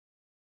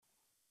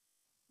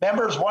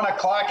Members, 1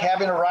 o'clock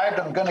having arrived,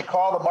 I'm going to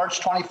call the March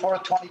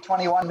 24th,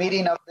 2021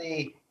 meeting of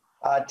the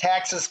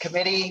Taxes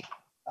Committee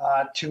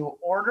to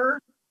order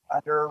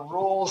under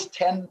Rules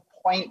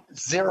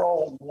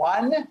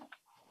 10.01.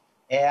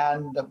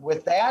 And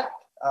with that,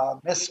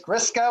 Ms.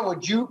 Griska,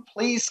 would you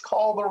please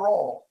call the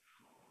roll?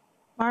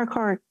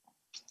 Marquart.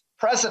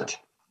 Present.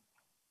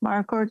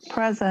 Marquart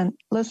present.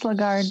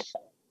 Lislagard.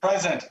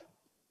 Present.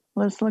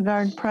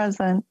 Lislagard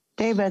present.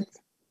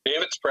 Davids.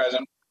 David's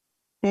present.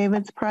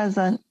 Davids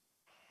present.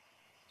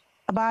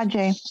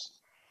 Abaje.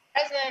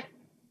 Present.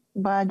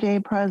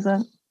 Abaje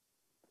present.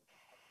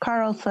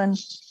 Carlson.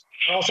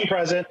 Carlson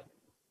present.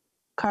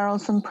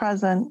 Carlson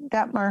present.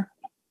 Detmer.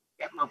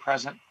 Detmer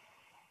present.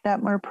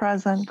 Detmer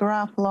present.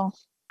 Garofalo.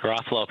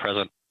 Garofalo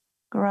present.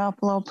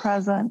 Garofalo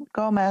present.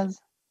 Gomez.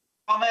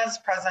 Gomez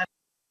present.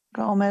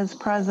 Gomez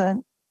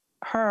present.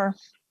 Her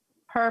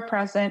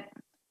present.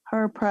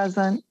 Her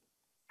present.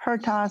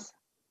 Hertas.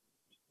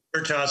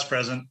 Hertas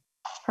present.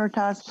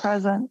 Hertas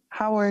present.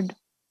 Howard.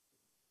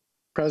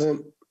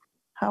 Present.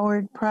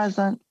 Howard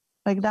present.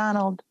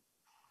 McDonald.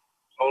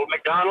 Old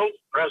McDonald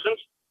present.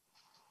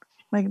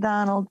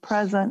 McDonald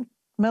present.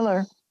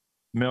 Miller.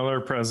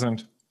 Miller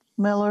present.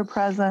 Miller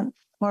present.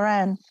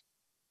 Moran.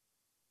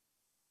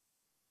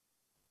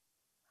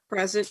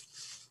 Present.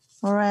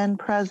 Moran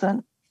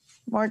present.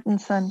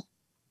 Mortensen.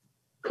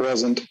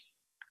 Present.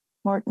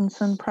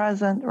 Mortensen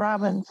present.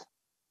 Robbins.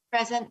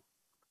 Present.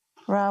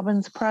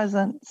 Robbins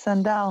present.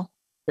 Sandell.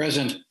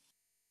 Present.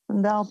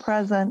 Sandell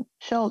present.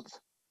 Schultz.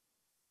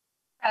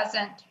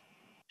 Present.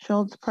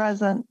 Schultz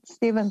present.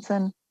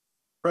 Stevenson.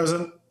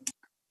 Present.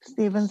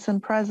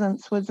 Stevenson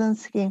present.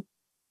 Swedzinski.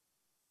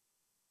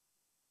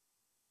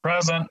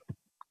 Present.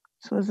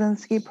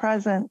 Swedzinski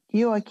present.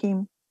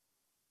 Joachim.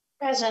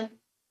 Present.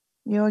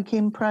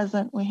 Joachim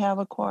present. We have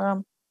a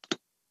quorum.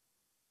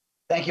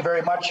 Thank you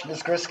very much,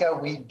 Ms. Griska.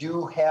 We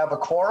do have a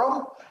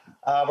quorum.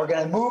 We're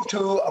going to move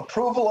to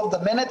approval of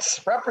the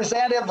minutes.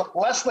 Representative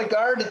Leslie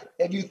Gard,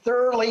 have you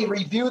thoroughly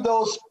reviewed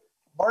those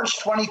March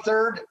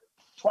 23rd,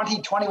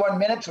 2021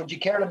 minutes? Would you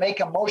care to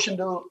make a motion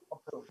to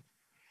approve?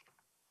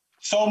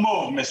 So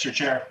moved, Mr.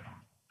 Chair.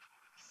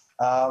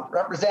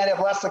 Representative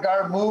Leslie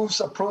Gard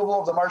moves approval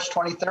of the March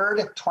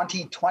 23rd,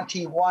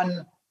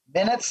 2021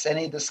 minutes.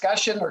 Any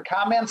discussion or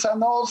comments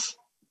on those?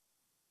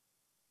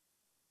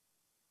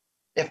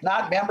 If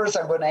not, members,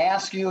 I'm going to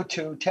ask you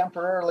to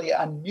temporarily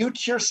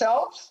unmute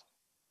yourselves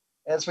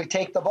as we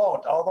take the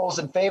vote. All those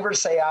in favor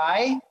say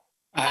aye.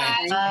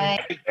 Aye.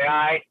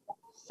 Aye.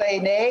 Say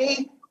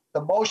nay.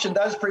 The motion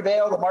does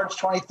prevail. The March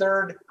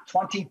 23rd,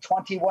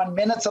 2021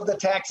 minutes of the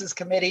Taxes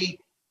Committee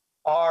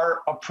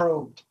are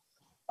approved.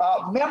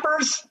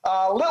 Members,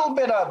 a little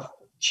bit of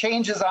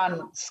changes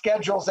on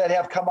schedules that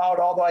have come out,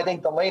 although I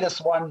think the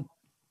latest one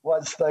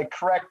was the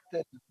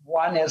corrected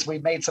one as we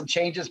made some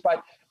changes.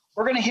 But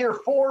we're going to hear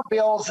 4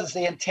 bills as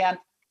the intent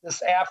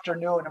this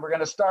afternoon. And we're going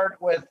to start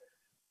with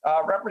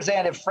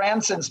Representative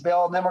Franson's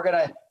bill, and then we're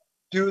going to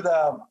do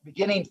the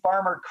beginning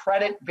farmer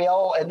credit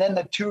bill, and then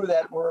the 2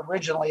 that were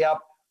originally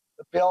up,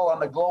 the bill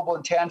on the global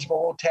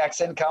intangible low tax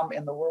income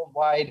and the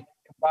worldwide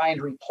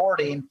combined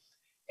reporting.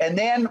 And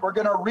then we're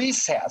going to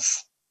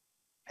recess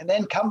and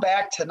then come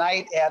back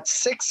tonight at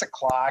 6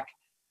 o'clock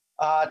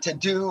to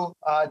do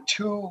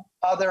 2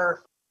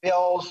 other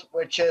bills,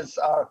 which is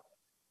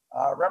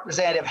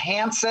Representative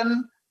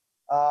Hanson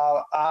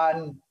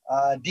on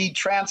deed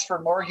transfer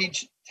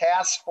mortgage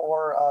task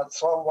for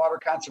soil and water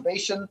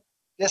conservation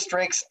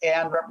districts,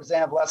 and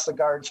Representative Leslie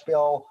Gard's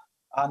bill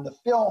on the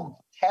film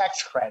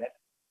tax credit.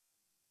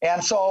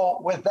 And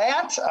so with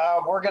that,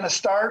 we're going to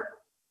start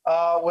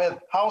with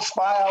House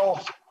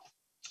File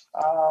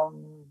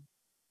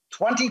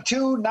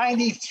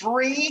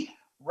 2293,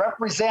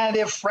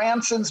 Representative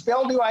Franson's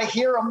bill. Do I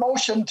hear a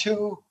motion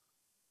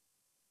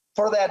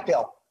for that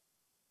bill?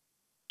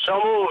 So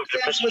moved,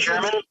 Mr.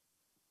 Chairman.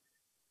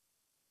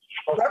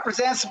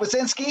 Representative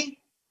Swedzinski?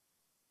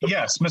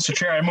 Yes, Mr.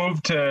 Chair, I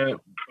move to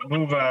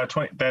move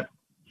that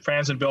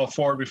Franson bill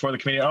forward before the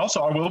committee.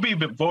 Also, will we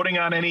be voting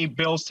on any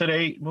bills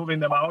today, moving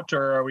them out,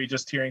 or are we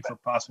just hearing for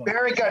possible?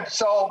 Very good.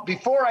 So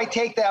before I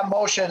take that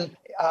motion,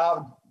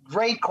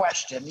 great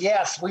question.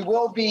 Yes, we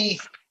will be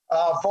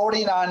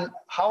voting on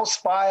House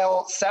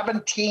File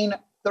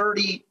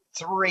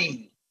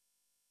 1733,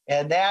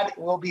 and that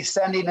will be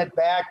sending it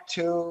back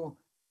to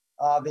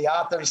the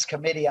Authors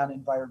Committee on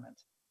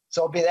Environment.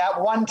 So it'll be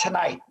that one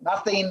tonight,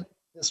 nothing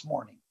this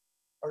morning,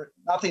 or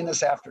nothing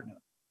this afternoon.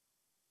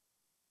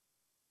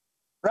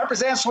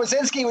 Representative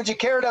Swedzinski, would you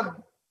care to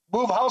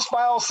move House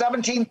File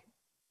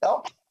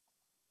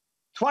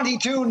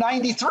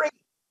 2293?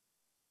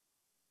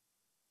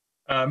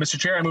 Mr.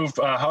 Chair, I move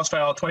House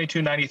File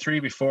 2293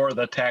 before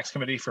the Tax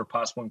Committee for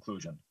possible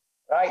inclusion.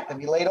 All right, then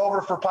be laid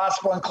over for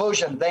possible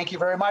inclusion. Thank you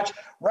very much.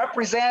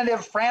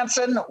 Representative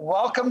Franson,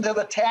 welcome to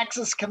the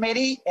Taxes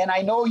Committee. And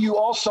I know you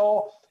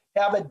also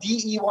have a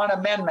DE1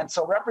 amendment.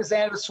 So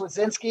Representative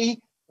Swedzinski,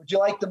 would you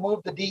like to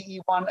move the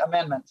DE1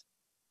 amendment?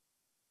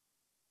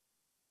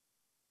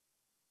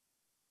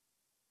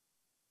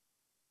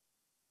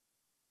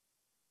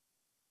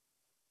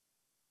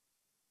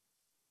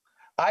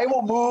 I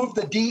will move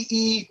the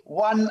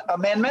DE1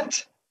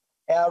 amendment.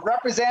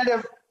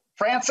 Representative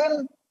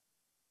Franson,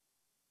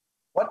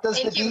 what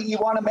does the Thank you.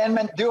 DE1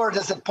 amendment do, or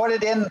does it put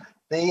it in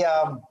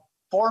the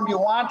form you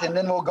want, and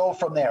then we'll go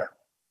from there?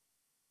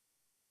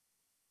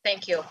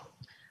 Thank you.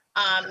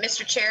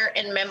 Mr. Chair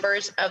and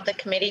members of the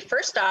committee,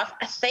 first off,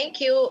 thank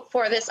you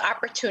for this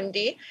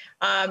opportunity.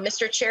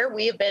 Mr. Chair,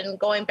 we have been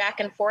going back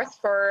and forth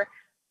for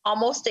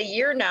almost a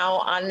year now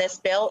on this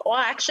bill. Well,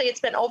 actually,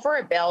 it's been over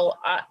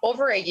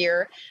a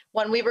year.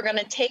 When we were going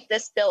to take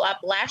this bill up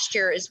last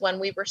year is when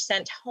we were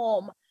sent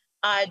home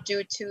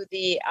due to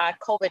the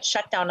COVID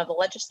shutdown of the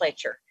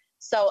legislature.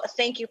 So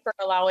thank you for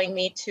allowing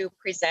me to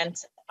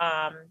present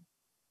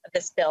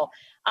this bill.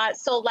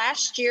 So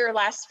last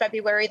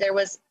February, there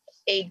was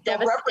a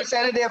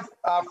Representative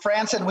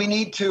Franson, we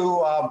need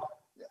to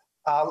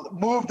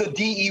move the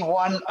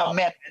DE1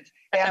 amendment.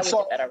 And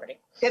so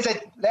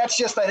that's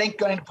just, I think,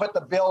 going to put the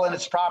bill in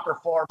its proper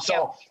form.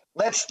 So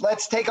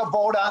let's take a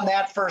vote on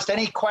that first.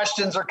 Any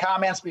questions or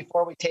comments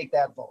before we take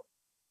that vote?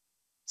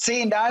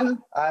 Seeing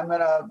none, I'm going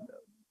to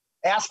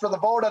ask for the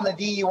vote on the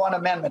DE1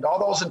 amendment. All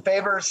those in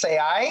favor say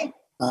aye.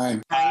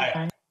 Aye.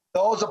 Aye.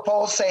 Those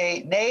opposed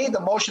say nay. The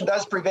motion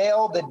does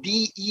prevail. The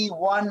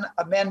DE1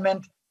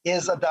 amendment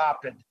is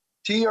adopted.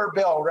 To your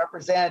bill,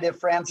 Representative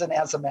Franson,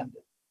 as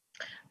amended.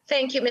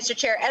 Thank you, Mr.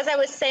 Chair. As I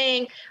was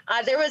saying,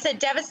 there was a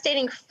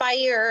devastating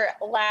fire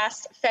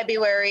last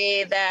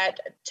February that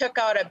took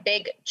out a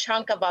big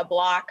chunk of a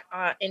block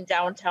in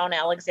downtown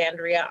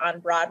Alexandria on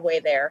Broadway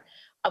there,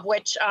 of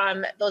which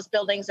those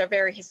buildings are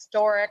very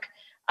historic.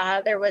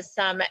 There was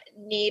some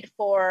need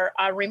for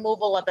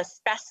removal of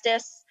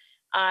asbestos.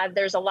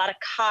 There's a lot of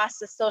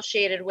costs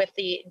associated with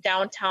the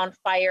downtown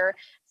fire.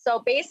 So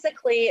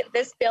basically,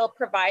 this bill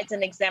provides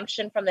an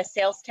exemption from the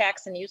sales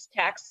tax and use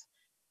tax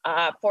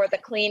for the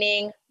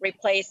cleaning,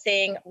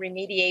 replacing,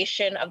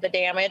 remediation of the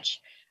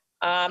damage.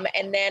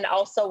 And then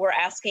also we're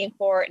asking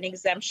for an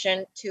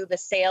exemption to the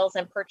sales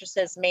and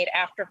purchases made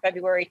after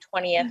February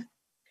 20th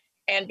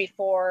and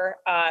before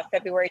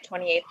February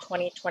 28th,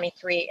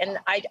 2023. And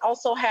I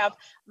also have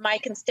my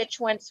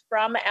constituents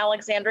from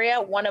Alexandria,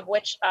 one of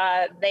which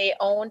they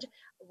owned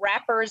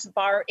Rappers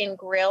Bar and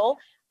Grill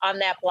on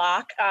that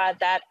block.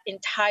 That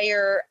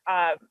entire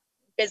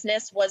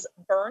business was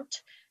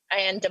burnt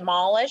and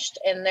demolished,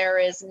 and there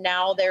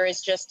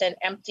is just an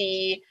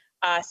empty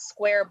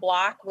square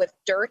block with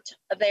dirt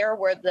there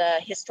where the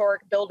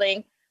historic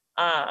building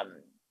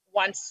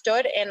once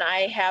stood. And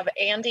I have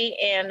Andy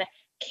and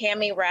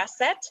Cammie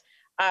Rassett,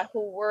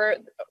 who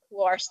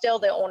are still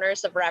the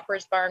owners of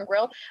Rappers Bar and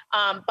Grill,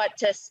 but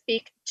to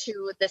speak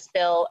to this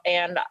bill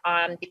and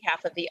on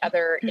behalf of the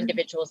other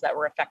individuals that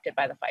were affected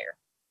by the fire.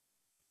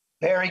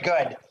 Very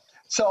good.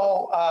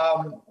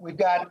 So we've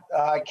got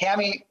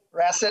Cammie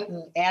Rassett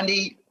and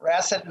Andy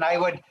Rassett, and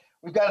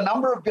we've got a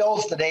number of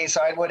bills today,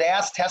 so I would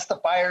ask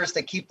testifiers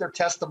to keep their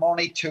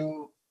testimony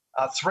to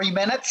 3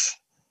 minutes.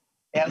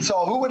 And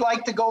so who would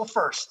like to go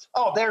first?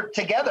 Oh, they're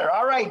together.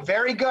 All right,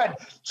 very good.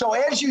 So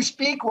as you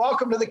speak,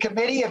 welcome to the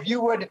committee. If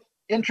you would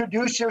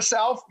introduce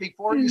yourself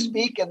before you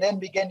speak and then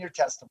begin your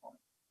testimony.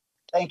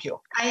 Thank you.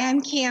 I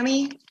am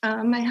Cammie,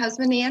 my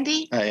husband,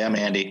 Andy. I am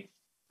Andy.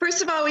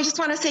 First of all, we just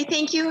want to say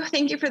thank you.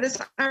 Thank you for this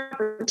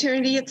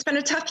opportunity. It's been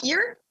a tough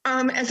year,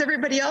 as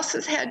everybody else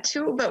has had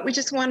too, but we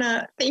just want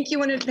to thank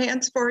you in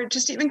advance for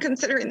just even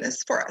considering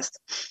this for us.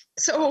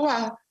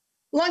 So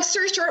long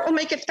story short, we'll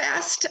make it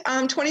fast.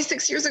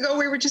 26 years ago,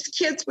 we were just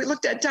kids. We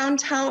looked at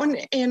downtown,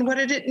 and what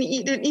did it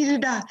need? It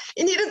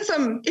needed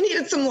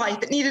some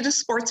life. It needed a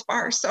sports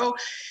bar. So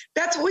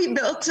that's what we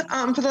built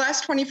for the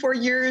last 24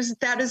 years.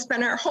 That has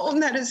been our home.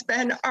 That has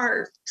been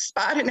our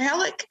spot in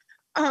Alec.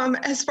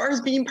 As far as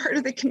being part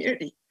of the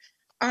community.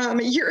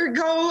 A year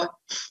ago,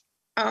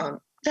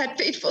 that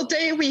fateful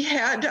day, we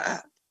had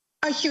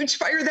a huge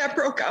fire that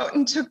broke out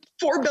and took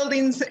 4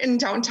 buildings in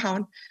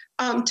downtown.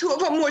 2 of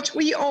them which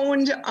we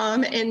owned,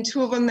 and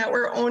 2 of them that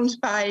were owned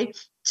by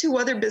 2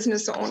 other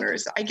business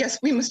owners. I guess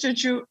we must have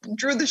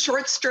drew the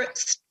short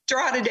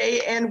straw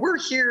today, and we're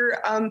here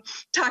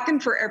talking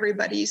for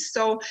everybody.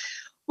 So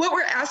what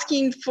we're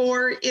asking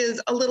for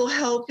is a little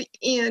help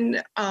in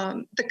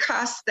the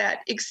costs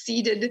that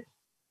exceeded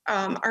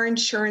our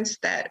insurance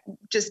that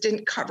just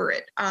didn't cover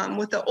it.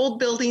 With the old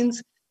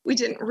buildings, we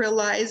didn't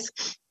realize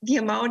the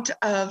amount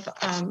of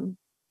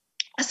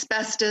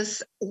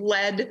asbestos,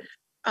 lead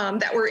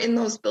that were in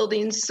those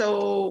buildings.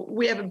 So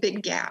we have a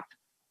big gap.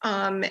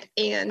 And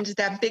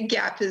that big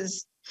gap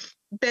has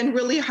been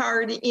really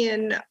hard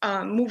in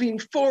moving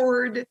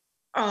forward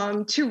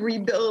to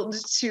rebuild,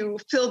 to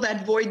fill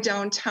that void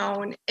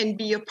downtown and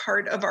be a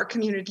part of our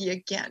community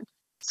again.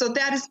 So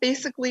that is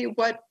basically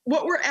what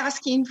we're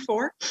asking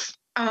for.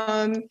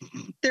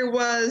 There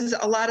was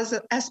a lot of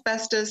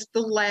asbestos, the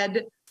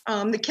lead,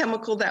 the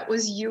chemical that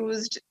was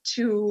used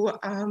to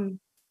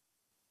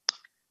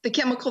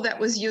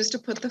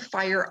put the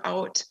fire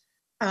out.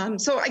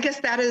 So I guess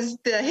that is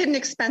the hidden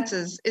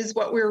expenses is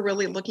what we're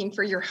really looking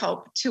for your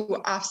help to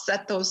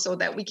offset those so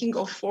that we can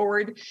go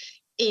forward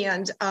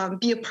and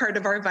be a part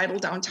of our vital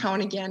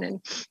downtown again.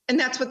 And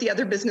that's what the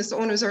other business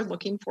owners are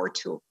looking for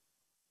too.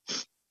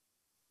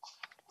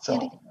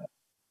 So,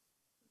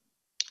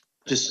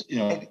 just, you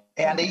know,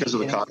 Andy, because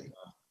of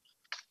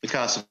the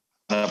cost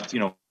up, you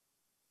know,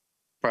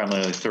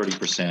 primarily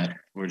 30%.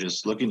 We're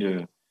just looking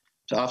to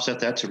offset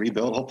that, to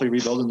rebuild, hopefully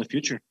rebuild in the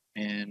future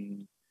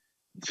and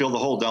fill the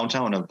whole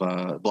downtown of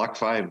Block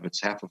 5.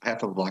 It's half of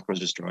a block was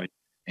destroyed,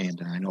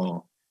 and I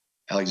know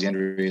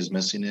Alexandria is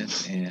missing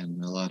it,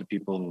 and a lot of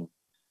people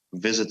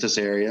visit this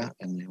area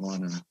and they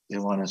want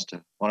us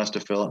to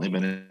fill it. And they've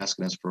been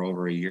asking us for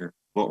over a year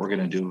what we're going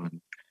to do,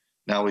 and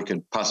now we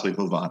could possibly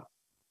move on.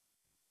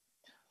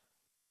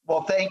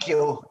 well, thank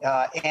you,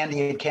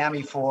 Andy and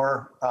Cammie,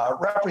 for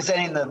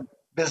representing the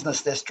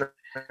business district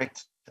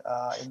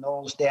in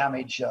those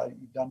damage.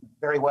 You've done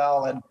very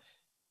well,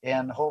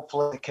 and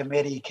hopefully the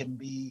committee can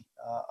be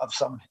of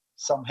some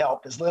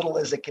help, as little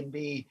as it can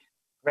be.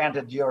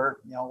 Granted,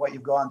 what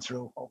you've gone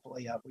through.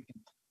 Hopefully, we can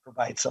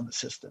provide some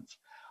assistance.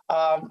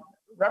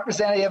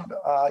 Representative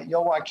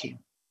Joachim.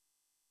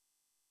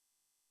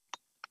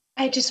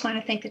 I just want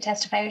to thank the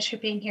testifiers for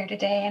being here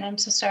today, and I'm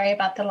so sorry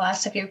about the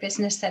loss of your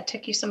business that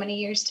took you so many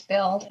years to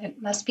build.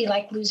 It must be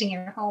like losing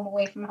your home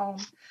away from home.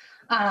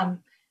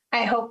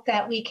 I hope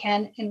that we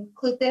can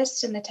include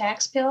this in the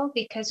tax bill,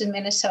 because in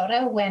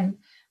Minnesota, when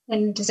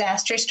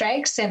disaster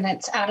strikes and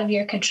it's out of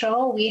your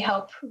control, we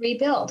help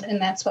rebuild,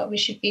 and that's what we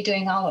should be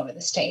doing all over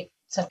the state.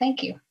 So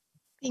thank you.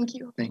 Thank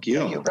you. Thank you.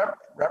 Thank you.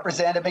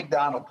 Representative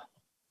McDonald.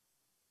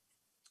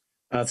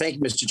 Thank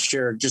you, Mr.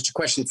 Chair. Just a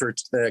question for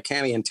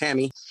Cammie and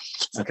Tammy,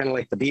 kind of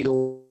like the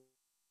Beetle.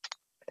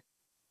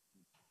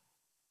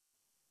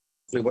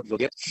 What you'll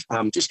get.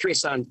 Just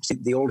curious on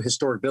the old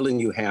historic building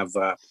you have.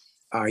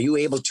 Are you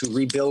able to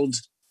rebuild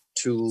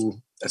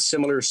to a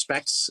similar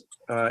specs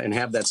and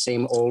have that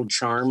same old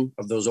charm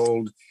of those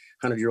old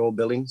 100-year-old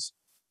buildings?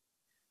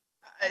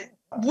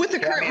 With the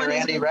current money,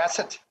 Randy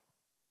Rassett.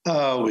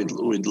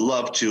 We'd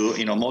love to.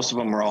 You know, most of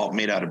them are all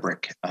made out of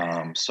brick,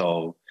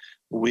 so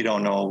we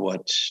don't know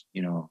what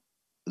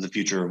the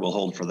future will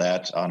hold for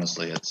that.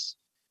 Honestly,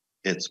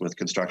 it's with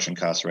construction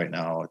costs right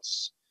now.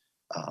 It's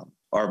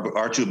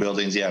our two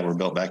buildings. Yeah, were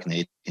built back in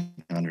the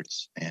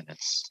 1800s, and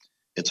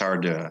it's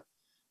hard to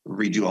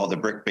redo all the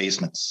brick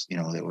basements.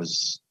 It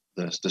was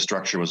the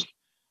structure was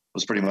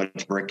pretty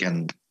much brick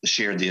and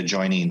shared the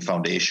adjoining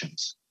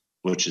foundations,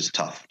 which is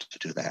tough to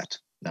do that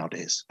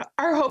nowadays.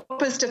 our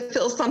hope is to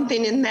fill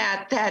something in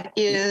that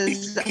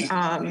is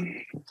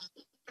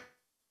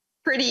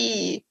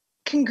pretty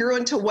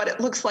congruent to what it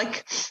looks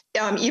like,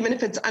 even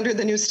if it's under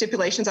the new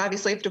stipulations.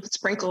 Obviously, you have to put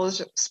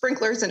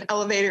sprinklers and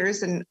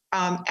elevators and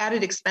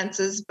added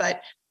expenses,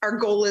 but our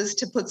goal is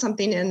to put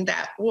something in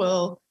that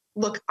will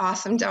look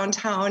awesome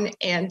downtown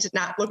and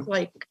not look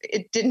like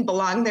it didn't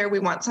belong there. We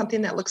want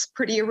something that looks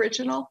pretty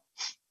original.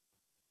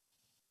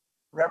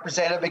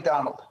 Representative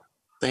McDonald.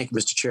 Thank you,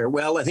 Mr. Chair.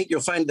 Well, I think you'll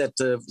find that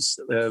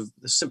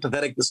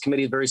this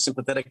committee is very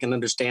sympathetic and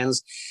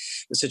understands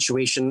the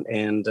situation,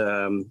 and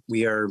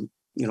we are,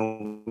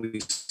 we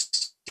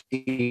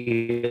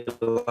see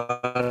a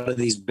lot of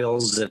these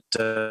bills that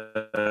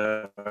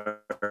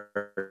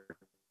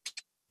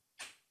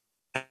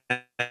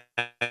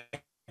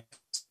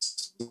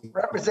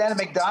Representative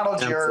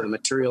McDonald, you're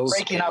materials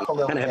breaking up a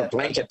little kind of have bit. a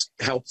blanket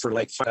help for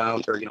like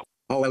found or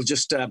I'll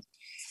just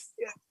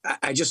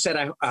I just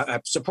said I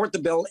support the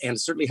bill and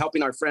certainly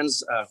helping our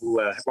friends who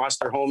have lost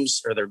their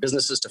homes or their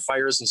businesses to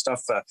fires and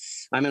stuff.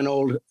 I'm in an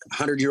old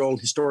 100-year-old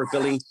historic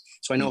building,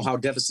 so I know how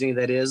devastating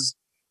that is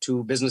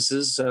to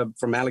businesses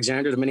from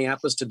Alexandria to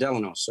Minneapolis to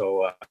Delano.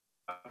 So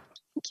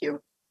Thank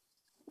you.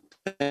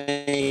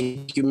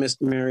 Thank you,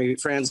 Ms. Mary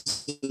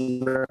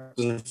Franson,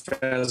 Representative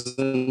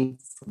Franson,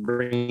 for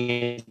bringing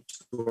it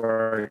to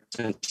our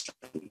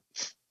attention.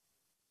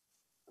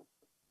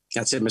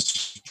 That's it,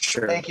 Mr.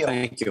 Chair. Thank you.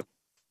 Thank you.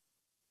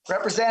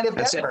 Representative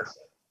That's it. Detmer.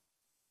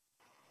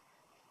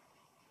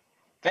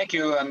 Thank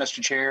you,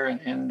 Mr. Chair.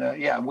 And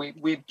yeah,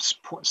 we've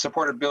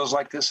supported bills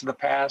like this in the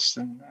past,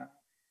 and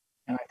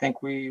I think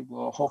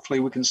hopefully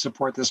we can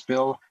support this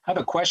bill. I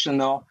have a question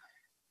though.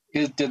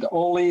 Did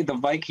Ole the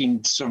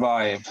Viking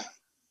survive?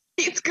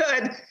 He's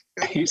good.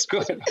 He's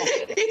good.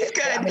 He's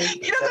good.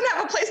 He doesn't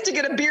have a place to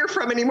get a beer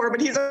from anymore, but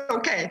he's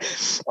okay.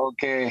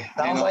 Okay.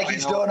 Sounds like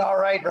he's doing all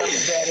right,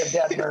 Representative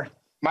Detmer.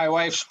 My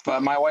wife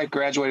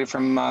graduated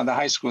from the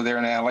high school there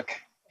in Alec,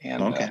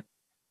 and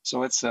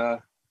so it's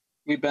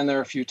we've been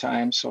there a few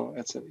times. So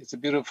it's a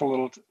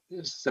beautiful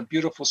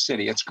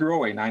city. It's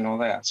growing. I know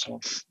that. So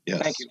yes.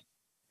 Thank you.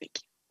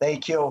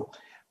 Thank you.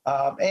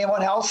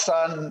 Anyone else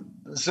on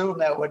Zoom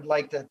that would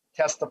like to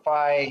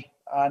testify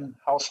on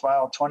House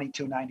File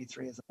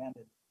 2293 as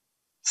amended?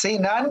 See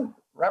none.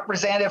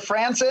 Representative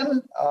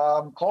Franson,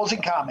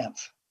 closing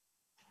comments.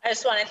 I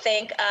just want to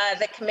thank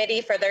the committee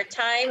for their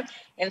time,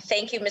 and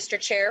thank you, Mr.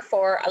 Chair,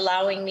 for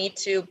allowing me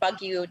to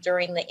bug you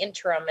during the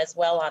interim as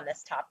well on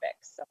this topic.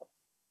 So,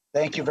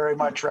 thank you very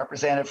much,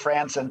 Representative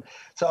Franson.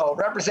 So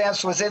Representative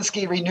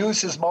Swazinski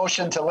renews his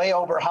motion to lay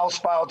over House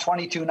File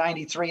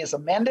 2293 as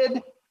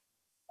amended.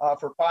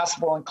 for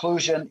possible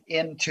inclusion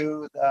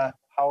into the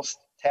House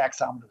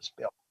tax omnibus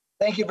bill.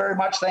 Thank you very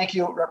much. Thank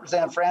you,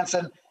 Representative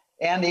Franson.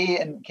 Andy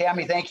and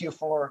Cammie, thank you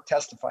for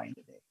testifying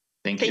today.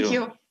 Thank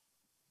you.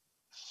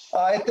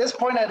 At this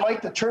point, I'd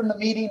like to turn the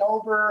meeting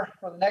over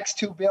for the next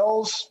two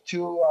bills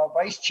to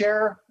Vice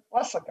Chair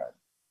Westlegard.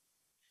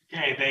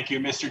 Okay, thank you,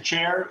 Mr.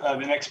 Chair. The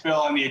next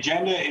bill on the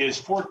agenda is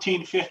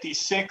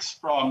 1456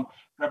 from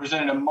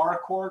Representative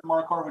Marquart.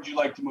 Marquart, would you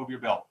like to move your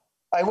bill?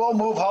 I will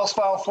move House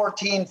File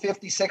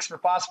 1456 for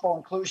possible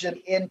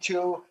inclusion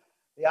into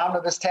the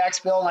omnibus tax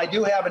bill. And I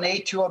do have an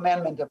A2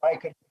 amendment if I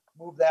could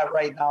move that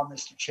right now,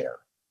 Mr. Chair.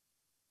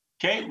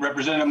 Okay,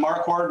 Representative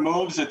Marquart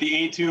moves that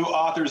the A2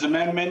 author's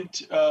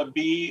amendment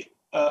be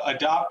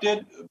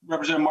adopted.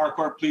 Representative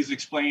Marquart, please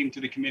explain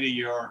to the committee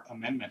your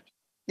amendment.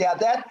 Yeah,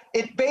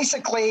 it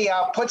basically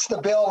puts the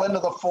bill into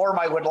the form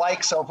I would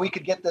like. So if we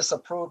could get this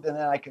approved, and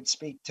then I could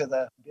speak to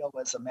the bill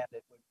as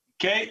amended.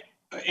 Okay,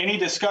 any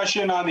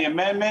discussion on the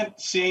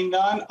amendment? Seeing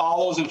none,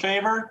 all those in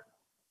favor?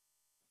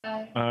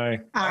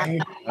 Aye.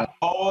 Aye.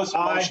 Opposed?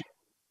 Aye. Motion.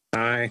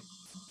 Aye.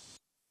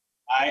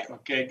 Aye,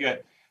 okay,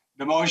 good.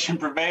 The motion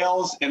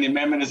prevails and the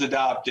amendment is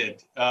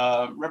adopted.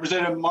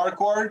 Representative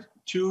Marquart,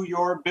 to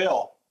your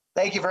bill.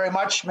 Thank you very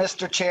much,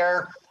 Mr.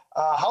 Chair.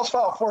 House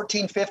File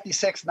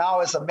 1456 now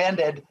as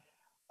amended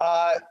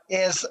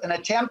is an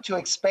attempt to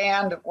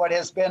expand what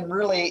has been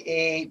really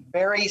a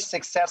very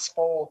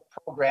successful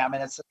program,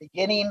 and it's the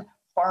Beginning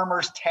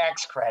Farmers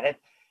Tax Credit.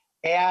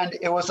 And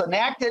it was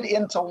enacted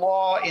into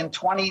law in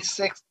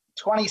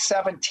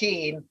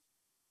 2017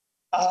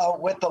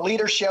 with the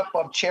leadership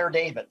of Chair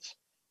Davids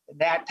in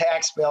that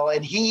tax bill.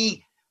 And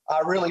he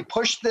really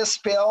pushed this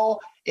bill.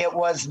 It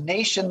was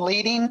nation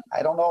leading.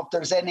 I don't know if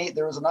there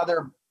was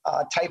another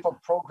type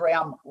of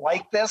program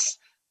like this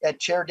that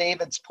Chair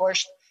Davids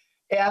pushed.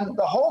 And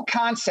the whole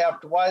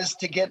concept was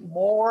to get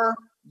more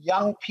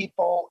young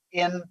people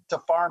into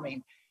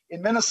farming.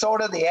 In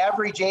Minnesota, the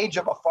average age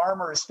of a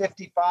farmer is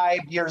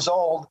 55 years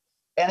old.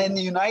 And in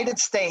the United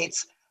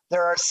States,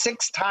 there are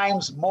 6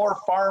 times more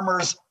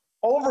farmers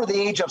over the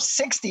age of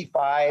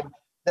 65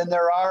 than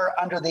there are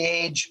under the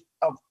age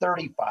of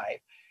 35.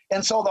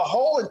 And so the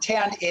whole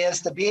intent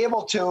is to be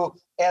able to,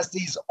 as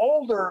these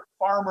older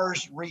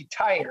farmers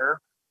retire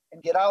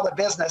and get out of the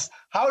business,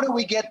 how do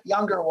we get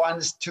younger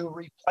ones to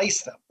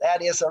replace them?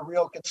 That is a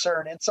real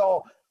concern. And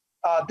so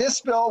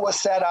this bill was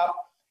set up,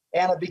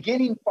 and a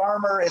beginning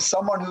farmer is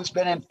someone who's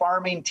been in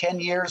farming 10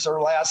 years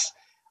or less.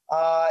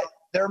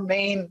 Their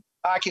main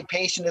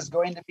occupation is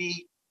going to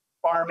be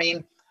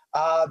farming.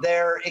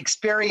 They're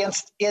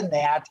experienced in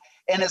that.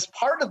 And as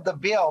part of the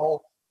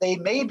bill, they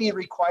may be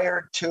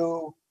required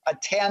to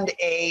attend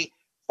a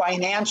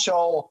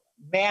financial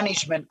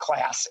management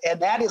class.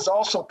 And that is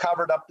also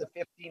covered up to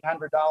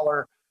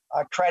 $1,500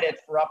 credit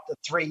for up to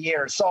 3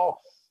 years. So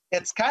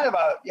it's kind of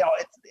a,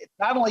 it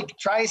not only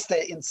tries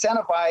to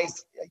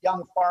incentivize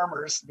young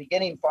farmers,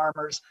 beginning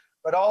farmers,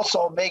 but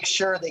also make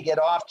sure they get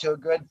off to a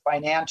good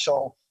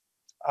financial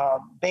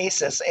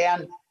basis.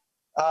 And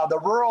the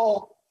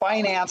Rural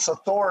Finance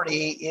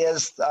Authority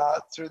is,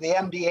 through the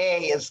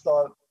MDA, is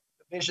the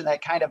division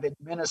that kind of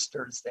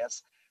administers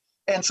this.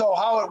 And so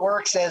how it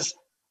works is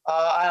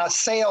on a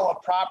sale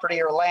of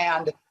property or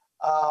land,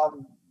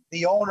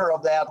 the owner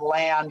of that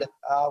land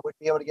would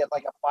be able to get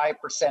like a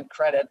 5%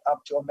 credit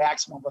up to a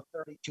maximum of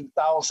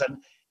 $32,000. And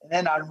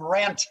then on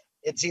rent,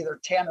 it's either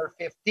 10 or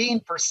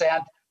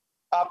 15%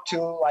 up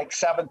to like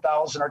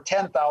 $7,000 or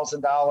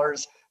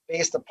 $10,000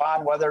 based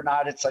upon whether or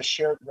not it's a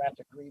shared rent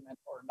agreement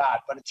or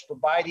not. But it's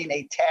providing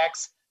a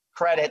tax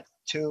credit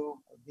to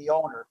the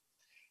owner.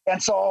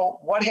 And so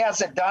what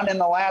has it done in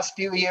the last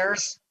few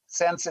years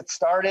since it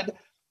started?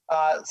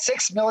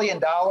 $6 million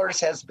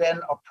has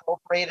been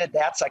appropriated.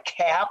 That's a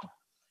cap.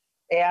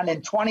 And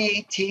in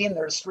 2018,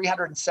 there's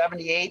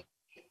 378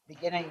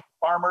 beginning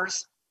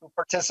farmers who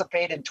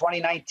participate. In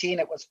 2019,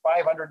 it was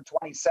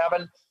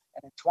 527. And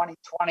in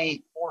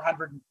 2020,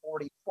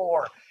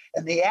 444.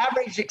 And the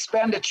average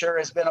expenditure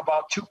has been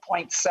about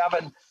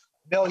 $2.7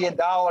 million.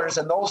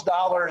 And those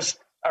dollars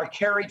are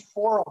carried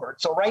forward.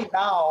 So right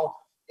now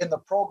in the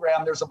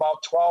program, there's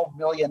about $12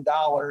 million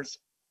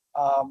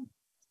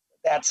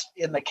that's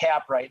in the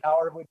cap right now,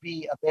 or would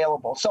be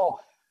available. So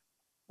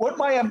what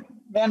my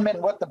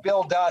amendment, what the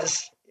bill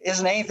does,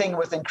 isn't anything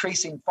with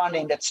increasing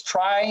funding. It's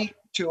try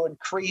to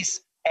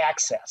increase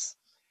access.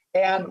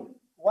 And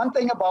one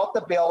thing about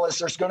the bill is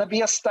there's going to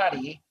be a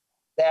study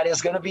that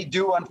is going to be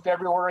due on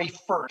February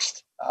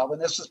 1st. When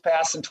this was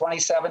passed in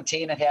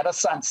 2017, it had a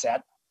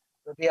sunset.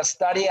 There'll be a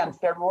study on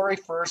February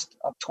 1st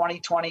of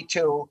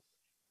 2022.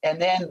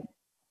 And then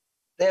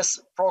this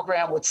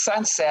program would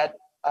sunset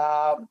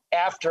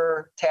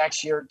after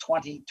tax year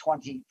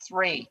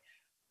 2023.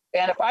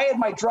 And if I had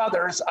my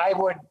druthers, I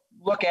would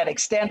look at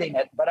extending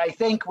it, but I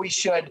think we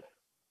should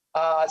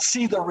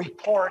see the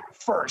report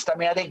first. I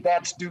mean, I think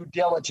that's due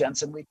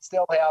diligence, and we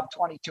still have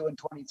 22 and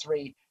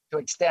 23 to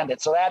extend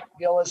it. So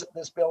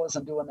this bill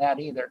isn't doing that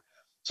either.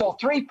 So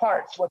 3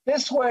 parts. What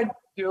this would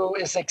do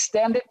is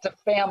extend it to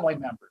family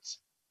members.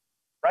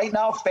 Right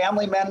now,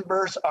 family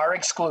members are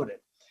excluded.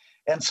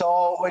 And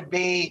so it would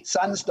be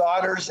sons,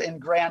 daughters,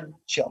 and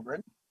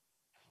grandchildren.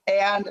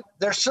 And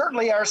there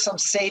certainly are some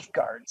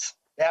safeguards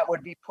that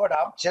would be put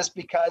up just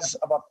because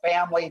of a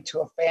family to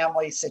a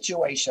family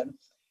situation.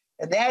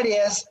 And that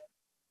is,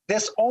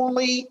 this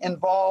only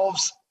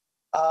involves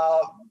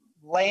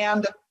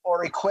land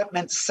or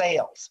equipment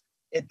sales.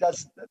 It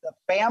does, the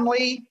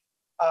family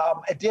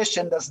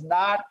addition does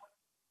not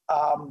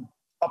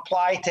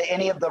apply to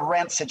any of the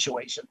rent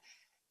situation.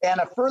 And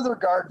a further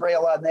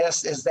guardrail on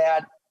this is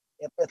that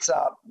if it's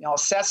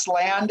assessed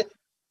land,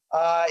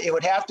 it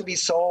would have to be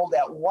sold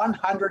at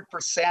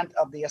 100%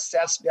 of the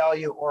assessed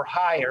value or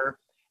higher.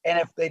 And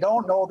if they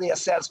don't know the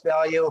assessed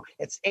value,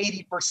 it's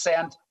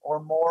 80% or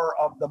more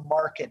of the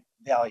market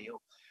value.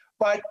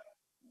 But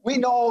we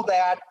know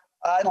that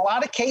in a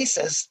lot of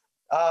cases,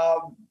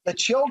 the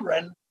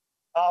children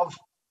of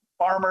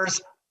farmers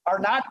are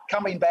not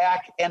coming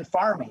back and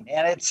farming,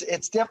 and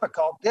it's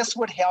difficult. This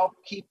would help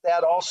keep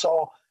that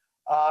also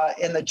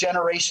in the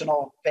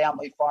generational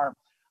family farm.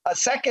 A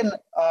second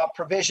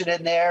provision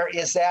in there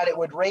is that it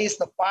would raise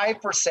the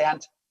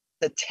 5%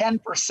 to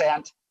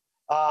 10%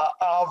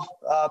 of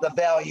the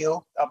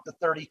value of the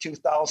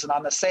 $32,000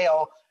 on the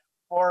sale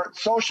for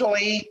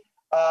socially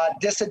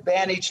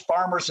disadvantaged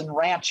farmers and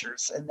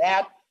ranchers, and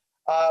that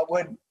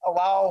would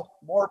allow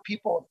more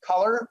people of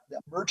color,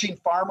 emerging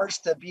farmers,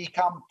 to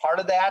become part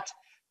of that.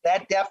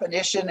 That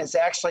definition is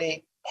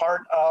actually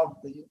part of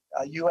the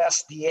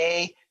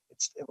USDA.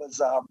 It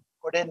was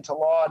put into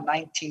law in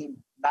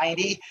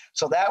 1990.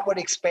 So that would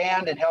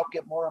expand and help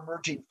get more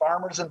emerging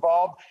farmers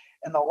involved.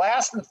 And the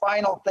last and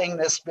final thing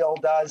this bill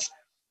does,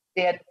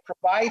 it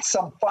provides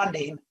some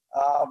funding,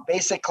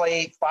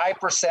 basically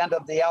 5%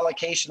 of the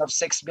allocation of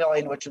 $6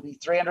 million, which would be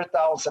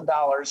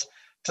 $300,000,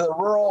 to the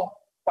Rural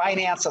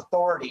Finance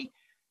Authority.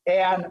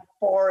 And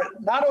for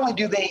not only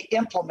do they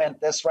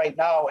implement this right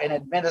now and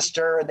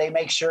administer, and they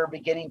make sure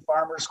beginning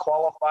farmers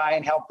qualify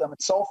and help them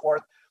and so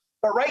forth,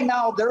 but right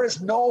now there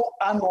is no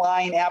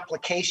online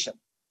application.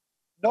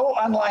 No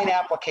online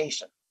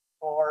application,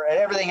 or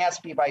everything has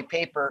to be by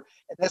paper,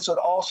 and this would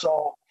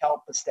also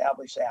help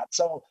establish that.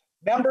 So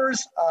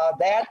members,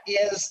 that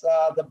is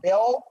the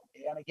bill.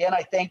 And again,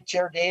 I thank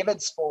Chair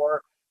Davids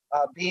for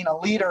being a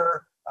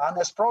leader on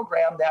this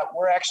program that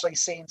we're actually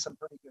seeing some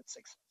pretty good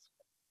success.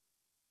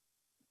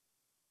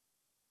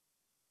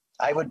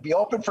 I would be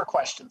open for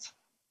questions.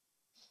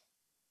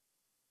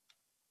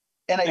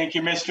 Thank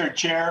you, Mr.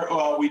 Chair.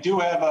 We do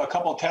have a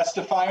couple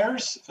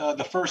testifiers.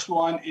 The first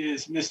one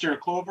is Mr.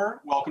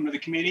 Clover. Welcome to the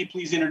committee.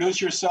 Please introduce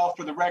yourself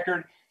for the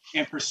record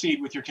and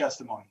proceed with your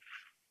testimony.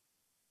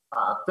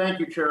 Thank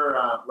you, Chair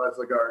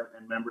Leslie Gard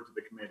and members of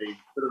the committee.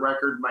 For the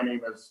record, my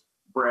name is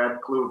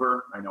Brad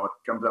Clover. I know it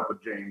comes up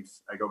with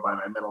James. I go by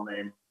my middle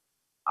name.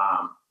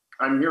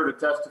 I'm here to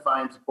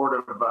testify in support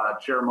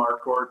of Chair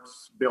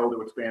Marquart's bill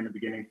to expand the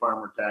beginning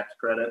farmer tax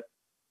credit.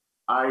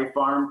 I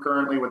farm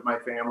currently with my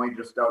family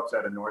just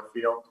outside of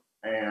Northfield,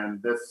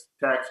 and this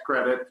tax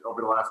credit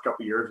over the last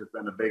couple of years has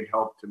been a big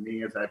help to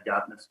me as I've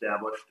gotten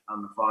established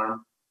on the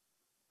farm.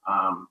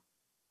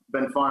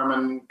 Been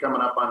farming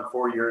coming up on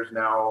 4 years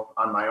now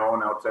on my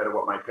own outside of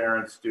what my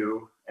parents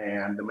do,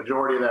 and the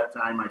majority of that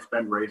time I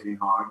spend raising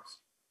hogs.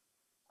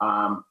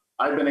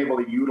 I've been able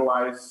to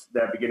utilize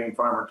that beginning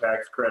farmer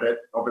tax credit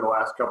over the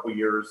last couple of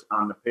years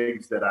on the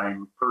pigs that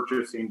I'm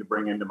purchasing to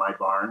bring into my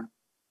barn.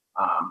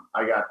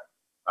 I got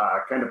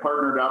kind of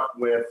partnered up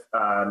with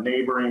a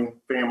neighboring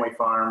family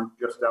farm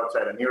just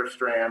outside of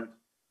Nearstrand,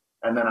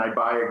 and then I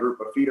buy a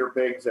group of feeder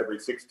pigs every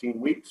 16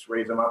 weeks,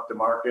 raise them up to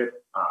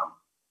market.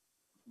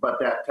 But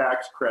that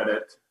tax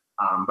credit,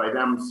 by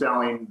them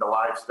selling the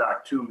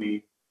livestock to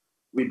me,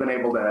 we've been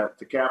able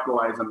to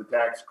capitalize on the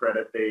tax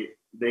credit.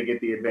 They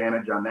get the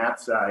advantage on that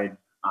side.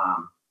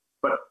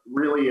 But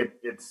really,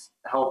 it's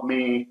helped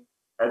me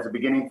as a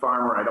beginning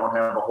farmer. I don't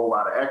have a whole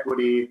lot of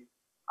equity.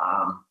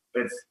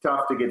 It's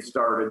tough to get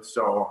started.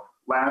 So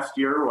last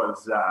year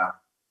was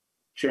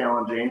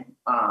challenging.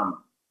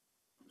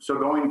 So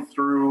going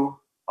through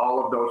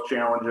all of those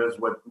challenges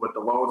with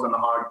the lows on the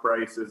hog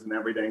prices and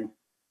everything,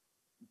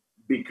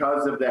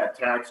 because of that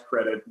tax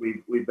credit,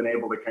 we've been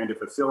able to kind of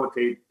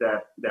facilitate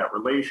that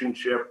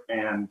relationship,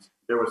 and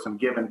there was some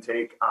give and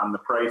take on the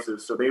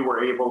prices. So they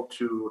were able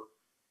to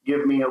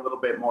give me a little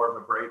bit more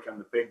of a break on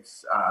the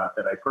pigs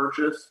that I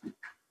purchased.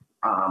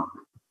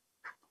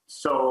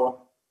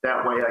 So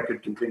that way I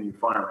could continue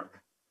farming.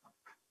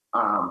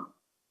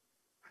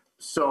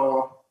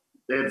 So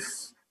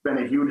it's been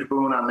a huge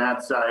boon on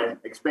that side.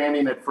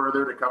 Expanding it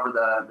further to cover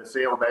the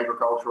sale of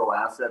agricultural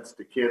assets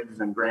to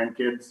kids and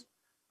grandkids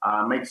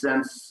makes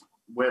sense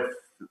with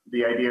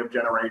the idea of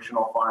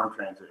generational farm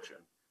transition.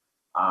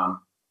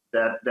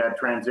 That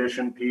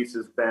transition piece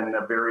has been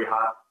a very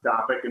hot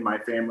topic in my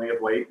family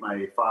of late.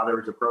 My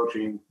father is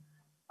approaching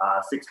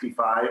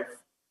 65,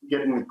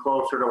 getting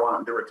closer to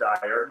wanting to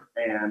retire,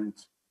 and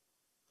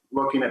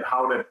looking at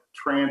how to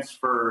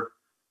transfer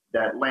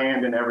that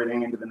land and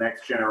everything into the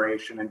next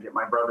generation and get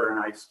my brother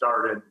and I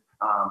started.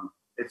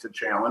 It's a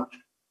challenge.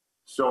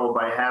 So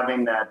by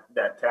having that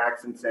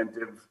tax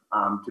incentive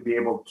to be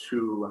able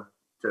to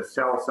to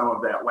sell some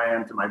of that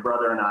land to my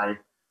brother and I,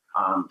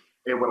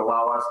 it would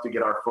allow us to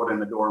get our foot in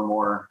the door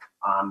more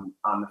on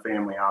the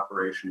family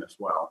operation as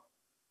well.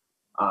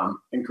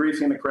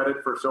 Increasing the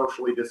credit for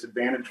socially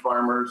disadvantaged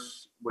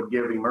farmers would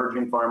give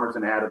emerging farmers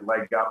an added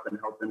leg up and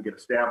help them get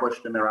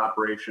established in their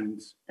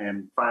operations.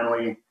 And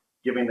finally,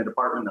 giving the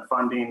department the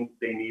funding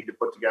they need to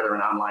put together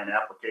an online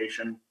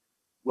application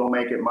will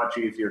make it much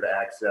easier to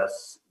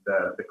access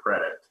the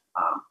credit.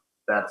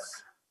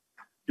 That's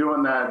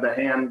doing the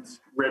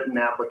handwritten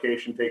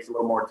application takes a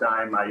little more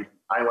time.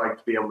 I like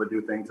to be able to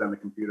do things on the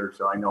computer,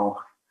 so I know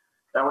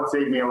that would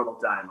save me a little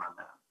time on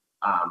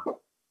that.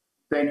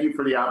 Thank you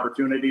for the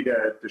opportunity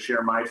to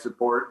share my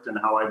support and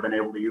how I've been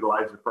able to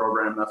utilize the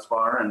program thus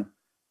far. And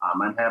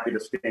I'm happy to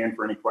stand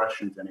for any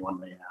questions anyone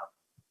may have.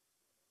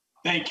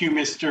 Thank you,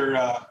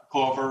 Mr.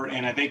 Clover,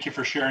 and I thank you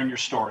for sharing your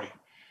story.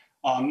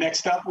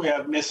 Next up, we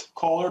have Ms.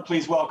 Kohler.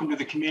 Please welcome to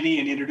the committee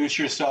and introduce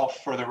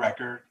yourself for the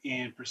record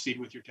and proceed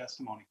with your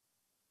testimony.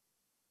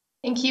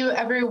 Thank you,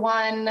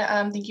 everyone.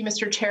 Thank you,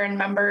 Mr. Chair and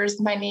members.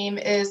 My name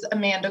is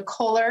Amanda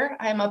Kohler.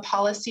 I'm a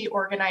policy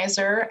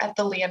organizer at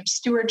the Land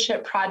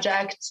Stewardship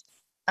Project.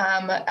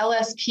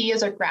 LSP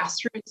is a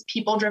grassroots,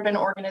 people-driven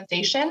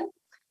organization.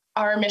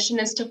 Our mission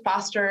is to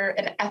foster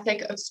an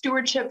ethic of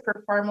stewardship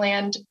for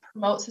farmland,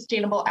 promote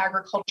sustainable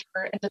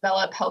agriculture, and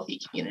develop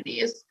healthy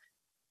communities.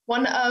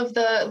 One of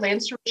the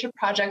Land Stewardship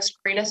Project's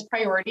greatest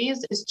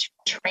priorities is to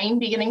train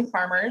beginning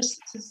farmers,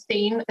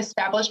 sustain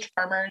established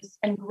farmers,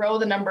 and grow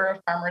the number of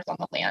farmers on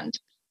the land.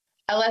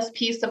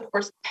 LSP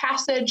supports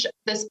passage of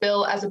this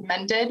bill as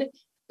amended.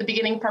 The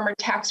beginning farmer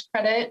tax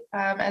credit,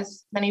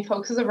 as many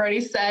folks have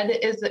already said,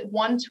 is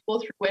one tool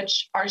through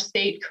which our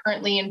state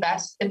currently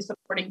invests in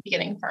supporting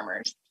beginning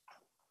farmers.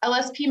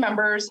 LSP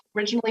members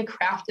originally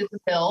crafted the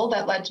bill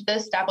that led to the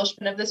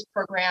establishment of this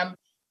program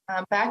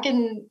back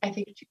in, I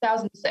think,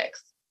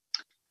 2006.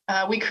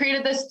 We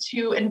created this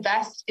to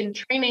invest in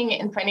training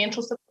and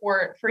financial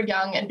support for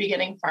young and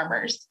beginning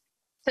farmers.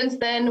 Since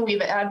then,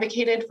 we've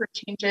advocated for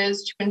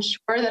changes to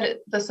ensure that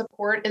the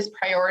support is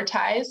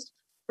prioritized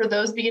for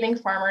those beginning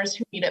farmers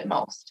who need it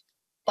most: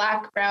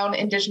 Black, Brown,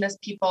 Indigenous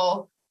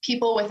people,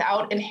 people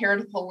without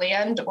inheritable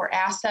land or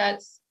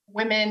assets,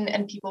 women,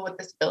 and people with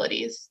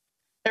disabilities.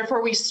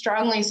 Therefore, we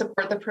strongly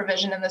support the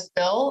provision in this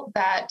bill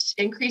that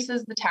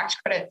increases the tax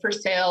credit for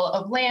sale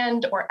of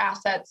land or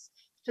assets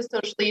to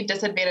socially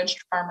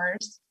disadvantaged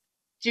farmers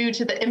due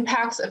to the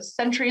impacts of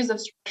centuries of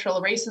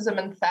structural racism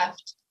and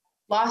theft,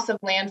 loss of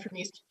land from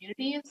these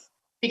communities.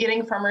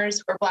 Beginning farmers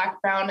who are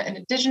Black, Brown, and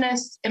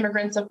Indigenous,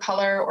 immigrants of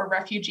color, or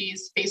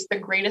refugees face the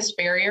greatest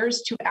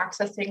barriers to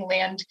accessing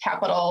land,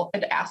 capital,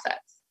 and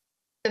assets.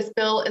 This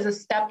bill is a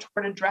step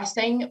toward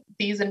addressing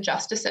these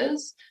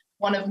injustices,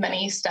 one of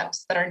many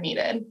steps that are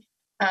needed.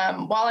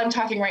 While I'm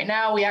talking right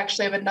now, we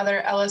actually have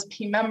another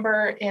LSP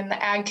member in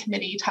the Ag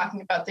Committee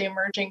talking about the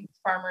emerging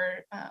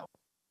farmer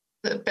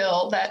the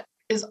bill that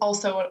is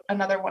also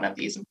another one of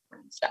these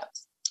important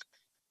steps.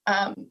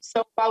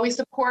 So while we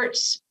support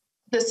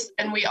this,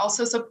 and we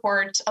also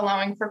support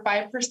allowing for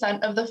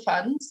 5% of the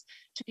funds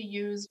to be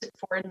used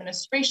for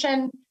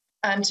administration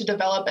and to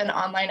develop an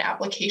online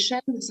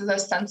application. This is a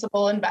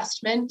sensible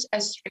investment,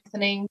 as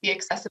strengthening the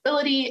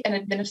accessibility and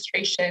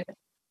administration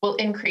will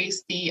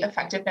increase the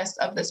effectiveness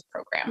of this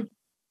program.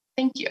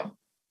 Thank you.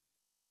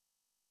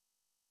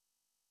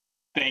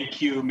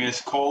 Thank you,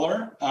 Ms.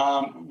 Kohler.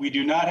 We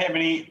do not have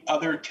any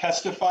other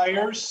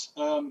testifiers.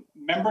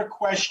 Member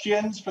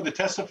questions for the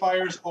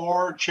testifiers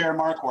or Chair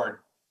Marquart?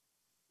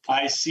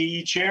 I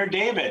see Chair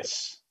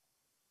Davids.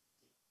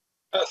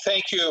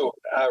 Thank you,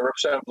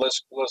 Representative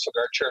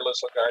Lisselgaard, Chair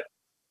Lisselgaard.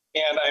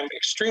 And I'm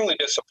extremely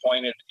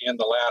disappointed in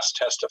the last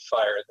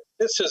testifier.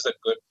 This is a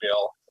good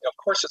bill. Of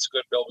course it's a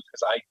good bill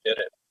because I did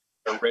it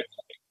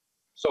originally.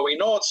 So we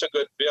know it's a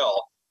good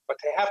bill, but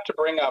to have to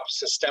bring up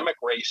systemic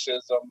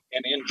racism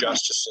and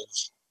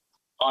injustices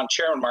on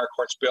Chairman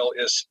Marquart's bill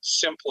is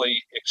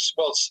simply,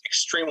 well, it's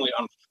extremely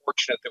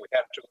unfortunate that we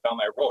have to go down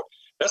that road.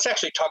 Let's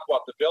actually talk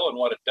about the bill and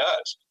what it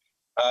does.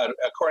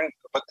 According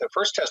to what the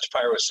first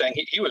testifier was saying,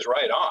 he was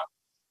right on.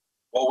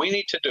 What we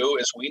need to do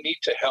is we need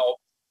to help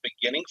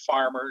beginning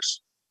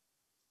farmers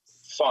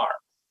farm.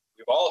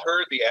 We've all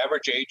heard the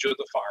average age of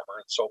the farmer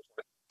and so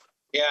forth.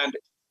 And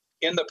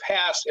in the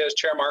past, as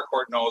Chair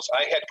Marquart knows,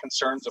 I had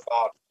concerns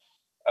about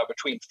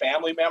between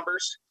family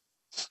members,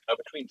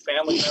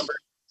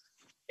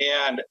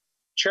 and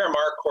Chair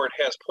Marquart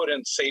has put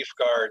in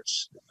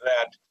safeguards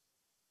that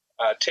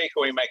take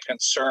away my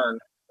concern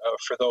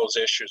for those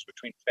issues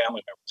between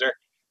family members.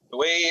 The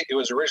way it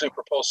was originally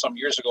proposed some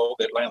years ago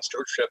that Land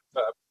Stewardship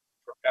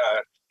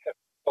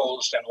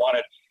proposed and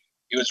wanted,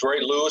 it was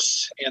very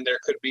loose, and there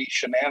could be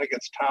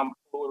shenanigans,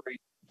 tomfoolery,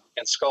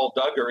 and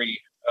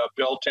skullduggery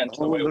built into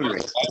the way it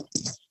was. I'm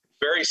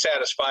very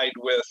satisfied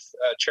with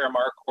Chair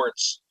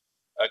Marquart's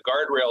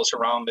guardrails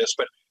around this,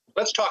 but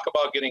let's talk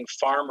about getting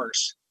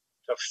farmers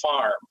to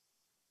farm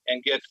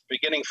and get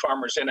beginning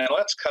farmers in, and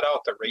let's cut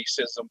out the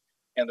racism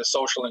and the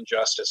social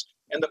injustice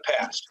in the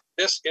past.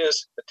 This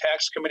is the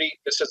tax committee.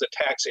 This is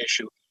a tax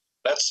issue.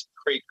 Let's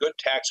create good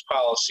tax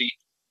policy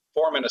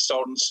for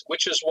Minnesotans,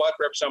 which is what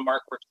Representative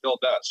Marquart's bill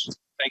does.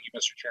 Thank you,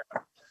 Mr.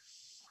 Chairman.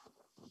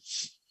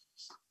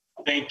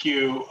 Thank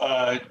you,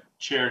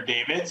 Chair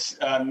Davids.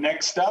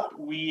 Next up,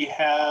 we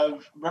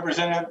have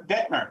Representative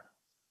Detmer.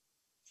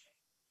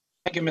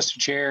 Thank you, Mr.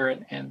 Chair,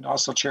 and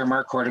also Chair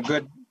Marquardt.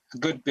 A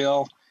good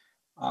bill.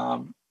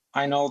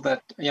 I know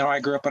that, I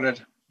grew up on a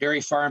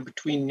dairy farm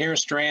between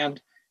Nearstrand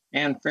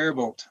and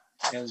Faribault,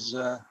 as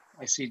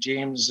I see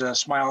James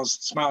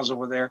smiles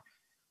over there.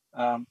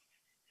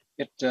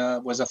 It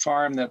was a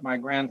farm that my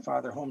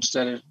grandfather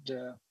homesteaded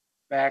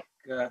back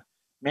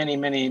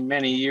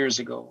many years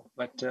ago.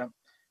 But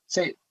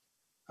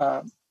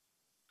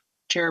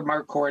Chair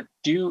Marquardt,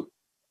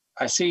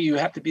 I see you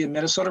have to be a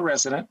Minnesota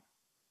resident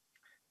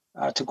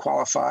to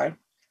qualify.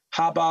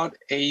 How about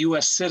a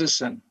U.S.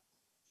 citizen?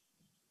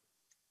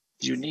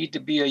 Do you need to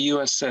be a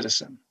U.S.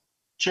 citizen?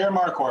 Chair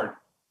Marquardt.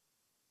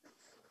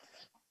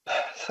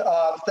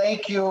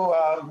 Thank you,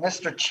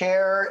 Mr.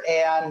 Chair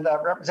and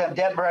Representative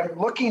Detmer. I'm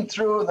looking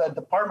through the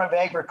Department of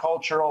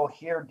Agricultural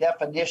here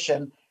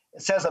definition.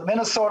 It says a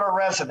Minnesota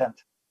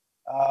resident.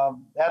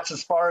 That's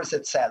as far as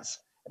it says.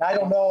 And I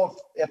don't know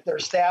if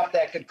there's staff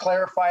that could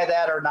clarify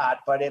that or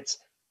not, but it's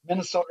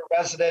Minnesota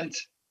resident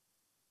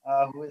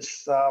who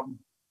is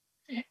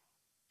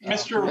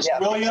Mr.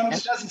 Williams.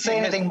 It doesn't say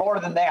anything more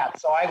than that,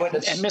 so I would.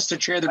 And Mr.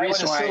 Chair, the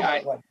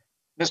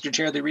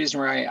reason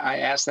why I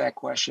asked that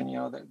question,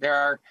 there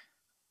are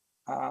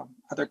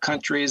other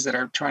countries that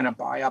are trying to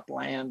buy up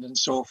land and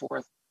so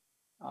forth.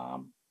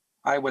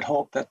 I would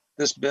hope that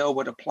this bill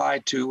would apply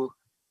to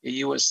a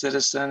U.S.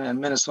 citizen and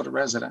Minnesota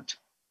resident.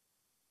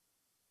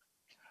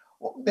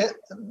 Well,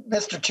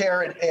 Mr.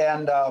 Chair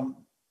and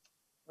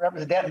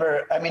Representative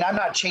Detmer, I'm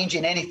not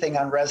changing anything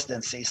on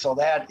residency, so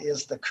that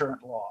is the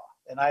current law,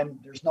 and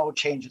there's no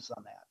changes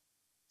on that.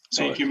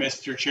 Thank you,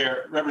 Mr.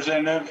 Chair.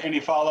 Representative, any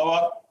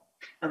follow-up?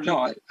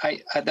 No,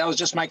 that was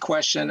just my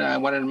question. I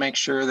wanted to make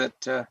sure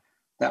that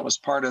that was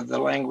part of the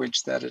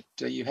language, that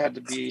you had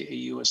to be a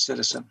U.S.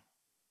 citizen.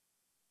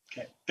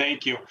 Okay,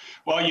 thank you.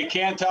 Well, you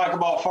can't talk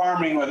about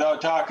farming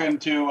without talking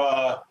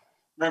to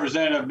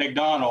Representative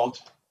McDonald,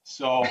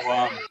 so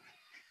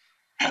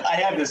I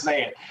had to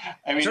say it.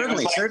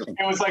 Certainly.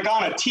 It was like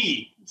on a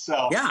tee.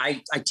 So yeah,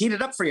 I teed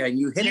it up for you, and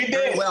you hit it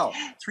very well.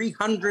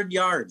 300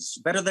 yards,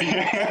 better than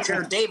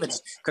Chair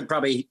Davids could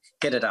probably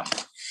hit it up.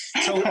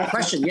 So,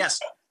 question: yes,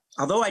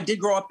 although I did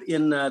grow up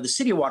in the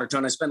city of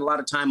Watertown, I spent a lot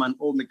of time on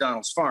Old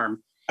McDonald's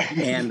farm,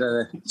 and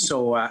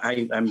so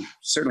I'm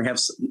certainly have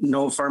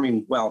no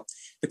farming. Well,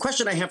 the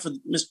question I have for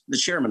the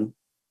chairman,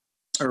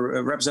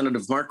 or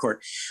Representative Marquardt,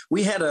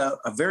 we had a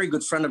very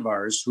good friend of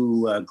ours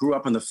who grew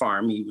up on the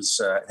farm. He was,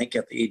 I think,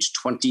 at the age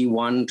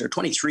 21 or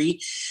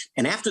 23.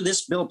 And after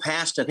this bill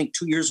passed, I think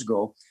 2 years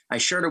ago, I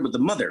shared it with the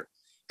mother,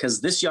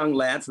 because this young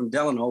lad from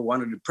Delano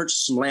wanted to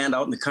purchase some land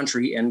out in the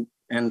country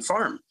and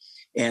farm.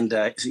 And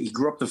he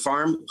grew up the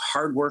farm,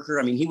 hard worker.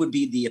 He would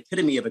be the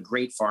epitome of a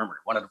great farmer.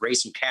 Wanted to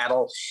raise some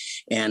cattle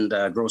and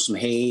grow some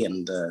hay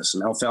and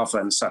some alfalfa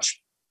and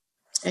such.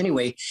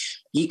 Anyway,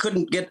 he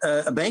couldn't get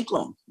a bank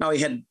loan. Now he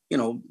had, he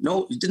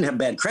didn't have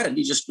bad credit.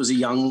 He just was a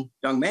young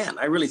man.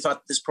 I really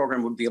thought this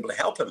program would be able to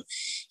help him.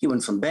 He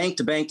went from bank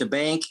to bank to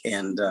bank,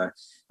 and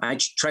I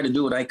tried to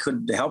do what I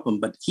could to help him.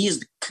 But he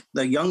is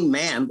the young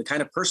man, the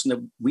kind of person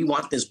that we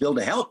want this bill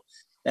to help,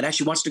 that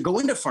actually wants to go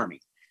into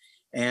farming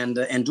and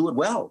do it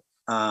well.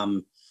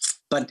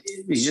 But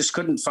he just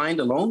couldn't find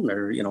a loan,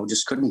 or,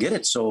 just couldn't get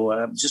it.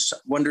 So just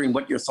wondering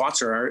what your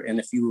thoughts are, and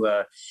if you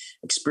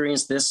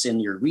experienced this in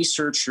your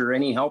research, or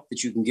any help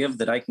that you can give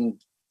that I can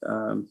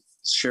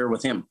share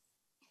with him.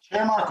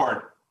 Chair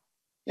Marquardt.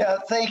 Yeah,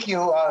 thank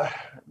you,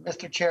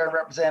 Mr. Chair and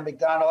Representative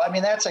McDonald.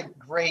 That's a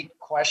great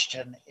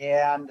question.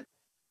 And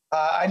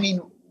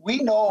we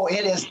know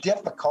it is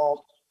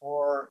difficult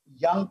for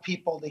young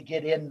people to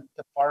get into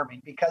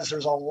farming, because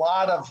there's a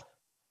lot of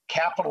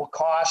capital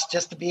costs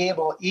just to be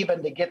able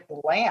even to get the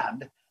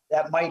land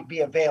that might be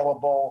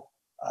available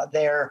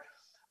there.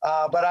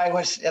 But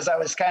as I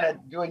was kind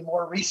of doing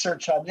more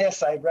research on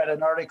this, I read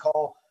an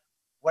article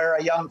where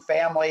a young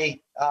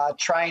family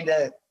trying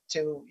to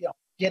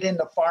get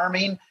into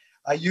farming,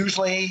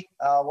 usually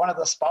one of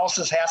the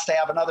spouses has to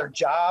have another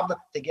job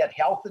to get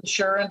health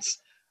insurance.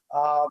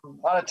 A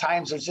lot of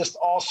times there's just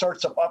all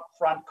sorts of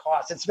upfront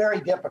costs. It's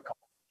very difficult.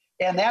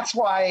 And that's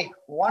why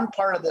one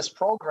part of this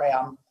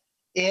program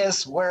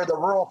is where the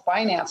Rural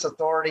Finance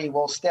Authority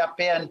will step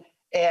in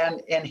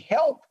and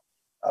help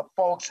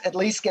folks at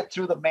least get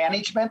through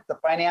the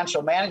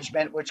financial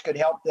management, which could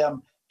help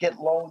them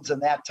get loans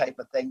and that type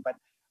of thing. But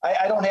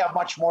I don't have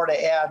much more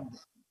to add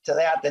to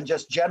that than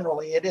just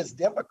generally it is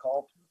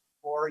difficult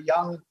for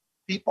young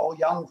people,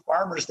 young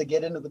farmers, to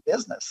get into the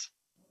business.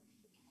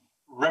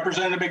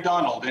 Representative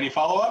McDonald, any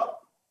follow-up?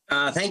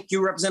 Thank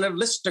you, Representative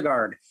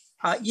Listegard.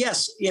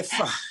 Yes,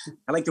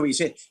 I like the way you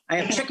say it. I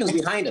have chickens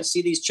behind us.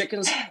 See these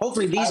chickens?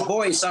 Hopefully these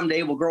boys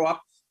someday will grow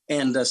up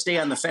and stay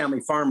on the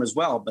family farm as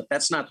well, but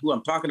that's not who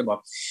I'm talking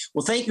about.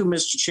 Well, thank you,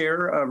 Mr.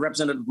 Chair,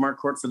 Representative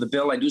Marquardt, for the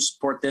bill. I do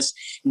support this.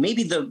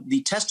 Maybe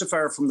the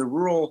testifier from the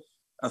Rural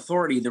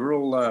authority, the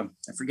rural, I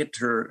forget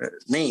her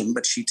name,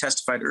 but she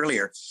testified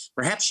earlier.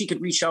 Perhaps she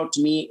could reach out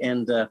to me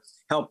and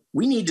help.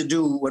 We need to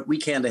do what we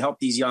can to help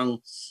these young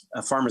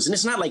farmers. And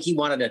it's not like he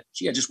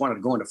just wanted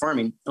to go into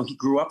farming. No, he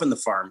grew up in the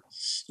farm,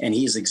 and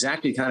he is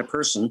exactly the kind of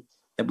person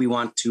that we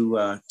want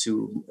to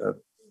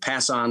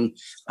pass on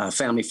a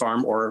family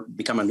farm or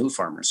become a new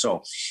farmer.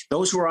 So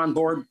those who are on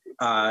board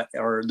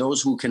or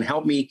those who can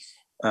help me,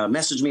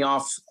 message me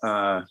off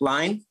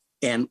line,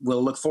 and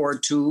we'll look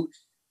forward to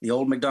the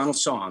Old MacDonald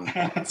song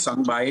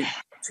sung by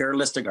Chair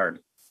Listegard.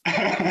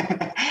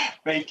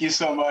 Thank you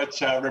so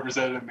much,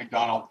 Representative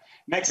McDonald.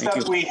 Next Thank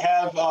up, you. we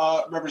have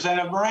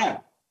Representative Moran.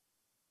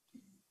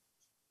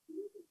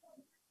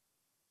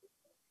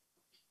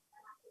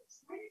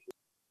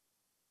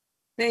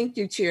 Thank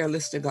you, Chair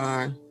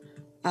Listegard.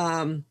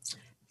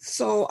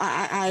 So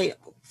I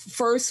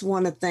first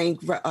want to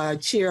thank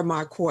Chair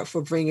Marquart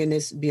for bringing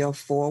this bill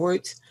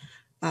forward.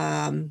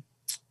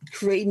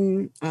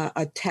 Creating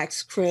a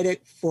tax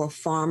credit for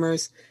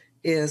farmers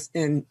is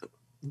a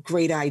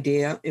great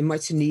idea and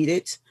much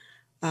needed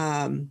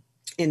in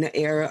the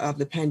era of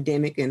the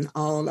pandemic and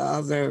all the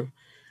other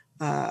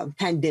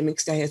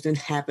pandemics that has been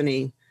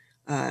happening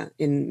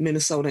in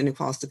Minnesota and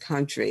across the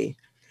country.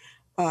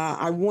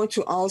 I want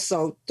to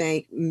also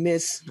thank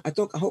I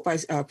hope I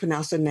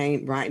pronounced her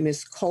name right,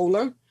 Ms.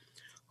 Kohler,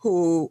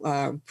 who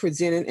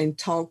presented and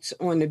talked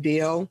on the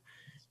bill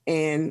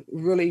and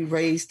really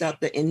raised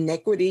up the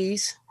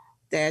inequities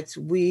that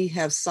we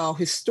have saw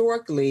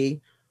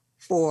historically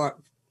for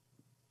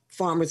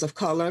farmers of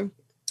color,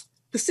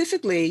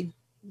 specifically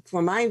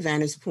from my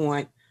vantage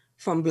point,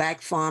 from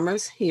Black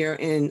farmers here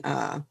in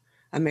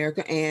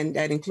America, and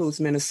that includes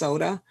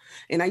Minnesota.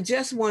 And I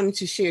just wanted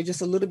to share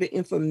just a little bit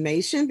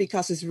information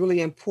because it's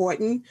really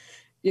important,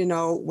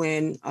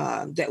 when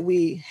that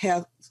we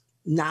have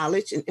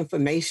knowledge and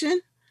information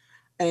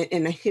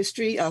and a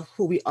history of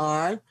who we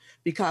are,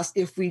 because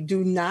if we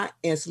do not,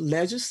 as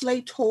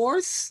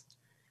legislators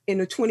in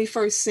the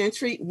 21st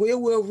century, we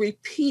will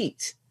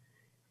repeat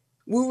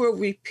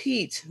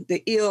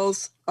the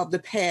ills of the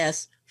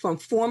past from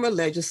former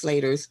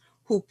legislators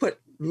who put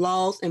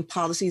laws and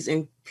policies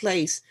in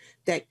place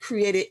that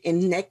created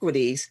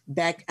inequities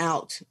back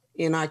out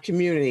in our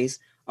communities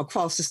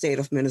across the state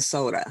of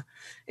Minnesota.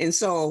 And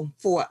so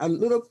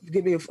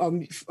give me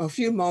a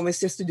few moments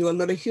just to do a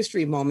little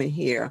history moment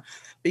here,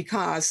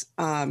 because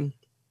I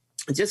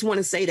just want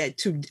to say that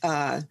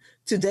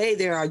today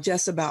there are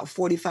just about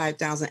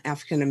 45,000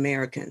 African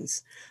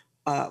Americans,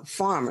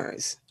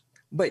 farmers.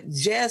 But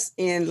just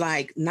in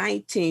like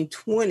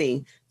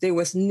 1920, there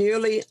was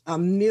nearly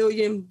 1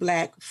 million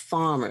Black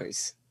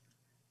farmers,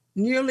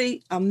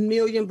 nearly 1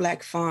 million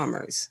Black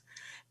farmers.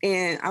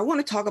 And I want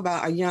to talk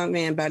about a young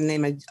man by the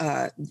name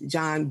of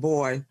John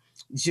Boyd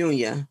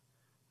Jr.,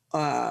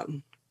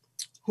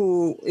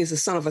 who is the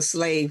son of a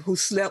slave who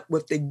slept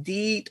with the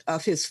deed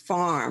of his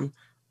farm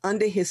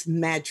under his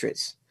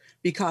mattress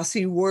because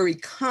he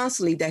worried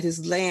constantly that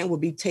his land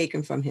would be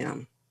taken from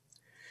him.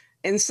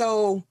 And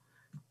so,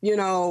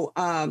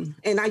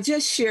 and I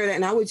just shared that,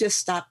 and I would just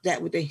stop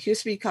that with the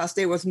history because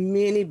there was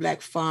many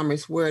Black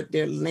farmers where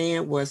their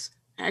land was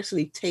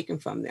actually taken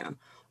from them,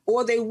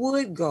 or they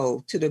would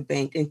go to the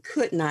bank and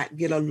could not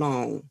get a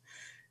loan.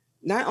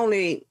 Not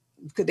only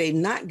could they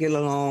not get a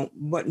loan,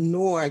 but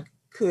nor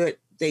could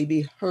they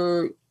be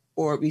heard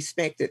or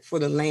respected for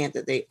the land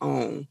that they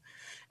own.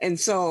 And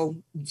so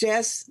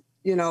just,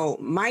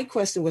 my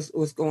question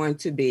was going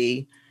to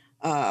be,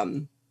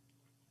 and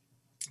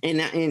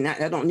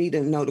I don't need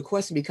to know the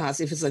question because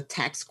if it's a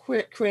tax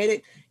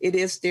credit, it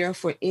is there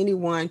for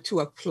anyone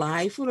to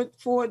apply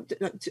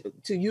to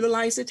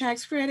utilize the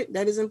tax credit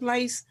that is in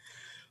place.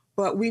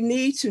 But we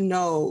need to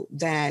know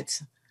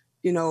that,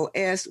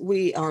 as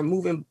we are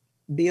moving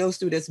bills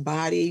through this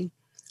body,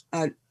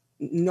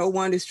 no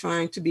one is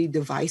trying to be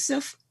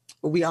divisive,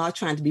 but we are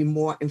trying to be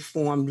more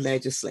informed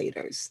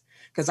legislators.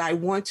 Because I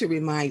want to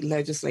remind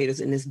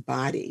legislators in this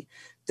body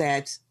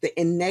that the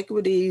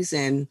inequities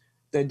and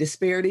the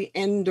disparity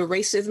and the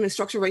racism and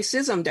structural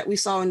racism that we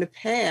saw in the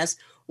past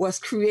was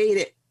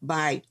created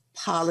by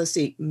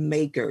policy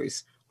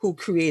makers who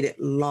created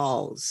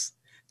laws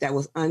that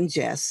was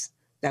unjust,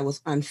 that was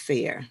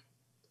unfair.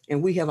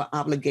 And we have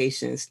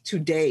obligations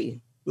today,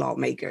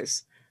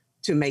 lawmakers,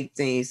 to make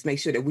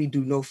sure that we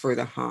do no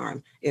further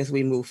harm as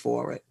we move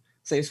forward.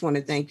 So I just want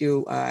to thank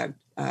you,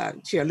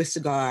 Chair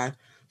Listegard,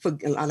 for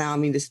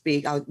allowing me to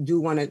speak. I do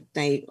want to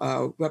thank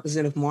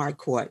Representative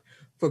Marquart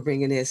for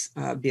bringing this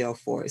bill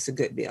forward. It's a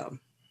good bill.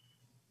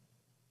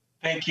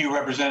 Thank you,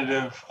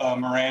 Representative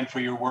Moran, for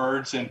your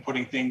words and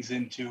putting things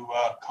into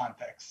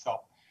context. So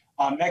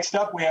next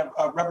up, we have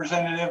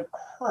Representative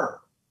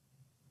Herr.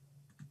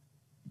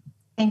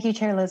 Thank you,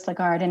 Chair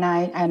Listegard,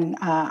 and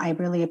I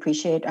really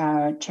appreciate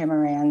Chair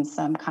Moran's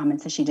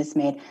comments that she just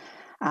made.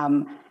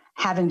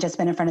 Having just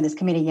been in front of this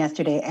committee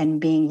yesterday and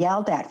being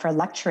yelled at for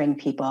lecturing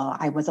people,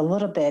 I was a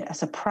little bit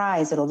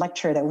surprised at a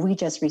lecture that we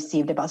just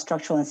received about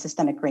structural and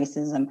systemic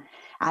racism,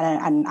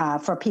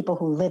 and for people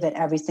who live it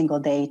every single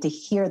day, to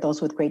hear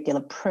those with a great deal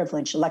of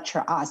privilege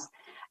lecture us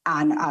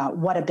on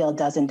what a bill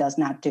does and does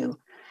not do.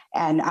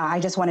 And I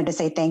just wanted to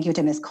say thank you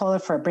to Ms. Kohler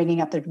for bringing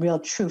up the real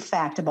true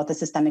fact about the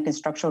systemic and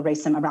structural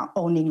racism around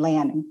owning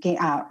land and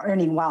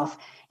earning wealth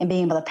and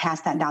being able to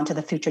pass that down to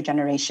the future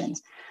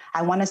generations.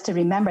 I want us to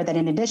remember that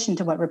in addition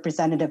to what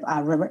Representative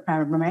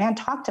Moran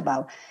talked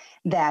about,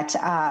 that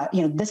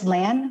this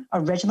land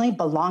originally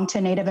belonged to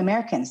Native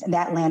Americans, and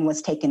that land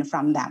was taken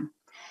from them.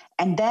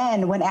 And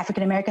then when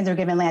African Americans were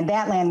given land,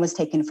 that land was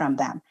taken from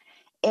them.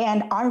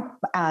 And our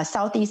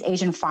Southeast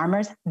Asian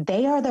farmers,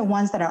 they are the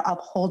ones that are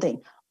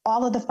upholding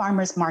all of the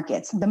farmers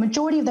markets, the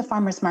majority of the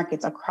farmers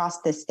markets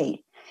across this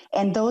state.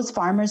 And those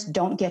farmers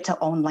don't get to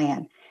own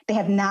land. They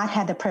have not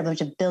had the privilege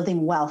of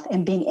building wealth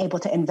and being able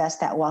to invest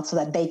that wealth so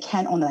that they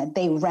can own that.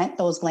 They rent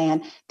those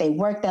land, they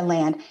work the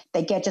land,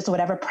 they get just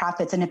whatever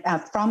profits and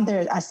from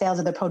their sales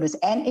of the produce.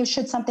 And if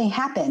should something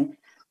happen,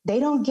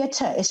 they don't get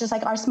to, it's just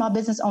like our small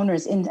business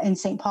owners in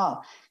St.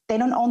 Paul. They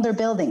don't own their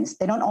buildings,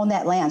 they don't own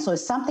that land. So if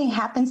something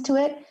happens to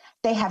it,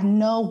 they have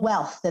no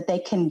wealth that they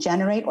can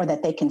generate or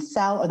that they can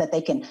sell or that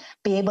they can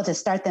be able to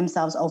start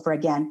themselves over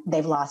again.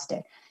 They've lost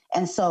it.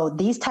 And so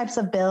these types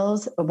of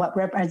bills, what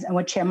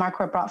Chair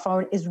Marquart brought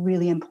forward is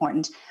really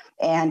important.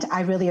 And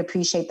I really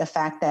appreciate the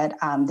fact that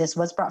this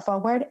was brought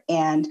forward.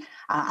 And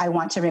I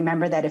want to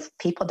remember that if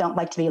people don't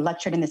like to be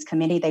lectured in this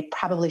committee, they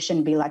probably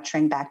shouldn't be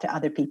lecturing back to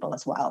other people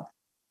as well.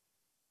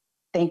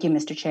 Thank you,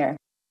 Mr. Chair.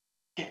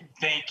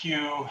 Thank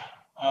you,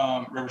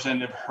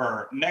 Representative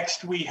Herr.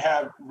 Next, we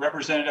have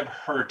Representative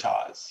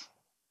Hertaz.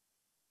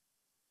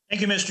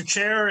 Thank you, Mr.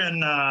 Chair,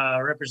 and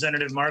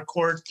Representative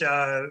Marquart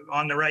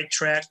on the right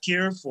track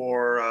here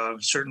for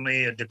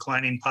certainly a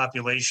declining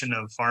population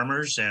of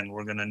farmers, and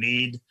we're going to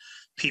need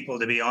people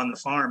to be on the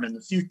farm in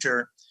the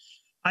future.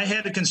 I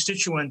had a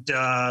constituent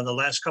the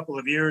last couple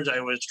of years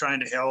I was trying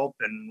to help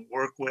and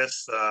work with,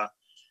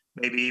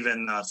 maybe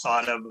even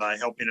thought of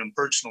helping him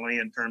personally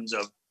in terms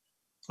of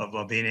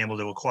being able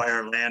to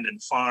acquire land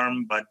and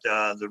farm, but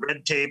the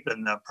red tape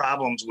and the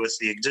problems with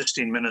the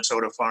existing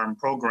Minnesota Farm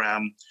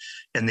Program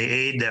and the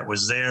aid that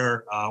was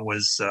there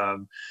was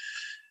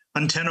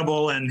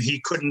untenable, and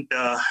he couldn't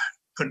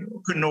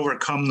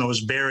overcome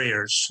those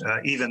barriers,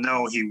 even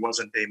though he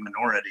wasn't a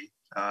minority.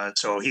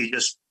 So he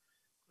just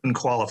couldn't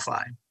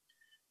qualify.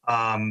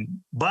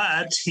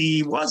 But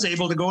he was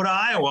able to go to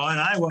Iowa, and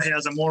Iowa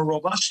has a more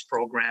robust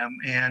program,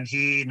 and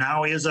he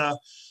now is a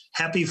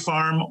happy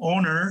farm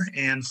owner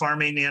and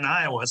farming in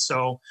Iowa.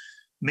 So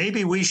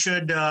maybe we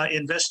should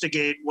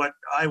investigate what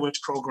Iowa's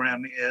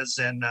program is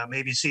and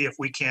maybe see if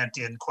we can't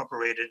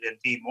incorporate it and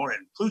be more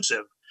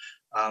inclusive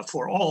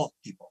for all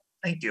people.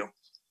 Thank you.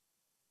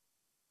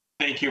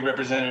 Thank you,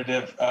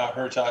 Representative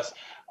Hertaz.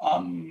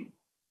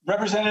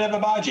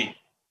 Representative Abaji.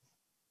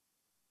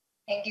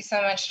 Thank you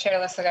so much, Chair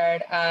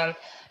Lislegard.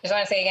 Just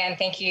want to say again,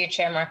 thank you,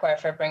 Chair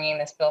Marquart, for bringing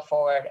this bill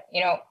forward.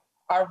 You know,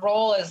 our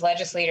role as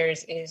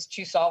legislators is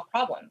to solve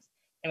problems.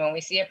 And when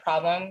we see a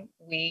problem,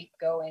 we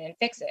go in and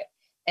fix it.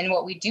 And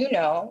what we do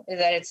know is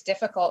that it's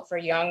difficult for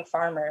young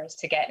farmers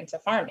to get into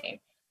farming,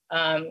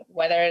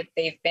 whether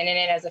they've been in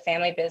it as a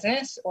family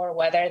business or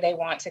whether they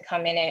want to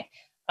come in it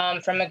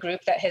from a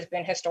group that has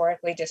been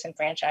historically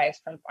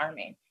disenfranchised from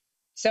farming.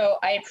 So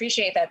I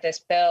appreciate that this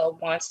bill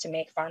wants to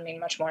make farming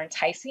much more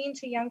enticing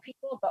to young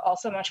people, but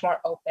also much more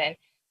open,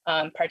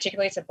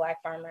 particularly to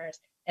Black farmers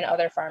and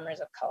other farmers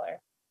of color.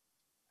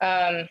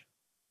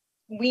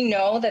 We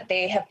know that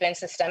they have been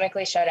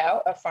systemically shut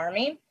out of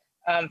farming,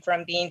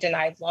 from being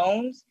denied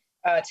loans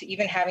to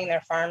even having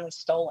their farms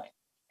stolen.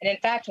 And in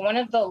fact, one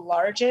of the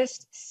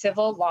largest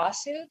civil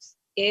lawsuits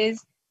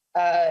is,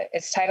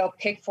 it's titled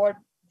Pigford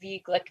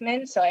v.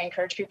 Glickman, so I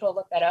encourage people to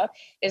look that up,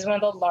 is one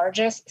of the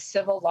largest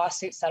civil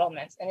lawsuit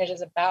settlements. And it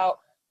is about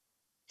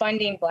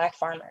funding Black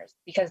farmers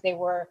because they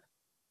were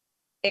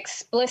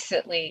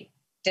explicitly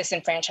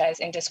disenfranchised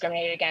and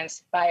discriminated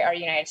against by our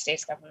United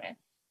States government.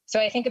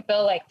 So I think a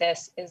bill like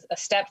this is a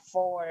step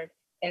forward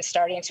in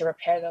starting to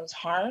repair those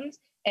harms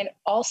and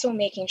also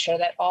making sure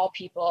that all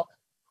people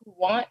who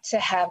want to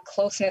have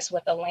closeness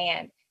with the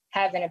land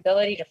have an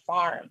ability to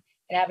farm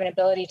and have an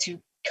ability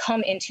to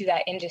come into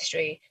that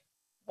industry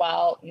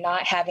while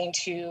not having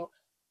to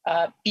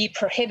be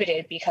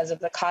prohibited because of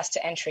the cost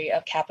to entry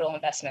of capital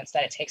investments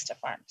that it takes to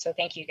farm. So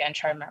thank you again,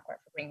 Chair Marquart,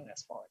 for bringing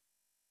this forward.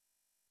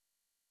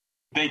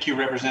 Thank you,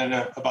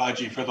 Representative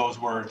Abaji, for those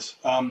words.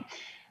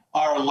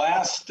 Our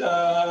last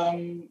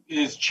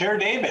is Chair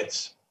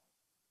Davids.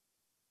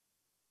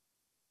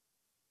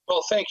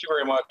 Well, thank you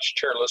very much,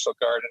 Chair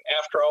Lislegard. And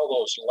after all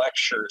those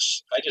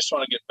lectures, I just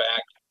want to get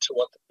back to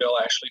what the bill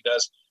actually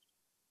does.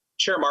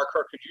 Chair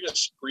Marquart, could you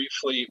just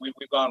briefly, we've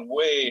gone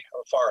way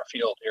far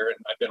afield here, and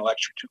I've been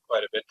lectured to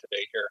quite a bit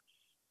today here,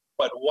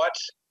 but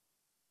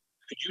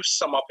could you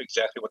sum up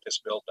exactly what this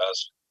bill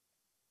does?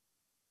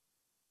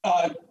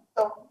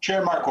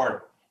 Chair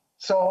Marquart.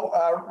 So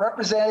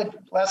Representative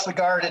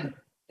Lislegard and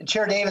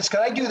Chair Davis,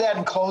 could I do that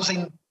in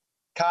closing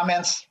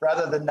comments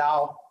rather than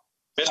now?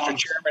 Mr.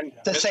 Chairman.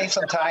 To save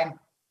some time.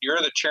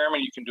 You're the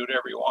chairman, you can do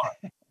whatever you want.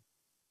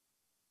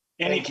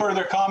 Any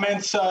further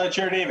comments,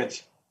 Chair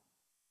Davids?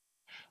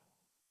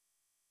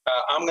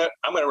 I'm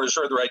gonna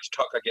reserve the right to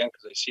talk again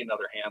because I see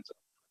another hand in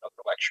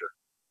another lecture.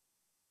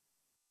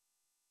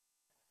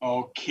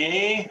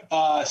 Okay,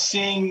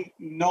 seeing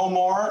no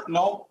more,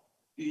 nope.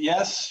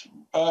 Yes,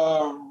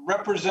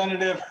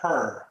 Representative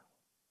Herr.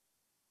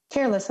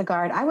 Chair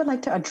Lissagard, I would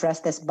like to address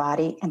this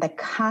body and the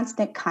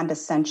constant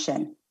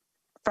condescension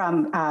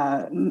from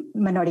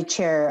Minority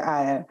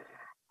Chair.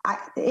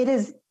 It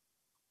is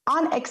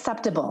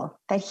unacceptable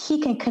that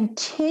he can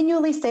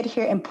continually sit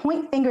here and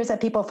point fingers at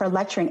people for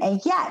lecturing,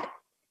 and yet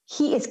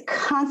he is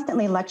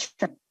constantly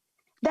lecturing.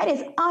 That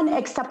is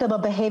unacceptable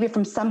behavior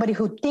from somebody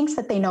who thinks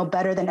that they know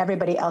better than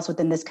everybody else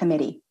within this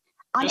committee.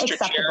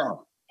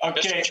 Unacceptable.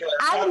 Okay.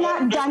 I'm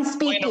not done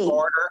speaking.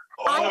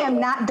 I am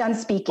not done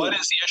speaking. What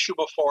is the issue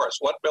before us?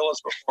 What bill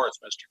is before us,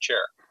 Mr. Chair?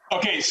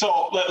 Okay,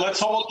 so let's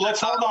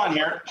hold on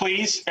here,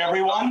 please,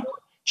 everyone.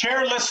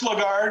 Chair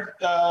Lissagard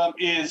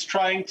is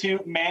trying to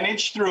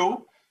manage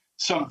through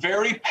some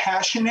very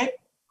passionate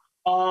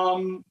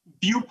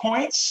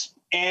viewpoints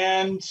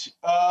and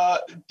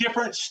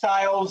different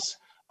styles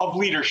of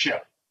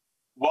leadership.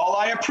 Well,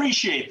 I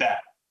appreciate that.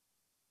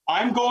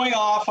 I'm going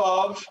off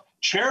of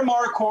Chair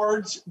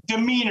Marquardt's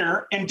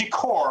demeanor and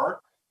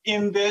decor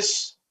in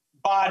this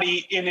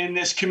body and in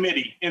this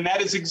committee, and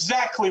that is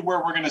exactly where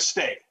we're going to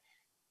stay.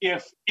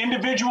 If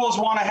individuals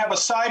want to have a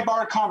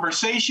sidebar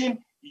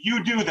conversation,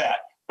 you do that,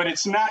 but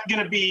it's not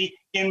going to be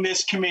in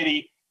this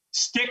committee.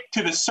 Stick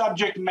to the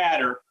subject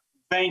matter.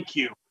 Thank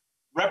you.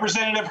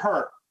 Representative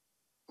Herr.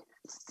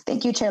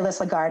 Thank you, Chair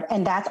Lissagard.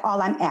 And that's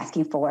all I'm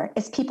asking for,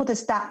 is people to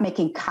stop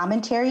making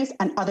commentaries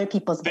on other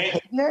people's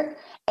behavior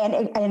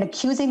and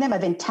accusing them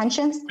of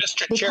intentions.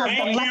 Mr. Chair,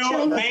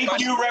 thank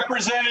you,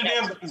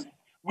 Representative.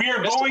 We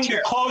are going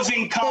to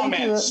closing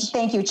comments.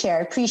 Thank you,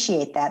 Chair.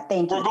 Appreciate that.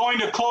 Thank you. We're going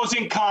to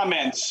closing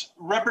comments.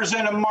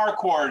 Representative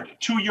Marquardt,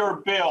 to your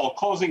bill,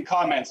 closing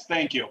comments.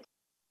 Thank you.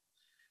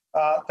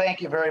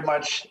 Thank you very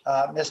much,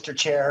 Mr.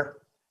 Chair.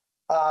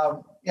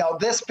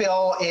 This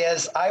bill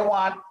is, I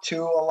want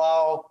to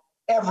allow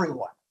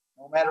everyone,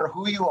 no matter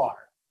who you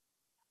are,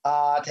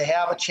 to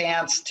have a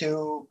chance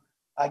to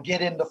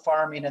get into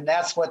farming. And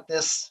that's what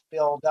this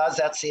bill does.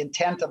 That's the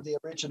intent of the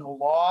original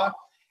law.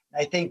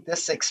 I think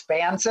this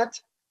expands it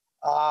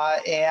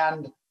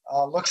and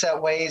looks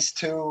at ways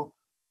to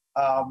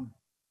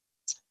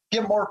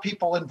get more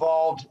people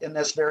involved in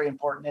this very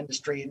important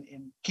industry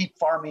and keep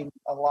farming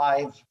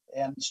alive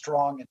and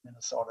strong in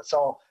Minnesota.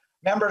 So,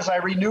 members, I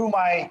renew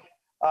my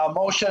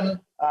motion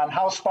on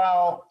House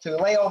File to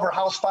lay over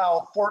House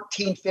File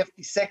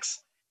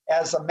 1456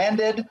 as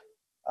amended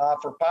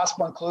for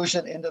possible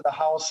inclusion into the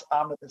House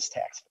Omnibus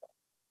Tax Bill.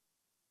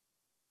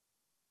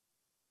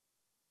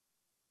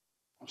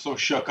 I'm so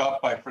shook up,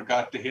 I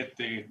forgot to hit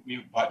the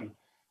mute button.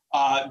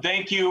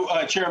 Thank you,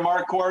 Chair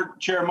Marquardt.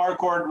 Chair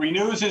Marquardt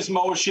renews his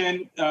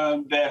motion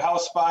that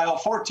House File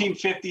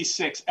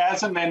 1456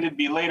 as amended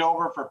be laid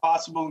over for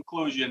possible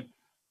inclusion.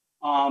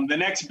 The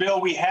next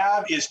bill we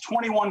have is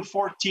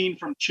 2114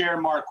 from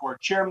Chair Marquardt.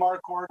 Chair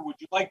Marquardt, would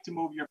you like to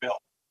move your bill?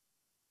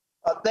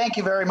 Thank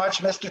you very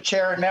much, Mr.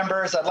 Chair and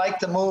members. I'd like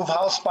to move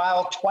House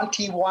File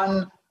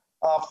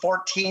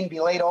 2114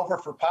 be laid over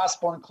for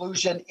possible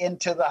inclusion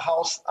into the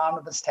House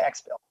Omnibus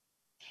Tax Bill.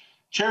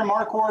 Chair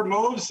Marquardt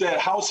moves that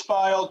House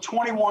File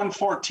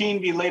 2114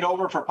 be laid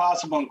over for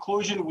possible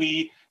inclusion.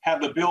 We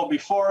have the bill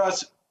before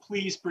us.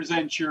 Please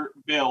present your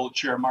bill,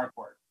 Chair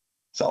Marquardt.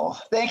 So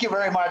thank you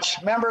very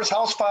much. Members,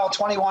 House File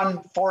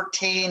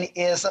 2114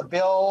 is a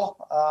bill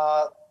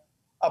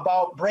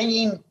about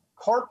bringing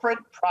corporate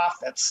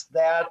profits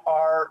that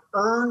are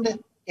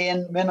earned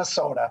in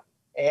Minnesota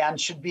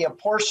and should be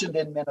apportioned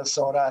in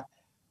Minnesota,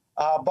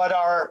 but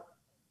are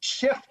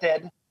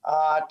shifted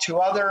to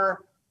other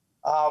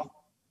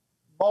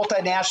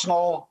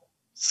multinational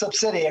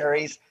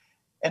subsidiaries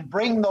and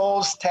bring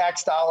those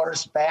tax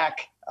dollars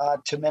back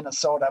to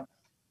Minnesota.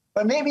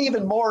 But maybe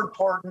even more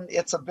important,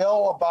 it's a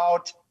bill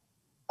about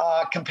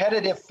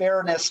competitive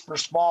fairness for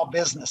small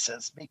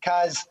businesses,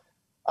 because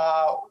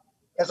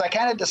as I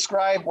kind of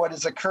describe what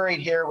is occurring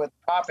here with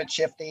profit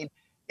shifting,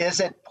 is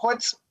it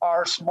puts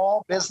our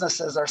small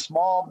businesses, our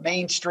small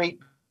Main Street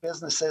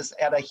businesses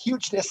at a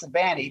huge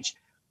disadvantage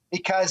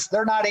because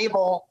they're not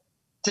able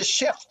to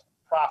shift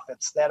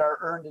profits that are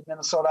earned in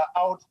Minnesota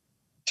out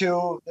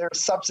to their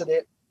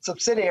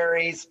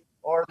subsidiaries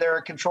or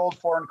their controlled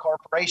foreign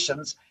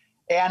corporations.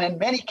 And in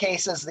many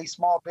cases, these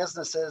small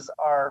businesses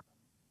are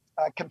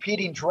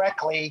competing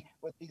directly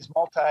with these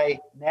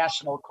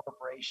multinational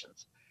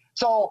corporations.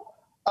 So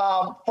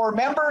for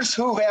members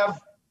who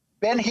have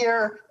been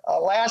here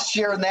last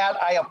year and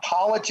that, I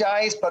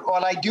apologize, but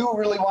what I do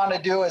really want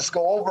to do is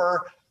go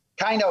over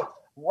kind of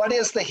what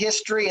is the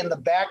history and the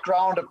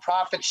background of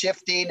profit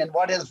shifting and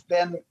what has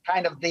been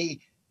kind of the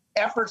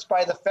efforts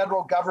by the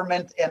federal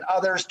government and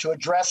others to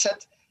address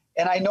it.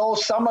 And I know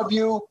some of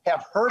you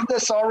have heard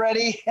this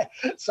already.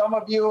 Some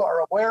of you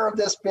are aware of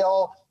this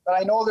bill, but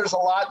I know there's a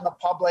lot in the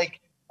public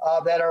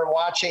that are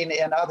watching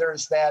and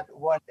others that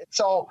want it.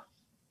 So,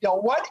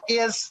 what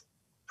is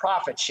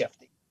profit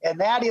shifting? And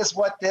that is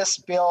what this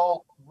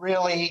bill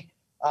really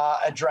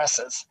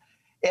addresses.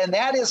 And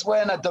that is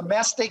when a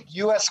domestic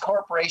U.S.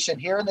 corporation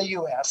here in the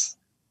U.S.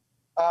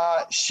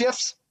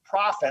 Shifts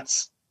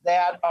profits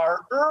that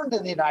are earned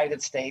in the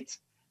United States,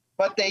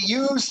 but they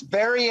use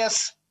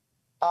various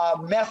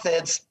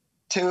methods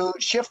to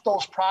shift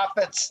those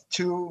profits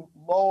to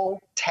low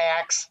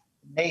tax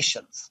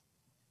nations.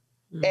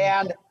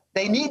 And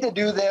they need to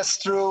do this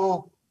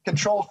through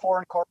controlled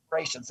foreign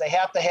corporations. They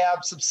have to have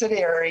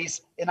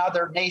subsidiaries in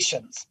other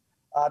nations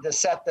to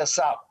set this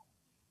up.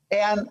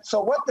 And so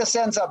what this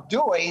ends up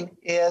doing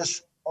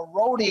is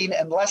eroding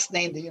and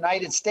lessening the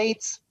United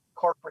States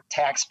corporate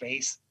tax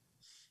base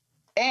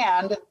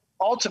and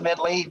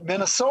ultimately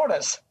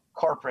Minnesota's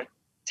corporate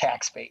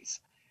tax base.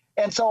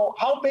 And so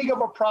how big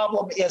of a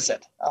problem is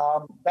it?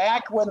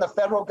 Back when the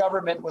federal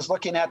government was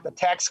looking at the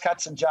Tax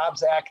Cuts and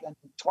Jobs Act in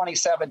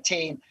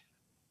 2017,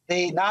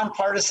 the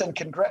nonpartisan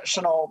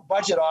Congressional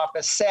Budget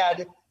Office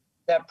said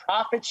that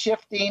profit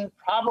shifting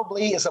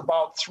probably is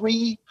about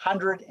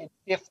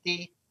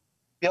 $350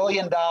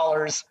 billion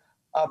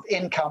of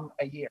income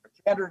a year.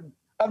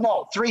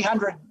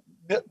 300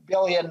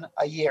 billion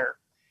a year.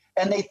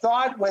 And they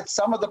thought with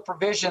some of the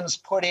provisions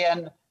put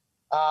in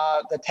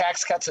the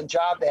Tax Cuts and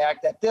Jobs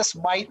Act that this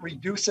might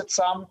reduce it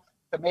some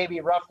to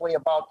maybe roughly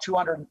about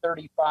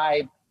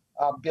 $235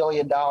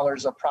 billion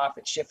of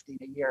profit shifting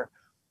a year.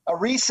 A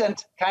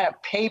recent kind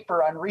of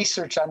paper on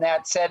research on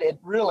that said it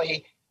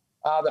really,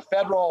 the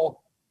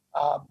federal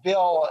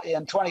bill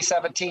in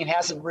 2017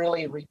 hasn't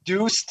really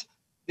reduced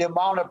the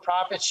amount of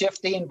profit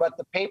shifting, but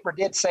the paper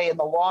did say in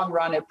the long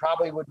run it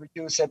probably would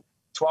reduce it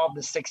 12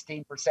 to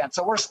 16%.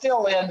 So we're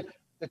still in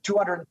the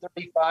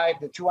 $235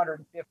 to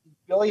 $250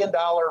 billion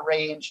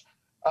range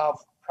of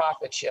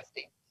profit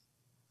shifting.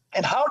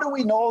 And how do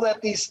we know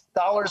that these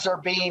dollars are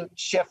being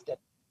shifted?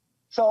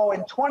 So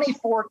in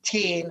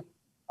 2014,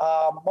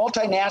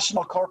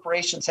 multinational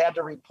corporations had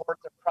to report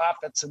their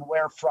profits and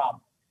where from.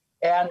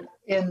 And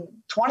in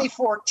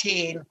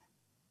 2014,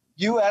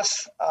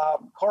 U.S.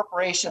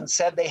 Corporations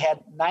said they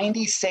had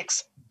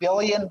 $96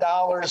 billion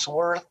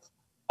worth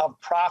of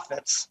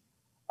profits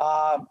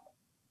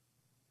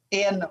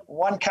in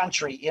one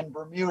country, in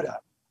Bermuda.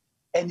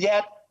 And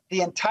yet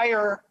the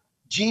entire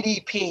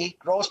GDP,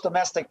 gross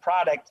domestic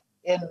product,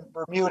 in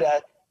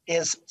Bermuda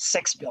is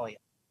 $6 billion.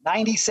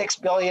 96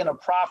 billion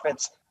of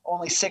profits,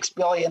 only 6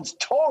 billion's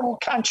total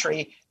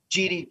country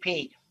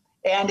GDP.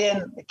 And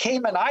in the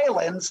Cayman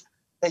Islands,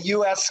 the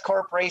U.S.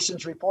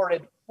 corporations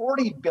reported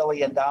 $40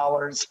 billion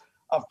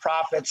of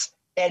profits,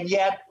 and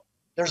yet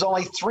there's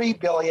only $3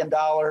 billion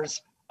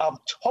of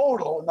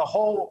total in the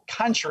whole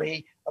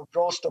country of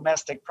gross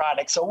domestic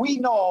product. So we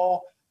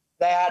know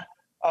that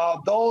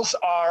those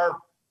are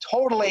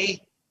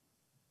totally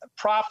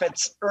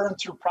profits earned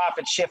through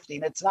profit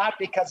shifting. It's not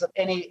because of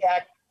any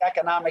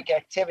economic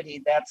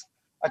activity that's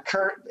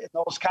occurred in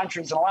those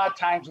countries. And a lot of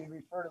times we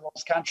refer to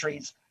those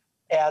countries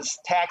as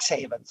tax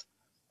havens.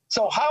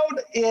 So how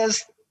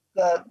is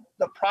the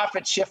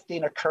profit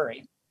shifting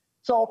occurring?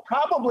 So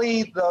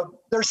probably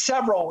there's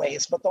several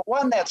ways, but the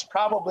one that's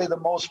probably the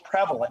most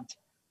prevalent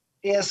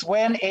is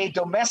when a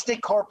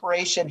domestic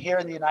corporation here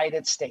in the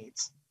United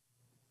States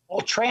will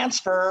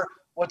transfer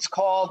what's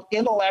called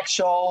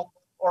intellectual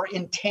or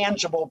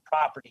intangible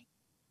property.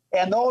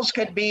 And those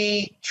could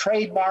be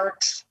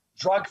trademarks,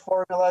 drug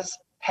formulas,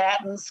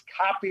 patents,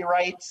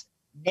 copyrights,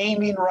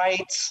 naming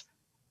rights,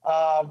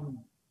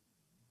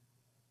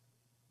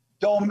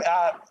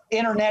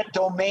 internet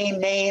domain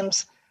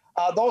names,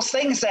 those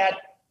things that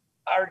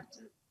are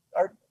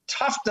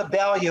tough to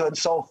value and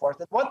so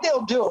forth. And what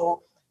they'll do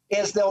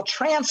is they'll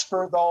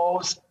transfer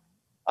those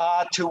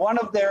to one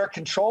of their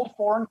controlled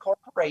foreign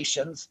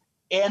corporations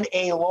in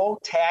a low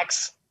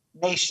tax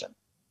nation.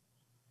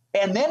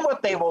 And then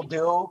what they will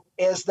do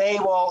is they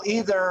will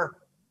either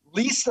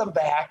lease them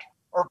back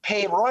or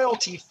pay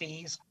royalty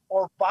fees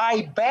or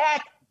buy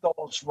back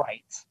those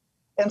rights.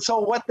 And so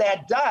what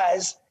that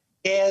does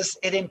is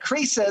it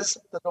increases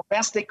the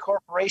domestic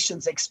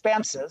corporation's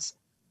expenses,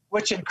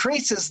 which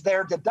increases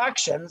their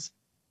deductions,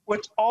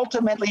 which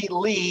ultimately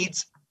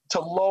leads to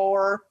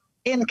lower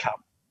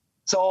income.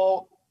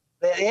 So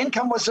the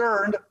income was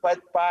earned,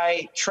 but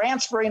by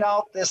transferring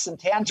out this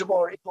intangible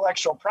or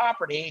intellectual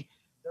property,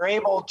 they're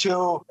able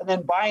to, and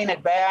then buying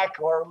it back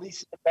or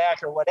leasing it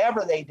back or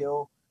whatever they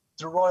do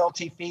through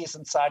royalty fees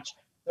and such,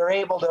 they're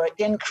able to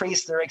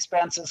increase their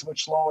expenses,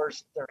 which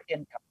lowers their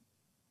income.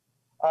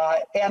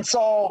 And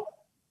so,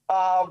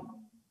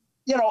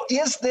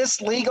 is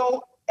this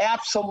legal?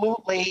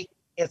 Absolutely,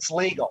 it's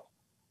legal.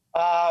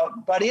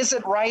 But is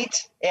it right?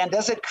 And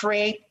does it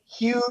create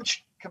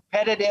huge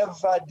competitive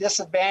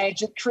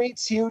disadvantage? It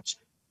creates huge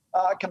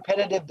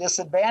competitive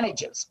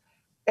disadvantages.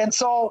 And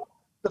so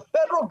the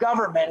federal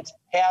government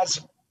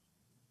has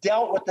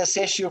dealt with this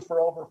issue for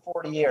over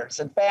 40 years.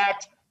 In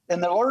fact, in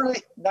the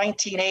early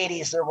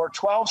 1980s, there were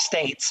 12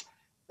 states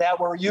that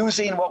were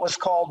using what was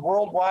called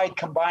worldwide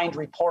combined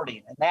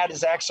reporting. And that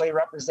is actually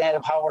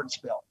Representative Howard's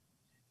bill.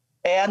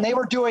 And they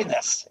were doing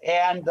this.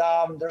 And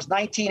there's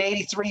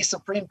 1983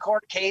 Supreme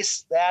Court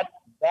case that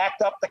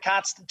backed up the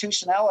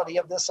constitutionality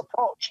of this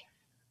approach.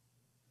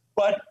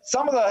 But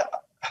some of the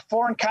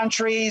foreign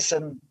countries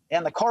and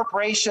the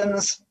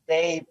corporations,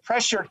 they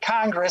pressured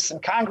Congress,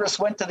 and Congress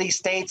went to these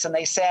states and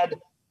they said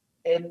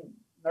in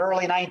the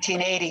early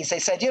 1980s, they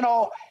said, you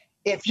know,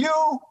 if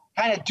you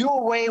kind of do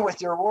away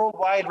with your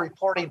worldwide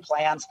reporting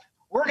plans,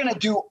 we're going to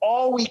do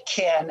all we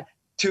can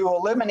to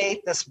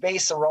eliminate this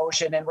base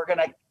erosion, and we're going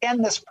to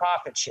end this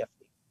profit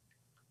shifting.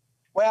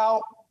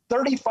 Well,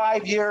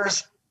 35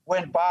 years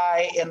went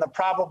by and the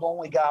problem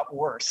only got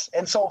worse.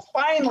 And so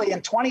finally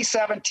in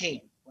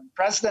 2017, when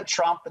President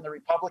Trump and the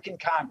Republican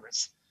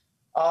Congress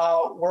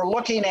were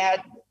looking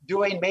at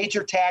doing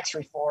major tax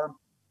reform,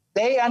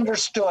 they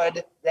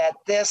understood that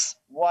this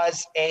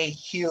was a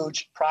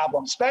huge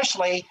problem,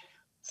 especially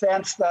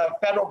since the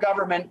federal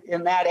government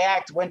in that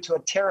act went to a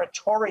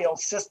territorial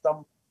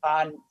system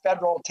on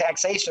federal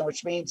taxation,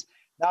 which means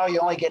now you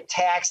only get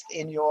taxed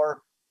in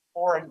your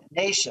foreign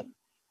nation.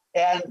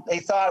 And they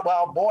thought,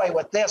 well, boy,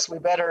 with this, we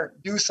better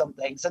do some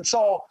things. And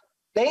so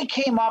they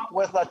came up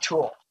with a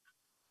tool.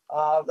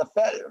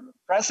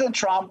 President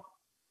Trump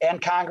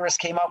and Congress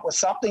came up with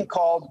something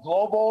called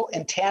Global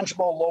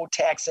Intangible Low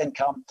Tax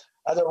Income,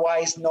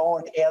 otherwise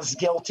known as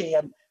GILTI.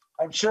 And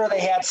I'm sure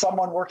they had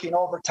someone working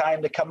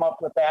overtime to come up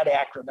with that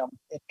acronym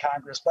in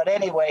Congress. But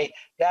anyway,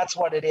 that's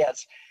what it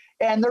is.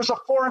 And there's a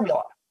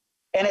formula.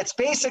 And it's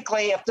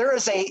basically if there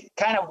is a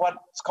kind of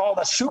what's called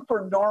a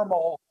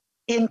supernormal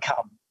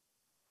income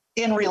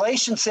in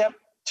relationship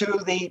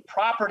to the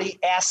property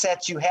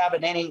assets you have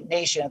in any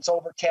nation, it's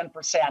over 10%.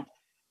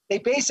 They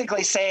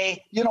basically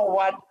say, you know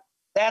what,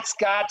 that's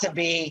got to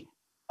be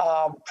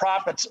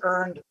profits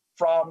earned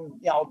from,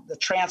 you know, the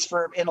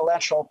transfer of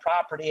intellectual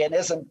property, and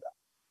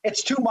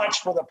it's too much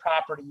for the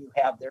property you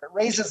have there. It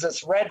raises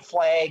this red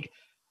flag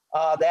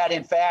that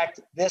in fact,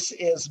 this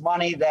is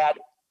money that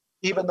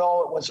even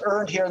though it was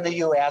earned here in the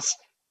US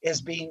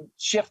is being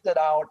shifted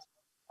out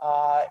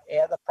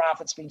and the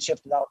profits being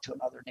shifted out to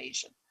another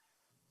nation.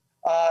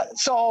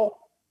 So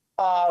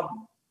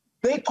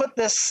they put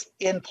this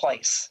in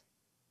place.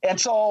 And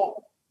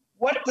so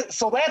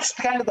that's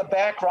kind of the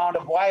background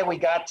of why we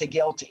got to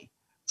GILTI.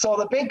 So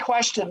the big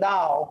question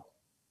now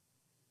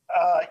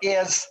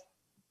is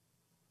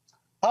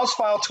House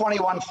File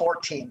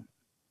 2114.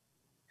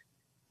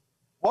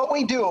 What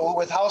we do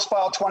with House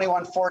File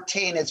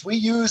 2114 is we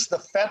use the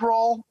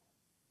federal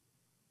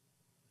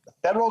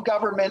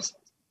government's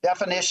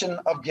definition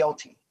of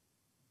GILTI.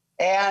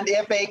 And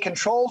if a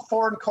controlled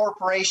foreign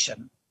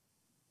corporation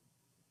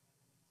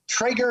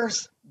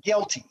triggers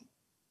GILTI,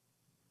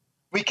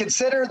 we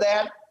consider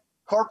that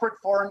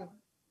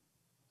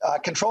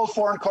controlled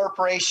foreign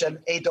corporation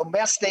a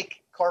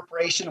domestic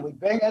corporation. We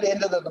bring it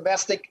into the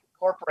domestic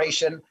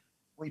corporation,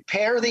 we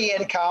pair the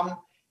income,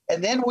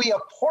 and then we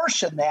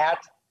apportion that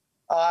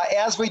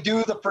as we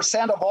do the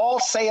percent of all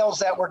sales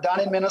that were done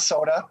in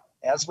Minnesota,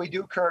 as we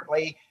do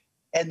currently,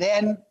 and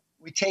then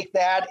we take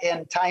that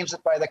and times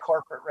it by the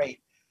corporate rate.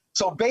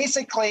 So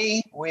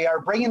basically, we are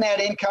bringing that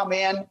income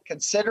in,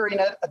 considering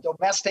it a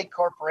domestic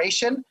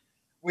corporation.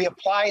 We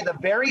apply the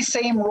very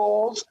same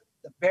rules,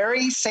 the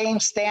very same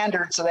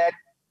standards to that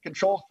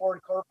controlled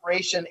foreign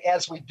corporation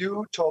as we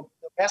do to a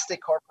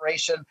domestic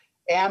corporation,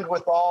 and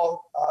with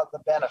all the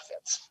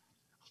benefits.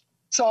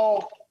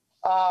 So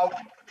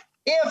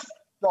if,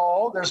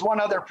 though, there's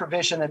one other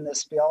provision in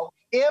this bill,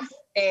 if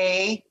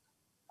a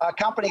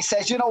company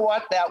says, you know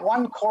what, that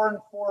one foreign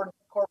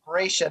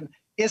corporation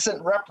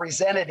isn't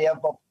representative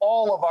of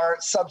all of our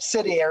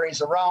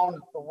subsidiaries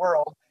around the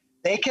world,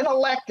 they can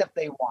elect, if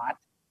they want,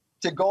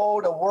 to go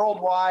to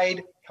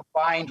worldwide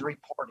combined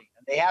reporting.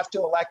 And they have to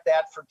elect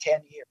that for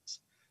 10 years.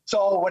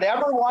 So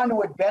whatever one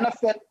would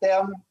benefit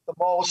them the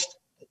most,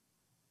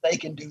 they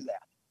can do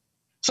that.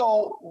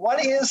 So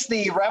what is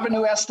the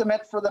revenue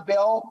estimate for the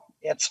bill?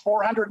 It's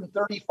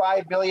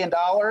 $435 million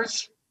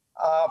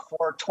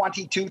for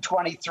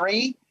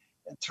 22-23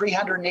 and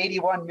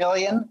 $381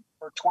 million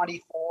for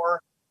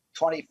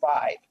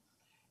 24-25.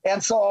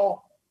 And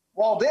so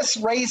while this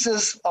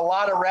raises a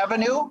lot of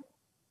revenue,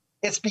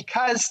 it's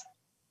because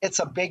it's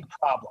a big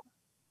problem.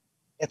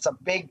 It's a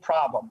big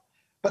problem.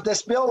 But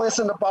this bill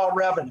isn't about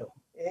revenue.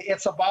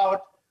 It's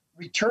about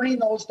returning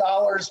those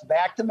dollars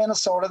back to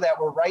Minnesota that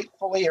were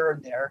rightfully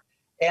earned there.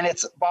 And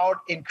it's about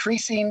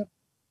increasing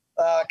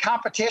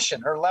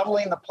competition or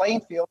leveling the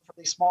playing field for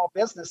these small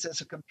businesses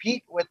who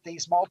compete with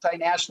these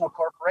multinational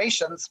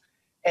corporations.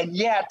 And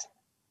yet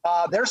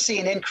they're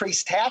seeing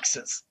increased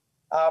taxes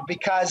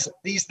because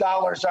these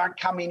dollars aren't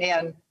coming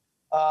in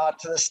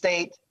to the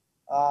state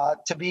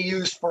to be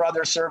used for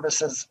other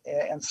services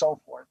and so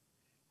forth.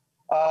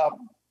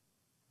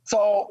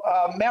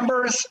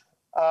 Members,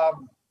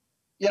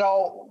 you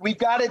know, we've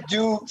got to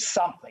do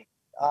something.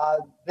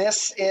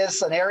 This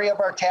is an area of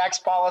our tax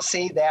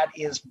policy that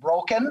is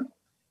broken,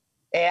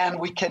 and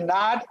we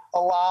cannot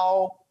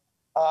allow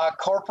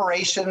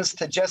corporations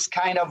to just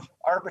kind of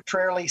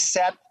arbitrarily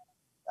set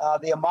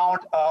the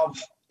amount of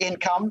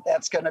income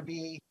that's going to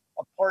be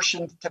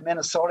apportioned to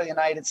Minnesota, the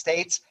United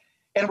States.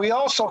 And we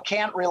also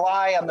can't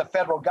rely on the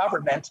federal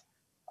government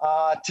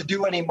to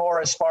do any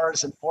more as far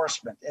as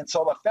enforcement. And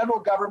so the federal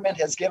government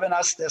has given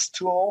us this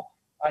tool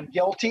on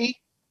GILTI,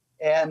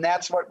 and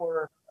that's what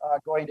we're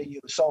going to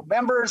use. So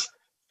members,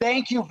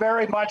 thank you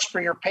very much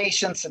for your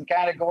patience and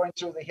kind of going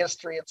through the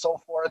history and so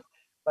forth.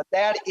 But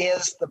that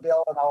is the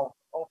bill, and I'll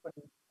open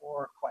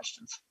for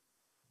questions.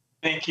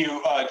 Thank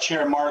you,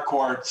 Chair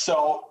Marquardt.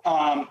 So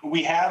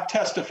we have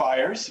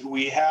testifiers,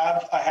 we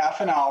have a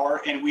half an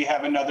hour, and we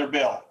have another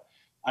bill.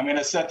 I'm going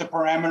to set the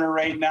parameter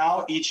right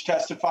now. Each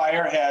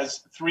testifier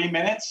has 3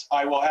 minutes.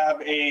 I will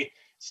have a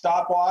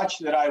stopwatch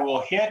that I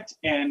will hit,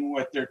 and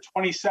with their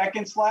 20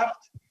 seconds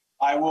left,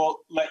 I will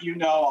let you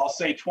know. I'll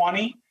say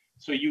 20,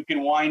 so you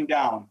can wind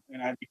down,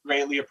 and I'd be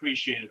greatly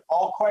appreciated.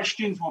 All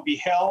questions will be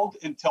held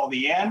until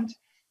the end,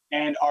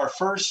 and our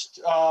first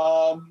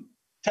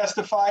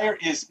testifier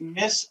is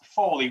Miss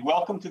Foley.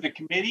 Welcome to the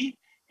committee,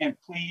 and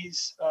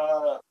please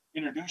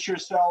introduce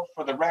yourself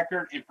for the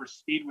record and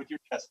proceed with your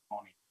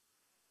testimony.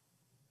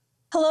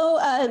 Hello,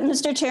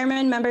 Mr.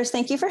 Chairman, members,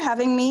 thank you for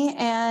having me.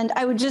 And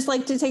I would just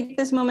like to take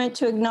this moment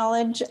to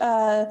acknowledge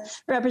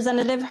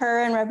Representative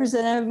Herr and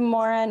Representative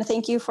Moran.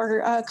 Thank you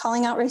for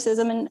calling out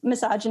racism and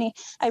misogyny.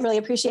 I really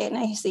appreciate it,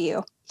 and I see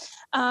you.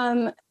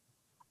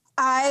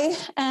 I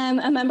am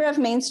a member of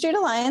Main Street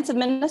Alliance of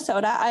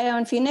Minnesota. I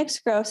own Phoenix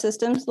Grow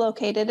Systems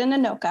located in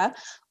Anoka.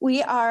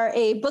 We are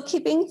a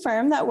bookkeeping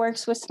firm that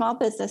works with small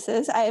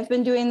businesses. I have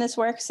been doing this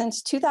work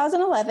since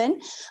 2011.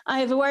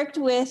 I've worked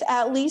with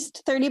at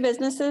least 30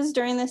 businesses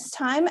during this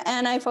time,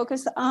 and I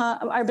focus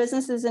our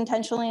business is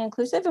intentionally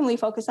inclusive, and we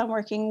focus on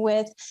working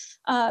with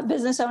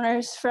business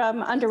owners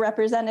from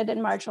underrepresented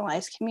and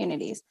marginalized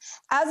communities.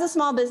 As a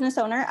small business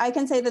owner, I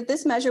can say that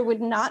this measure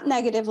would not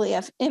negatively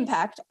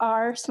impact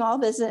our small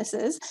businesses.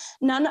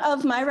 None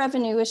of my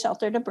revenue is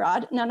sheltered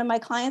abroad. None of my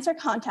clients or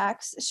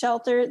contacts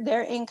shelter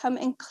their income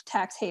in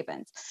tax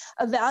havens.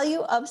 A value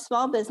of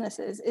small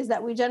businesses is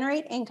that we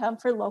generate income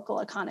for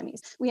local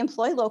economies. We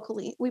employ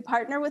locally. We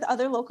partner with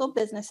other local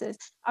businesses.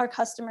 Our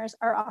customers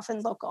are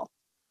often local.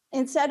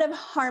 Instead of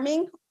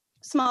harming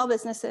small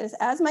businesses,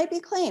 as might be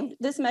claimed,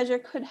 this measure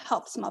could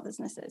help small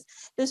businesses.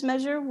 This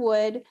measure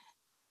would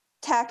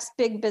tax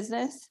big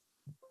business.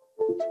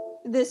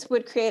 This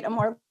would create a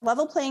more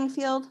level playing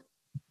field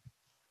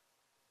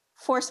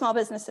for small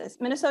businesses.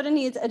 Minnesota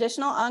needs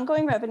additional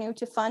ongoing revenue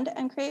to fund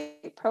and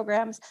create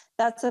programs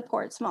that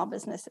support small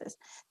businesses.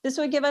 This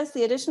would give us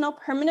the additional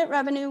permanent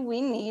revenue we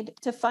need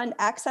to fund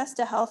access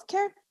to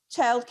healthcare,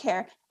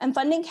 childcare, and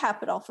funding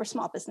capital for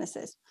small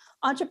businesses.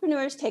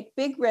 Entrepreneurs take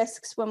big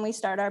risks when we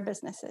start our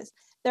businesses.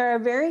 There are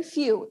very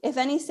few, if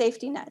any,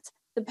 safety nets.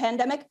 The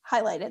pandemic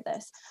highlighted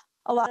this.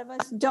 A lot of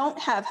us don't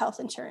have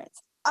health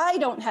insurance. I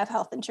don't have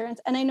health insurance,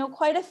 and I know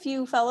quite a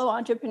few fellow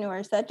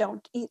entrepreneurs that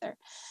don't either.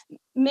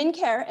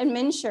 MinCare and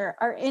MinSure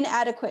are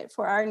inadequate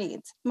for our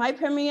needs. My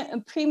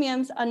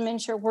premiums on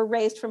MinSure were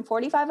raised from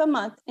 $45 a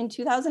month in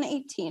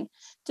 2018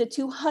 to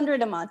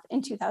 $200 a month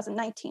in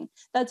 2019.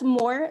 That's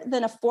more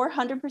than a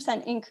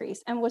 400%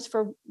 increase and was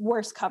for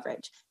worse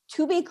coverage.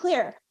 To be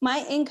clear,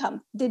 my income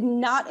did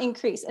not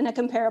increase in a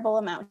comparable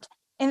amount.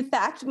 In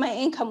fact, my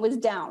income was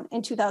down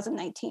in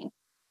 2019.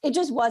 It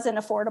just wasn't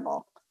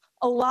affordable.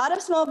 A lot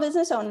of small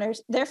business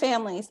owners, their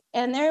families,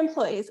 and their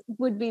employees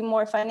would be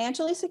more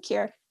financially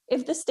secure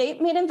if the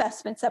state made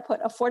investments that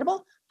put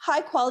affordable,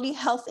 high-quality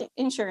health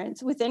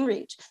insurance within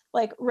reach,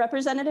 like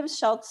Representative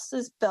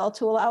Schultz's bill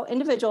to allow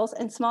individuals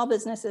and small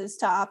businesses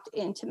to opt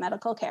into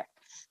medical care.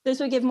 This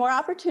would give more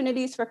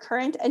opportunities for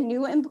current and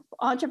new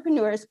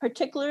entrepreneurs,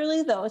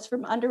 particularly those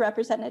from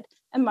underrepresented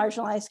and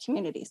marginalized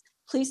communities.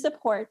 Please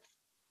support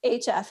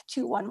HF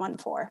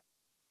 2114.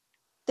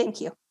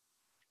 Thank you.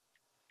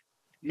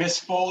 Ms.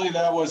 Foley,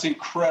 that was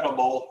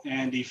incredible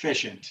and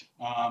efficient.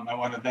 I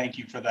want to thank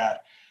you for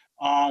that.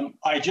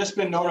 I just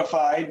been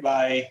notified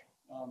by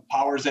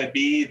powers that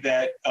be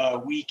that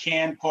we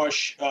can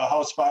push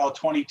House File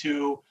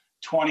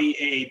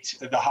 2228,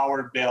 the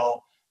Howard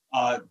bill,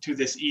 to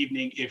this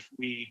evening if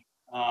we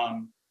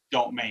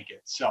don't make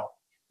it. So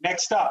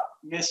next up,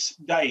 Ms.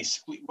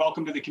 Dice,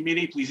 welcome to the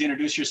committee. Please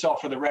introduce yourself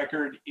for the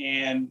record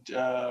and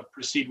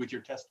proceed with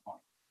your testimony.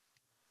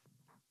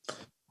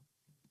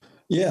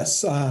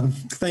 Yes,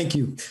 thank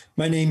you.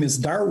 My name is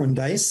Darwin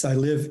Dice. I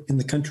live in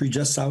the country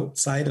just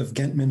outside of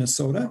Ghent,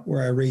 Minnesota,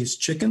 where I raise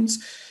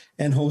chickens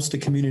and host a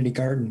community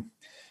garden.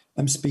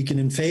 I'm speaking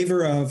in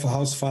favor of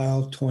House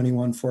File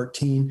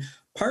 2114,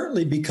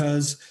 partly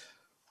because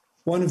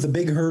one of the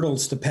big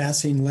hurdles to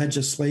passing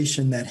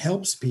legislation that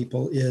helps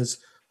people is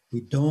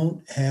we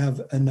don't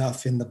have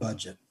enough in the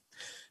budget.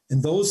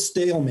 And those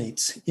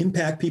stalemates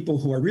impact people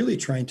who are really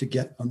trying to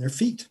get on their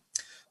feet.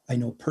 I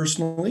know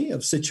personally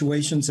of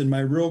situations in my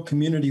rural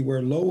community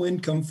where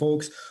low-income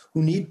folks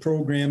who need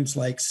programs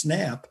like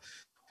SNAP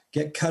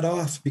get cut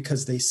off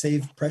because they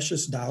save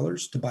precious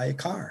dollars to buy a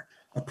car,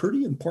 a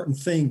pretty important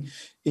thing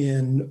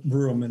in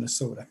rural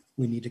Minnesota.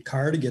 We need a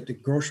car to get to the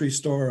grocery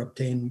store,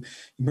 obtain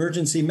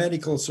emergency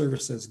medical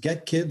services,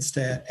 get kids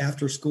to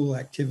after-school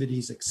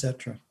activities,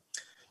 etc.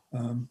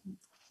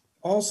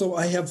 Also,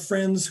 I have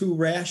friends who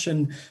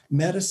ration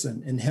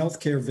medicine and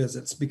healthcare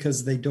visits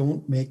because they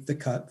don't make the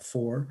cut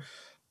for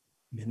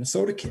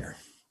Minnesota Care.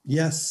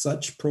 Yes,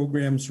 such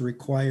programs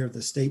require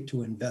the state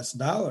to invest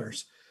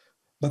dollars,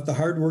 But the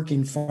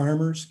hardworking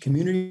farmers,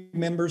 community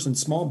members, and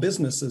small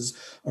businesses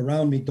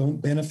around me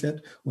don't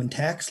benefit when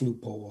tax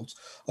loopholes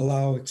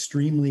allow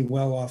extremely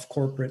well-off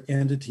corporate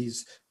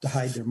entities to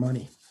hide their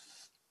money.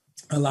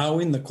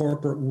 Allowing the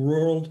corporate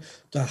world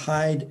to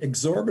hide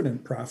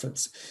exorbitant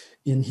profits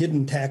in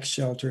hidden tax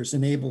shelters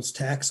enables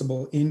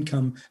taxable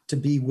income to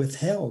be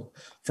withheld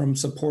from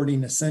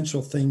supporting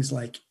essential things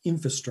like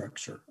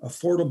infrastructure,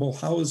 affordable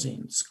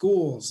housing,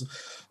 schools,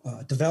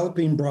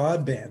 developing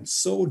broadband,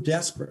 so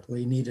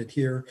desperately needed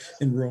here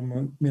in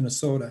rural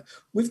Minnesota.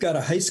 We've got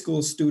a high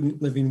school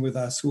student living with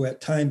us who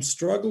at times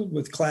struggled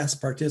with class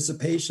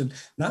participation,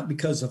 not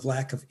because of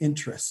lack of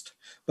interest,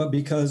 but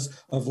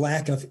because of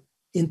lack of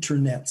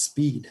internet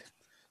speed.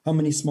 How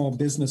many small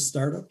business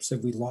startups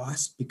have we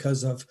lost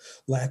because of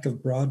lack of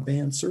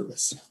broadband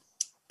service?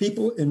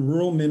 People in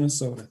rural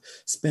Minnesota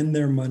spend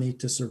their money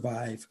to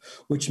survive,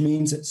 which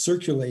means it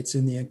circulates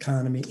in the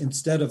economy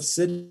instead of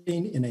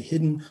sitting in a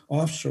hidden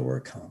offshore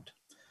account.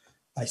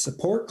 I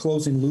support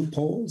closing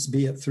loopholes,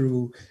 be it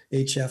through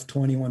HF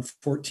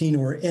 2114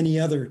 or any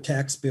other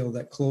tax bill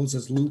that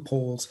closes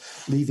loopholes,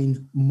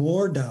 leaving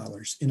more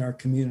dollars in our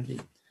community.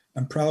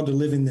 I'm proud to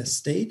live in this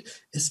state,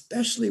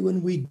 especially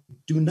when we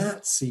do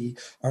not see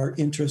our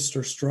interests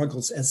or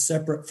struggles as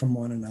separate from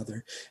one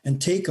another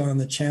and take on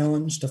the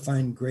challenge to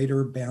find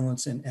greater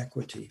balance and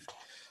equity.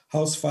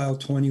 House File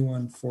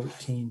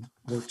 2114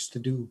 works to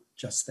do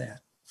just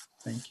that.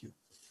 Thank you.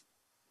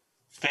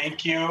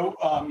 Thank you,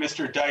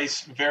 Mr.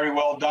 Dice. Very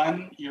well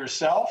done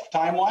yourself,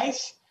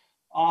 time-wise.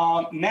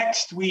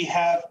 Next, we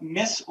have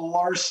Ms.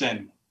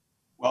 Larson.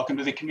 Welcome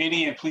to the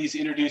committee, and please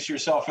introduce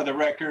yourself for the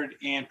record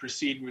and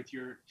proceed with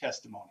your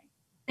testimony.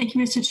 Thank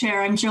you, Mr.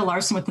 Chair. I'm Jill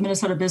Larson with the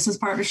Minnesota Business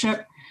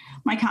Partnership.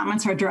 My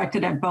comments are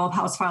directed at both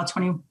House File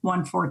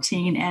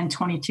 2114 and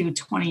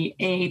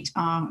 2228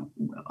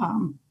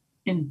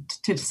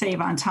 to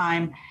save on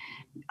time.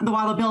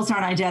 While the bills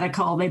aren't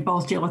identical, they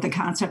both deal with the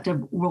concept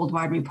of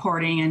worldwide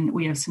reporting, and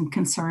we have some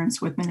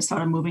concerns with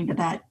Minnesota moving to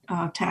that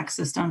tax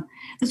system.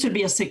 This would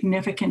be a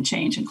significant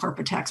change in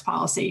corporate tax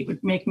policy. It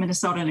would make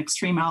Minnesota an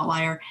extreme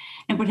outlier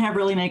and would have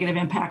really negative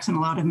impacts on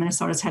a lot of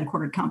Minnesota's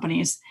headquartered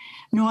companies.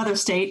 No other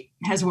state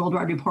has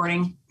worldwide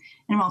reporting.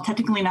 And while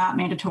technically not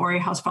mandatory,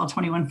 House File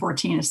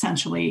 2114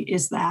 essentially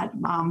is that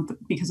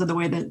because of the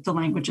way that the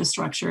language is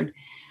structured.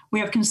 We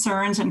have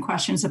concerns and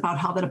questions about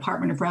how the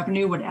Department of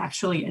Revenue would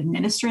actually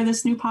administer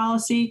this new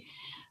policy.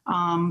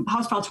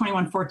 House File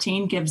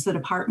 2114 gives the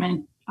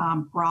department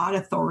broad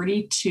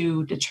authority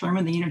to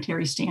determine the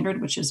unitary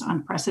standard, which is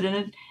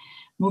unprecedented.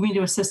 Moving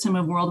to a system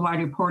of worldwide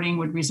reporting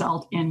would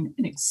result in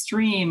an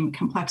extreme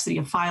complexity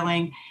of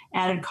filing,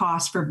 added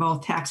costs for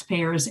both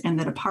taxpayers and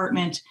the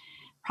department.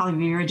 Probably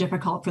be very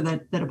difficult for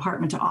the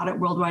department to audit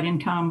worldwide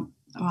income.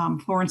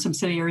 Foreign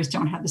subsidiaries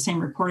don't have the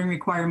same reporting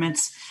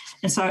requirements.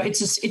 And so it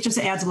just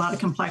adds a lot of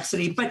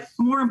complexity. But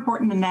more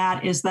important than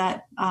that is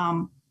that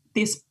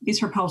these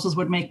proposals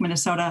would make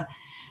Minnesota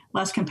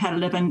less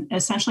competitive and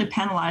essentially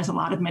penalize a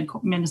lot of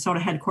Minnesota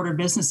headquartered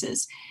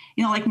businesses.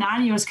 You know, like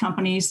non-U.S.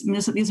 companies,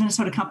 these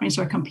Minnesota companies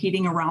are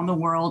competing around the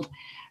world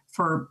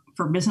for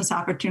business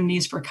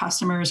opportunities, for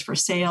customers, for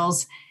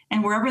sales.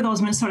 And wherever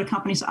those Minnesota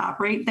companies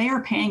operate, they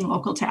are paying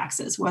local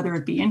taxes, whether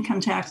it be income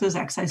taxes,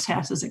 excise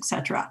taxes, et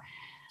cetera.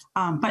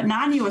 But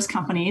non-U.S.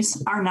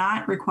 companies are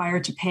not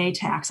required to pay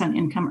tax on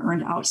income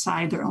earned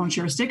outside their own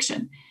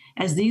jurisdiction,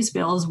 as these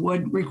bills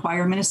would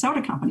require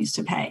Minnesota companies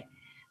to pay.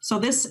 So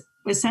this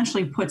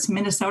essentially puts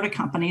Minnesota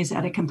companies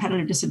at a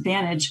competitive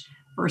disadvantage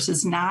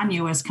versus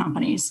non-U.S.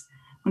 companies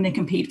when they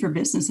compete for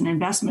business and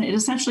investment. It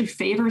essentially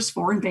favors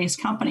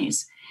foreign-based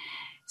companies.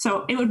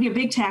 So it would be a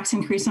big tax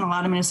increase in a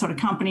lot of Minnesota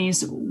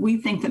companies. We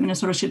think that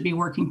Minnesota should be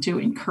working to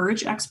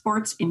encourage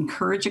exports,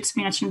 encourage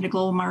expansion into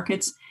global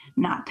markets,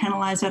 not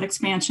penalize that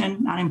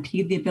expansion, not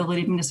impede the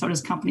ability of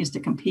Minnesota's companies to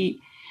compete.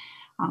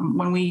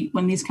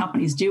 When these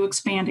companies do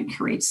expand, it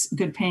creates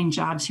good paying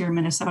jobs here in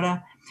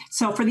Minnesota.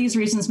 So for these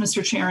reasons,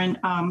 Mr. Chairman,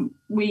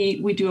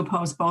 we do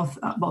oppose both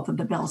of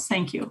the bills.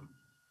 Thank you.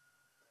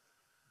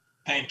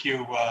 Thank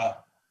you,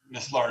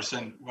 Ms.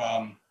 Larson.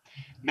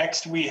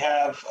 Next, we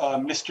have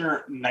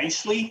Mr.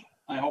 Nicely.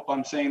 I hope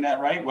I'm saying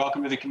that right.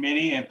 Welcome to the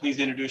committee, and please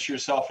introduce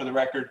yourself for the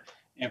record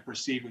and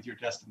proceed with your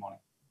testimony.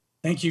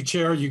 Thank you,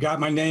 Chair. You got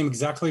my name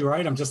exactly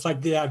right. I'm just like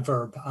the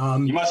adverb.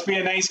 You must be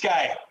a nice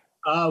guy.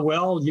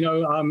 Well, you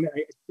know,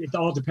 it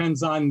all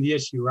depends on the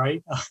issue,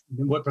 right?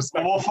 In what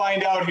perspective? Well, we'll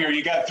find out here.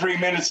 You got 3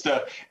 minutes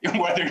to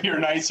whether you're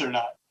nice or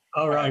not.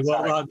 All right.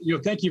 Well, you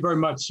know, thank you very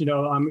much. You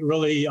know,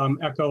 really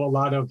echo a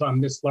lot of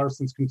Ms.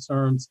 Larson's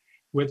concerns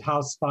with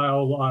House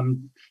File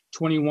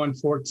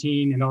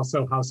 2114 and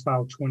also House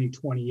File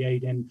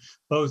 2028. And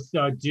both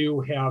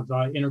do have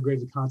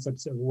integrated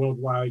concepts of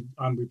worldwide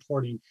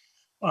reporting.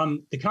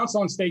 The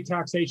Council on State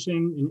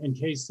Taxation, in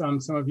case some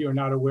of you are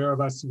not aware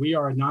of us, we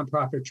are a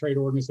nonprofit trade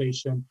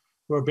organization.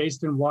 We're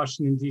based in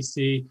Washington,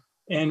 D.C.,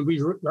 and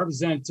we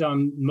represent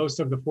most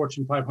of the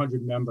Fortune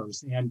 500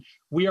 members. And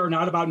we are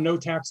not about no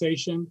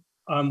taxation.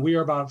 We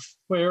are about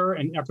fair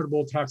and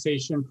equitable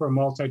taxation for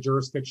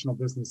multi-jurisdictional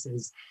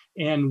businesses.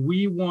 And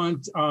we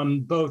want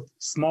both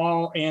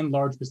small and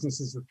large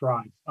businesses to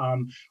thrive.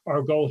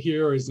 Our goal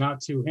here is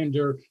not to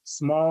hinder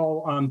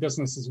small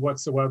businesses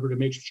whatsoever, to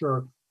make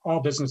sure all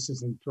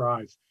businesses can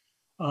thrive.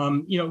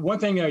 One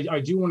thing I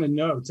do want to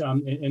note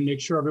and make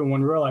sure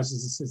everyone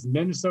realizes this is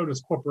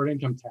Minnesota's corporate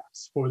income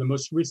tax. For the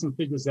most recent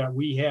figures that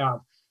we have,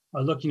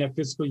 looking at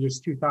fiscal years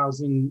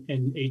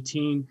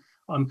 2018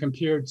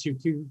 compared to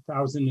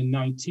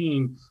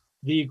 2019,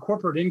 the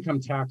corporate income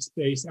tax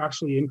base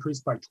actually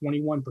increased by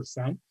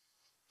 21%.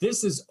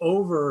 This is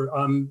over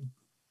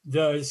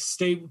the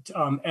state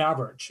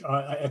average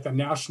at the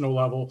national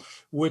level,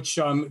 which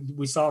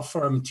we saw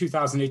from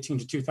 2018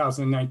 to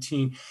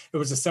 2019, it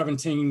was a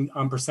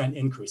 17%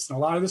 increase. And a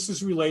lot of this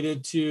is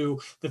related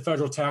to the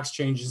federal tax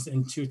changes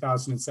in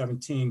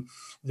 2017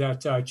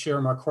 that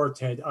Chair Marquart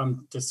had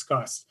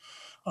discussed.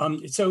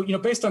 So,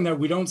 based on that,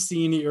 we don't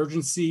see any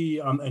urgency,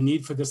 a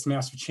need for this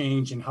massive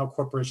change in how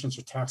corporations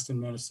are taxed in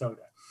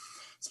Minnesota.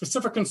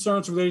 Specific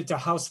concerns related to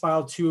House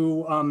File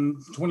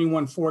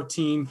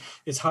 2114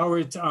 is how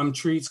it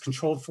treats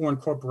controlled foreign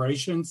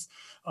corporations,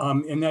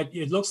 and that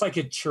it looks like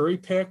it cherry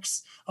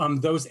picks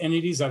those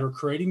entities that are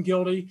creating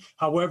GILTI.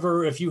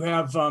 However, if you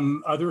have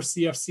other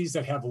CFCs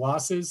that have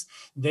losses,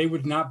 they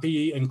would not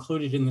be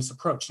included in this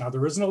approach. Now,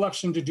 there is an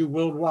election to do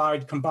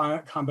worldwide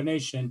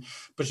combination,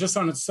 but just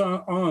on its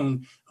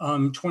own,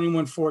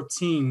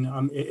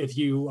 2114, if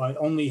you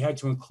only had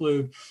to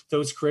include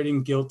those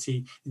creating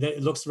GILTI, that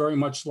it looks very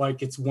much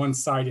like it's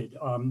one-sided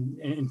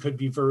and could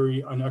be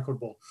very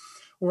inequitable.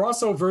 We're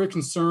also very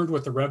concerned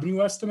with the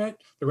revenue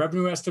estimate. The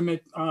revenue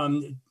estimate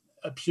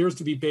appears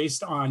to be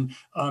based on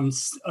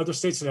other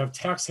states that have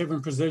tax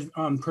haven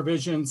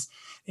provisions,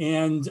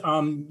 and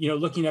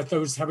looking at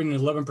those having an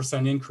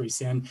 11%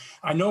 increase. And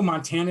I know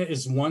Montana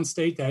is one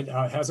state that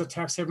has a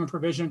tax haven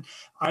provision.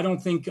 I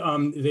don't think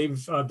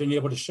they've been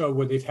able to show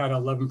where they've had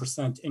an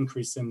 11%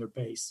 increase in their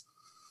base.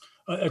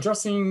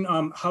 Addressing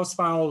House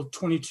File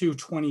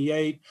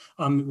 2228,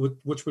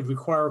 which would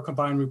require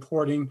combined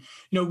reporting,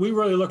 we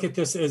really look at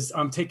this as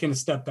taking a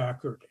step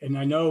backward. And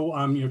I know,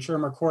 Chair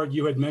Marquart,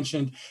 you had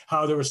mentioned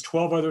how there was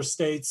 12 other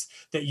states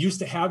that used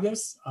to have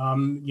this.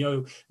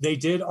 They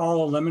did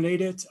all eliminate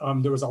it.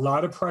 There was a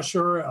lot of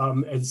pressure,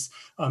 as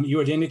you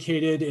had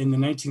indicated, in the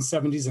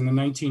 1970s and the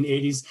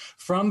 1980s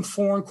from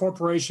foreign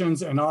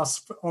corporations and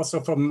also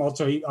from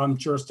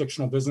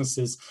multi-jurisdictional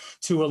businesses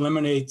to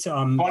eliminate.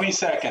 20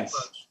 seconds.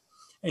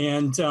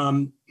 And,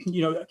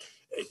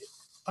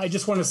 I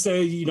just want to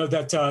say,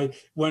 that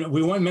when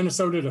we want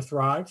Minnesota to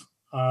thrive,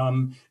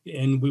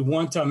 and we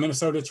want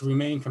Minnesota to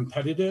remain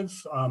competitive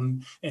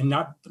and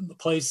not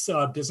place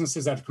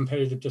businesses at a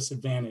competitive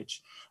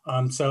disadvantage.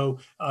 So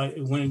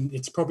when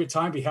it's appropriate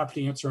time, I'd be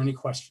happy to answer any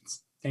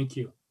questions. Thank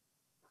you.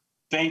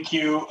 Thank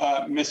you,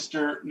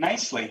 Mr.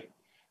 Nicely.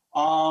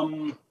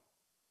 Okay,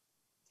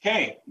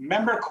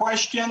 member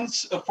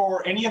questions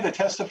for any of the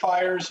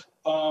testifiers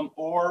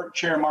or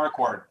Chair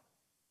Marquart?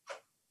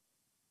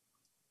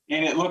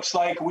 And it looks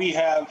like we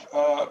have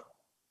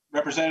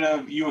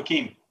Representative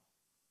Joachim.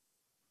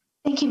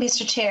 Thank you,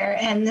 Mr. Chair.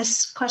 And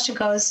this question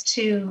goes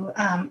to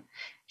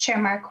Chair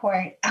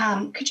Marquart.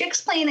 Could you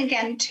explain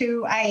again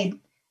I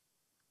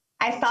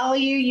follow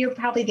you. You're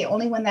probably the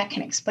only one that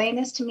can explain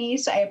this to me,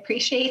 so I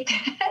appreciate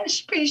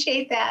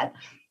that.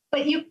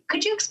 But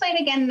could you explain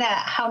again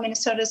how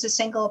Minnesota is a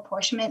single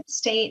apportionment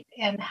state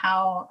and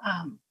how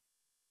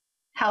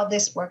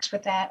this works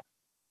with that?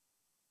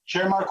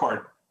 Chair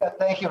Marquart.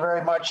 Thank you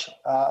very much,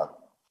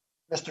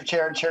 Mr.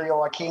 Chair and Chair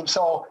Joachim.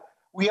 So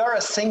we are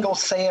a single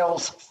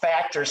sales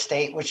factor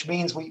state, which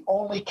means we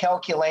only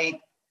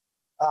calculate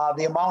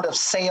the amount of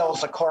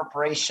sales a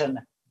corporation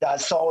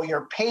does. So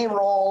your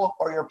payroll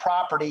or your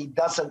property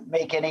doesn't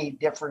make any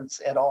difference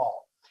at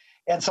all.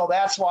 And so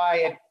that's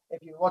why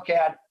if you look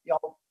at,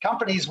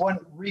 companies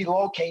wouldn't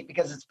relocate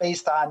because it's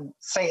based on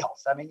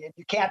sales. I mean,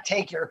 you can't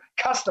take your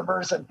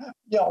customers and,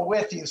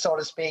 with you, so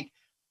to speak.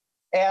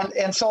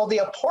 And so the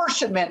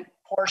apportionment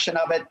portion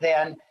of it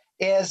then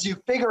is you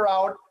figure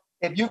out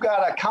if you've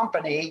got a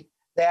company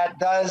that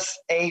does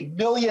 $1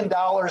 million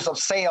of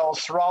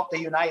sales throughout the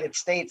United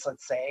States,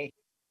 let's say,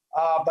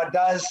 but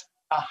does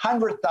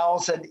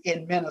 100,000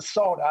 in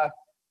Minnesota,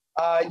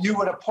 you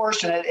would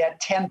apportion it at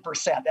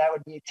 10%. That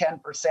would be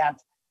 10%.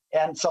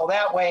 And so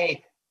that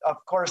way,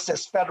 of course,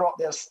 this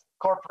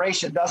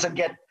corporation doesn't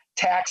get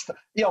taxed,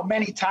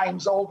 many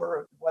times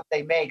over what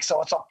they make.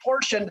 So it's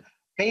apportioned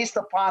based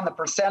upon the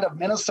percent of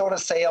Minnesota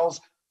sales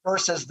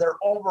versus their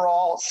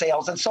overall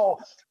sales. And so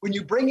when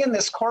you bring in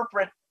this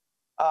corporate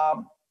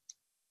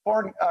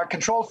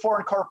controlled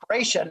foreign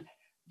corporation,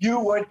 you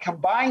would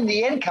combine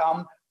the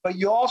income, but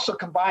you also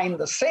combine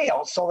the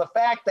sales. So the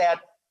fact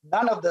that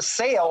none of the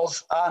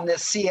sales on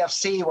this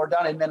CFC were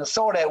done in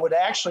Minnesota would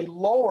actually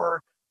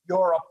lower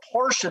your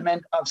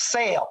apportionment of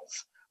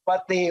sales,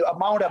 but the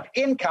amount of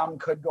income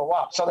could go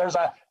up. So there's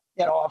a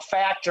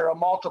factor, a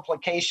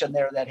multiplication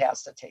there that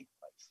has to take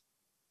place.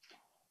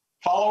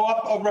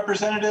 Follow-up of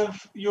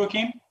Representative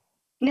Joachim?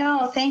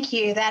 No, thank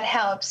you. That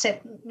helps.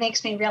 It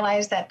makes me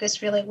realize that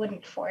this really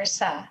wouldn't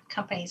force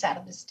companies out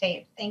of the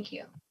state. Thank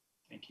you.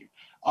 Thank you.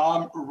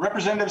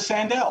 Representative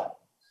Sandell.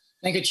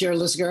 Thank you, Chair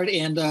Lisgard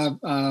and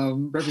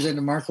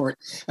Representative Marquart.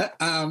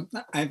 I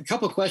have a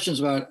couple of questions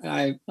about.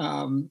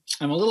 I'm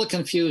a little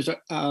confused.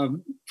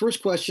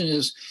 First question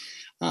is,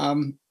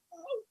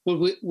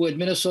 would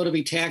Minnesota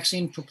be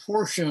taxing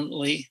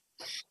proportionately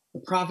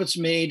the profits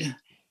made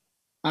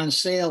on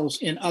sales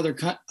in other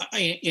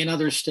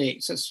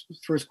states? That's the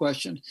first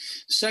question.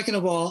 Second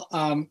of all,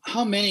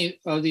 how many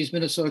of these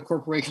Minnesota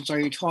corporations are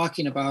you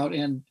talking about,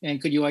 and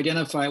could you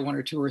identify one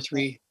or two or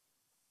three?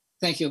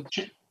 Thank you.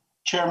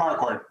 Chair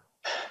Marquart.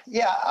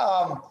 Yeah,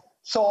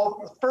 so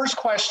the first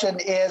question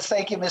is,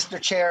 thank you,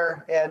 Mr.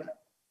 Chair and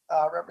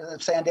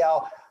Representative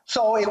Sandell.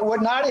 So it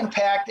would not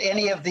impact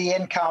any of the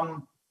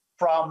income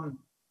from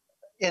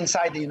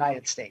inside the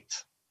United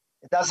States.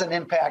 It doesn't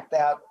impact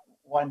that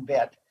one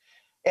bit.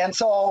 And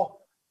so,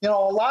 you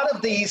know, a lot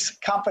of these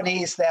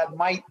companies that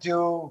might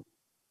do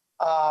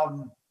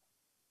the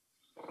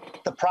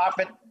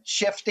profit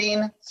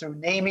shifting through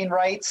naming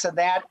rights, and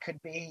that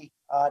could be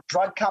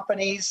drug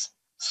companies,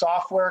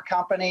 software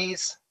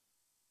companies.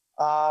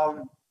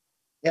 You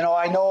know,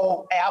 I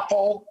know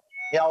Apple,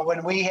 you know,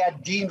 when we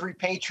had deemed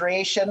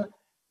repatriation,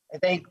 I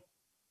think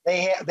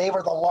they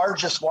were the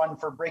largest one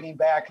for bringing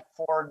back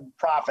foreign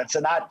profits,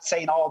 and not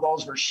saying all of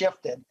those were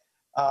shifted,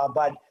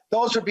 but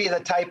those would be the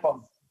type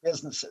of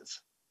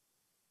businesses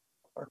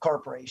or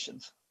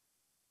corporations.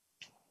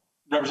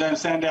 Representative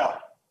Sandell.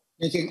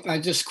 Thank you.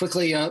 Just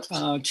quickly,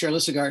 Chair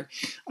Lisgard,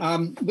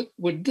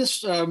 would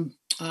this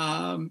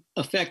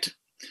affect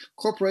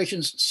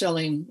corporations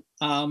selling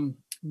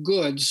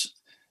goods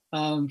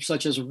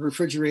such as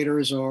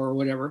refrigerators or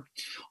whatever,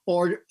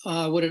 or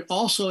would it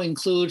also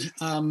include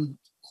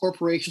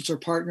corporations or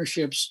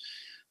partnerships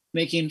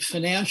making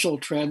financial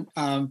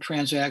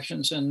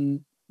transactions,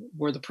 and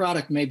where the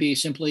product may be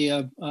simply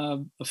a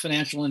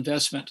financial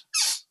investment?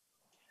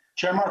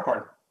 Chair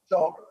Marquardt.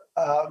 So,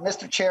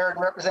 Mr. Chair and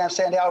Representative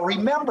Sandell,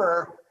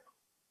 remember,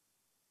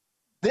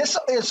 this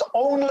is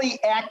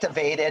only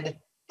activated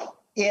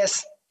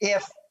if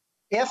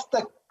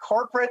the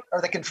corporate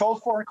or the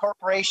controlled foreign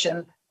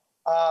corporation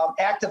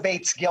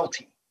activates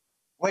guilty,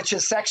 which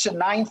is section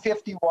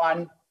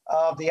 951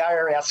 of the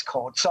IRS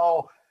code.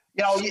 So,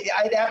 you know,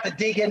 I'd have to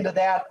dig into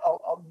that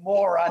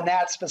more on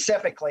that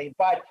specifically,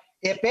 but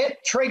if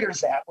it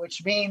triggers that,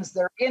 which means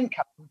their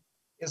income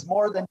is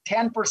more than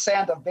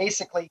 10% of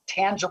basically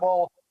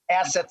tangible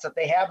assets that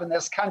they have in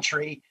this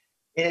country,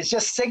 it is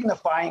just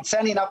signifying,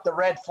 sending up the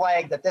red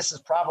flag that this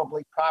is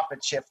probably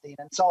profit shifting.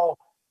 And so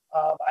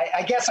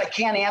I guess I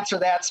can't answer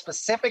that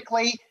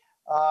specifically,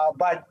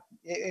 but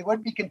it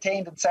would be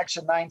contained in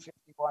section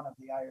 951 of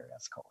the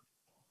IRS code.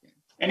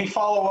 Any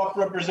follow-up,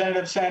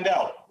 Representative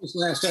Sandell?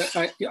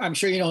 I'm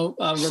sure you know,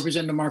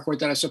 Representative Marquardt,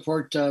 that I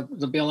support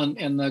the bill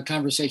and the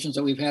conversations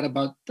that we've had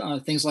about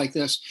things like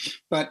this.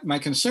 But my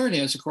concern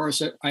is, of course,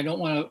 that I don't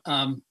want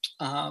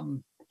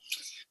to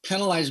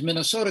penalize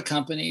Minnesota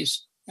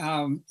companies.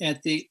 I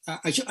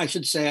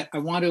should say I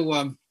want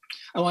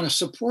to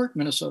support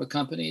Minnesota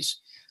companies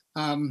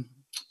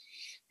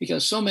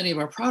because so many of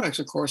our products,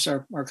 of course,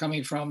 are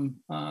coming from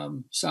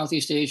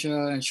Southeast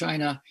Asia and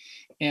China,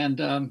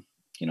 and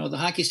you know, the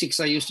hockey sticks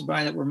I used to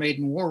buy that were made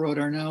in War Road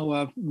are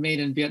now made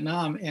in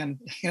Vietnam, and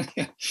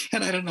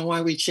I don't know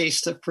why we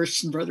chased the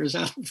Christian brothers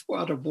out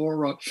of War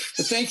Road.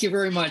 But thank you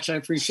very much. I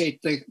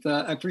appreciate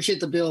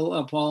the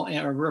bill, Paul,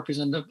 and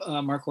Representative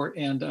Marquardt,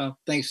 and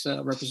thanks,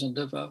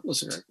 Representative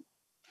Lisgard.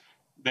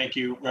 Thank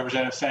you,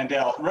 Representative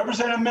Sandell.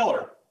 Representative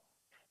Miller.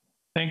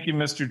 Thank you,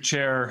 Mr.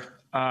 Chair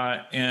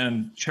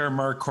and Chair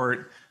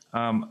Marquardt.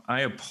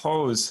 I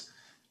oppose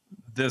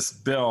this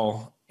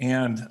bill.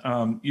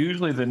 And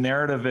usually the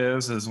narrative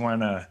is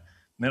when a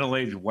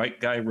middle-aged white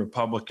guy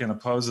Republican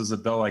opposes a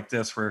bill like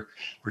this, we're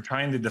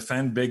trying to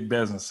defend big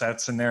business.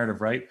 That's the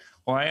narrative, right?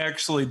 Well, I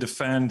actually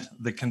defend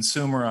the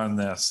consumer on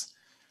this.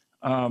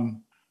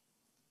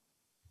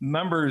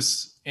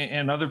 Members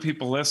and other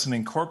people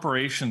listening,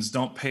 corporations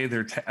don't pay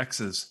their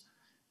taxes.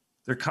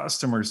 Their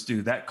customers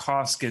do. That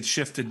cost gets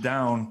shifted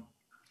down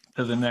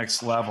to the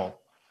next level,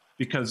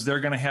 because they're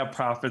going to have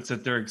profits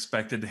that they're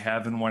expected to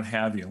have and what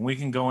have you. And we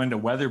can go into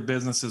whether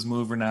businesses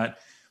move or not,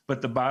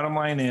 but the bottom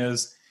line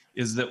is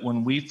that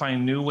when we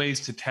find new ways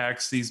to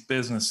tax these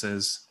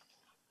businesses,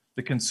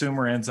 the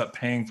consumer ends up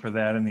paying for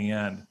that in the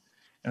end.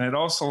 And I'd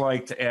also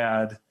like to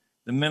add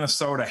that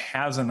Minnesota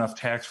has enough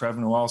tax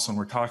revenue also, and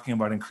we're talking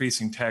about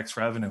increasing tax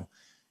revenue.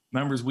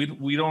 Members, we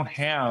don't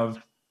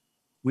have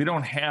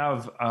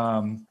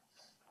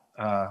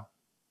a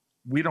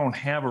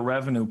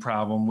revenue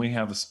problem, we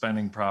have a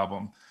spending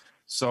problem.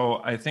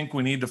 So I think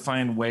we need to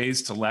find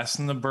ways to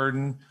lessen the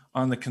burden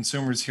on the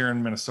consumers here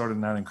in Minnesota,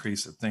 not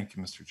increase it. Thank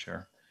you, Mr.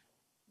 Chair.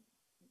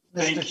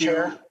 Mr.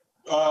 Chair.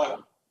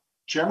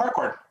 Chair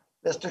Marquardt.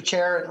 Mr.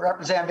 Chair and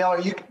Representative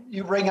Miller,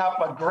 you bring up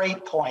a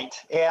great point.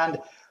 And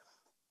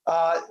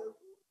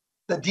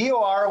the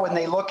DOR, when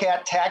they look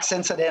at tax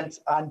incidents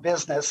on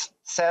business,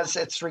 says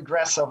it's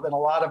regressive, and a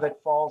lot of it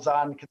falls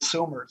on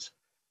consumers.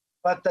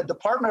 But the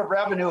Department of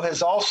Revenue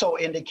has also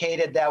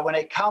indicated that when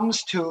it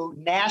comes to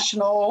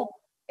national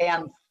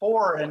and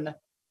foreign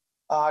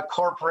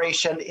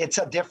corporation, it's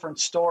a different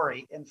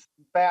story. In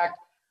fact,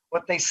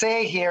 what they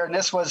say here, and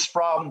this was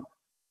from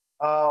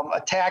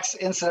a tax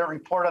incident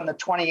report on the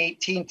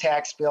 2018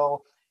 tax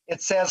bill,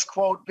 it says,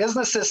 quote,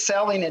 businesses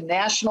selling in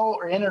national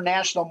or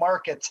international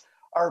markets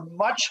are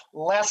much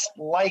less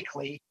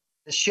likely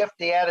to shift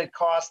the added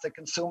cost to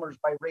consumers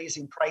by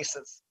raising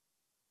prices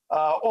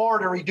or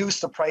to reduce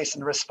the price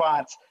in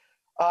response.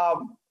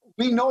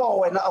 We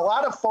know, and a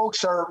lot of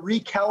folks are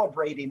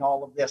recalibrating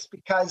all of this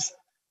because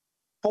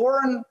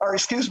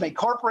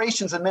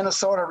corporations in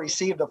Minnesota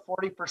received a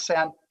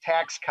 40%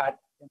 tax cut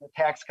in the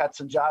Tax Cuts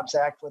and Jobs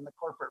Act when the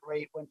corporate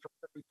rate went from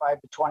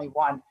 35 to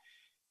 21.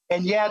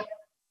 And yet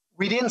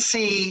we didn't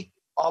see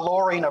a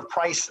lowering of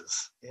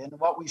prices. And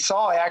what we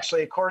saw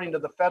actually, according to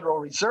the Federal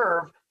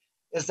Reserve,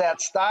 is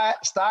that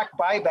stock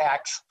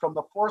buybacks from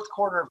the fourth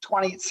quarter of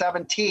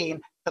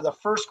 2017 to the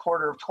first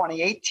quarter of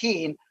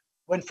 2018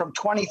 went from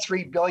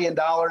 $23 billion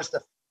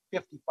to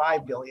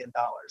 $55 billion.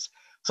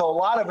 So a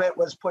lot of it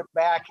was put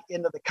back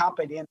into the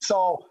company. And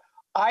so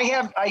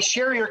I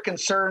share your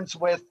concerns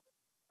with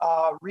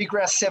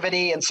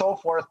regressivity and so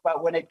forth,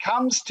 but when it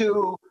comes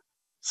to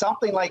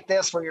something like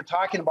this, where you're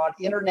talking about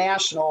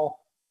international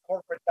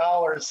corporate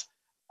dollars,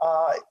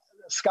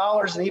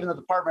 scholars and even the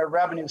Department of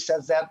Revenue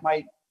says that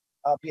might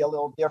be a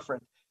little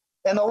different.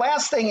 And the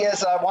last thing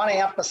is I want to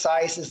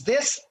emphasize is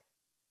this,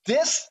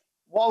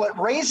 while it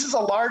raises a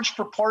large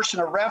proportion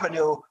of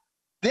revenue,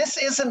 this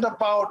isn't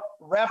about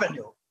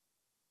revenue.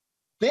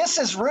 This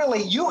is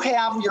really, you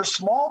have your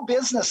small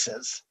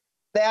businesses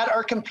that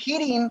are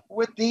competing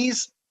with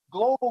these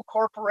global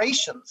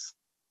corporations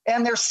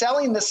and they're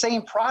selling the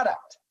same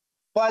product,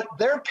 but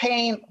they're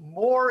paying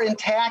more in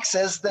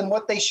taxes than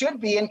what they should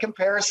be in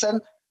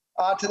comparison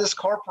to this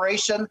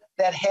corporation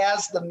that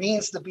has the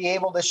means to be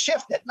able to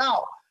shift it.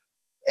 Now,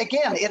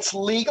 again, it's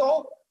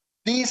legal.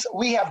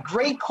 We have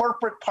great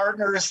corporate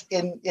partners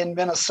in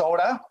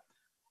Minnesota,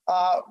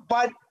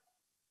 but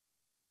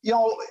you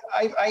know,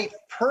 I've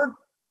heard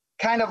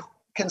kind of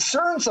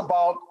concerns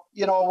about,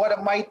 you know, what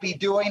it might be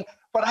doing,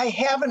 but I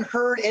haven't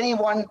heard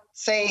anyone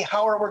say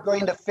how are we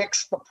going to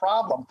fix the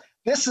problem.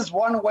 This is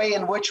one way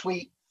in which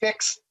we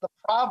fix the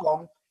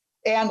problem.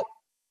 And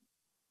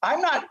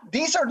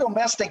these are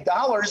domestic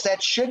dollars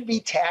that should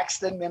be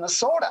taxed in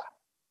Minnesota.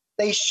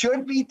 They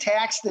should be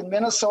taxed in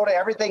Minnesota,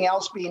 everything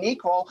else being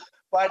equal,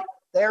 but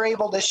they're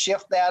able to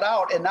shift that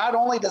out. And not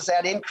only does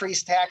that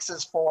increase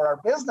taxes for our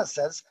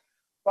businesses,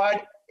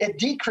 but it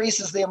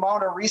decreases the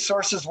amount of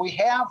resources we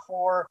have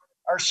for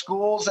our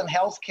schools and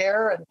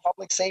healthcare and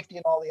public safety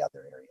and all the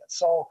other areas.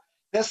 So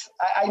this,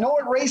 I know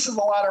it raises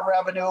a lot of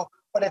revenue,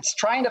 but it's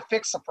trying to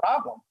fix the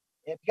problem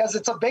because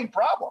it's a big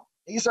problem.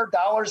 These are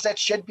dollars that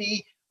should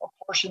be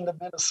apportioned to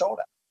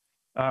Minnesota.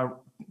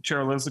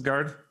 Chair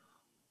Lizagard.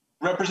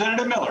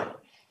 Representative Miller.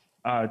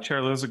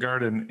 Chair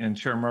Lizagard and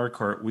Chair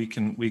Marquart, we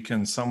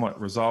can somewhat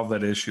resolve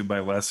that issue by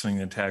lessening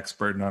the tax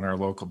burden on our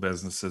local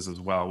businesses as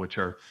well, which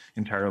are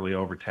entirely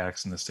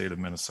overtaxed in the state of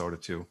Minnesota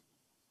too.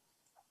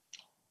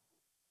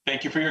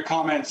 Thank you for your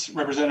comments,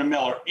 Representative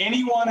Miller.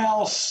 Anyone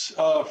else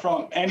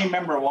from any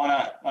member want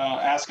to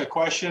ask a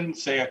question,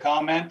 say a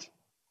comment?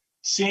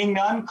 Seeing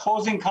none,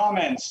 closing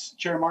comments,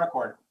 Chair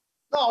Marquart.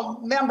 No,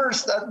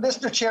 members,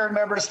 Mr. Chair and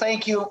members,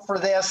 thank you for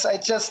this.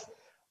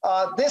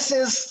 This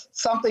is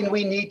something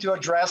we need to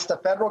address. The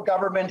federal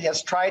government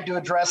has tried to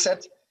address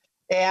it,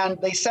 and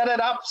they set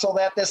it up so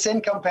that this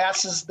income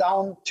passes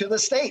down to the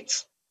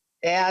states.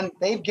 And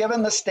they've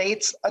given the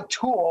states a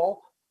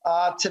tool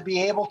to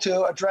be able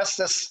to address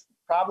this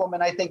problem,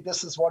 and I think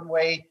this is one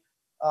way,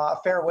 a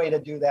fair way to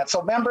do that.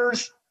 So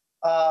members,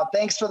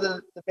 thanks for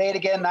the debate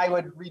again. I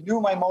would renew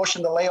my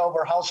motion to lay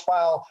over House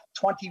File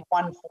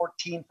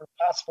 2114 for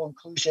possible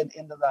inclusion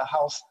into the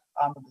House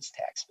Omnibus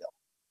Tax Bill.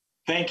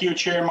 Thank you,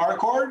 Chair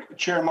Marquart.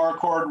 Chair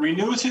Marquart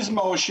renews his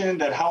motion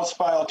that House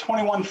File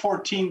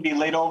 2114 be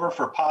laid over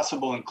for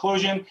possible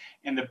inclusion,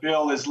 and the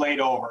bill is laid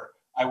over.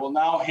 I will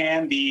now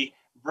hand the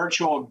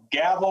virtual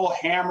gavel,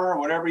 hammer,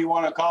 whatever you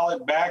want to call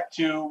it, back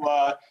to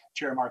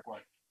Chair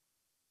Marquart.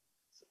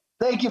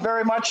 Thank you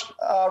very much,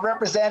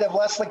 Representative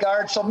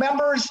Leslie-Gard. So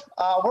members,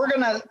 we're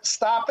going to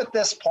stop at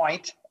this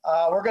point.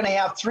 We're going to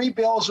have three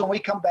bills when we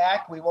come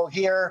back. We will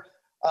hear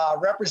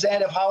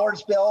Representative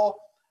Howard's bill,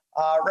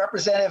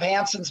 Representative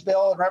Hanson's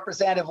bill, and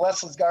Representative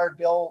Leslie-Gard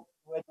bill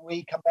when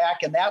we come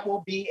back, and that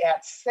will be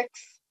at 6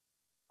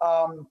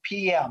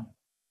 p.m.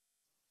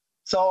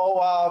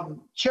 So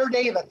Chair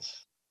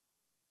Davids.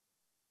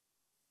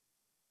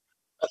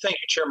 Thank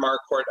you, Chair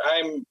Marquart.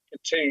 I'm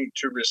continuing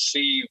to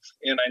receive,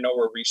 and I know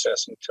we're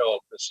recessed until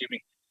this evening,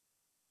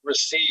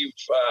 receive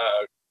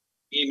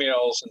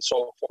emails and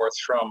so forth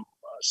from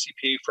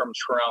CPA firms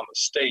around the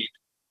state.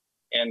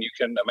 And you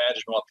can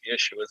imagine what the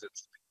issue is.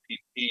 It's the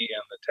PPP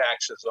and the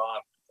taxes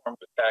on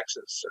performative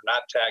taxes or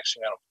not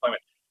taxing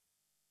unemployment.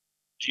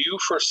 Do you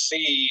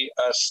foresee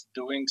us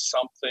doing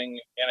something?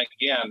 And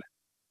again,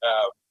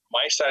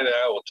 my side of the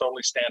aisle will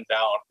totally stand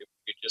down if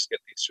we could just get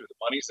these through.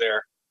 The money's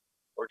there.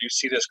 or do you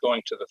see this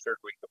going to the third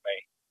week of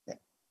May?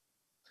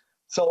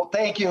 So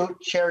thank you,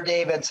 Chair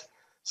Davids.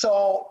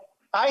 So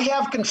I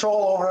have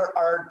control over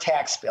our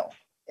tax bill.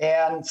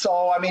 And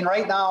so, I mean,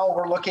 right now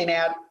we're looking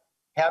at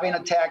having a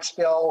tax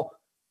bill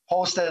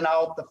posted and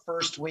out the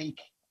first week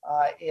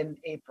in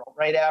April,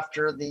 right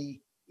after the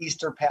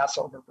Easter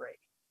Passover break.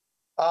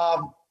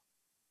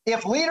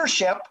 If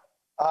leadership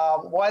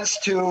was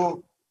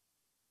to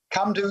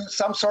come to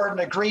some sort of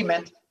an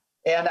agreement,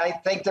 and I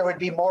think there would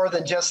be more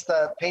than just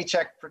the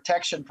Paycheck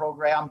Protection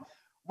Program,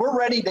 we're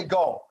ready to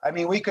go. I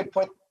mean, we could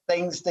put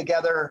things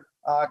together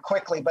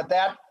quickly, but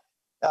that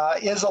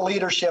is a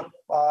leadership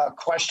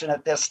question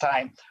at this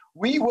time.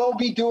 We will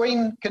be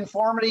doing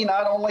conformity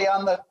not only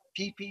on the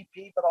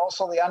PPP, but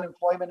also the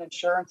unemployment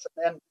insurance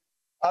and then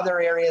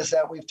other areas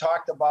that we've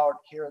talked about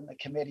here in the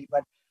committee.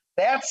 But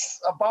that's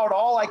about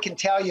all I can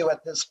tell you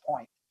at this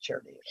point,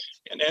 Chair Davis.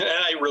 And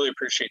I really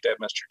appreciate that,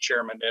 Mr.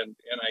 Chairman. And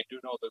I do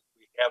know that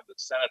we have the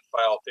Senate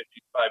file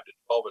 55 to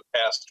 12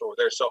 passed over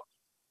there. So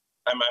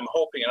I'm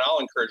hoping, and I'll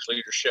encourage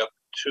leadership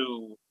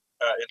to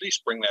at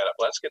least bring that up.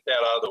 Let's get that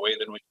out of the way,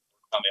 then we can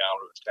work on the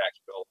omnibus tax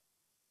bill.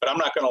 But I'm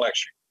not going to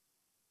lecture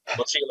you.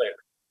 We'll see you later.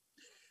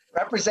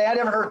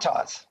 Representative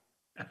Hertaus.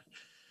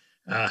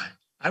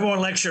 I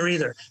won't lecture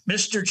either.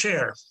 Mr.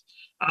 Chair,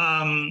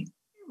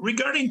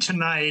 regarding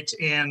tonight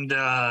and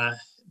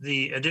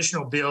the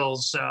additional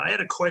bills, I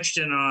had a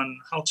question on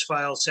House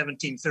File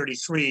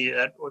 1733.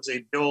 That was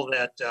a bill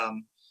that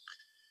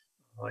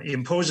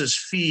imposes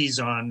fees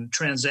on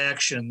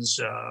transactions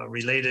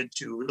related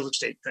to real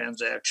estate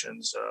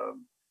transactions,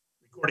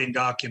 recording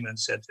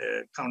documents at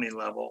the county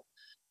level.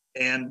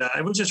 And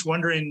I was just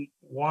wondering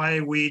why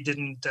we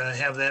didn't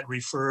have that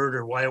referred,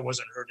 or why it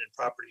wasn't heard in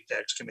Property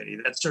Tax Committee.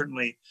 That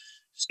certainly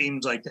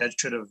seems like that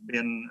should have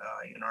been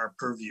in our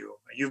purview.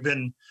 You've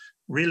been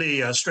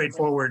really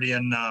straightforward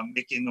in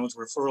making those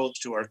referrals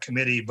to our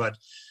committee, but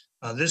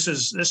this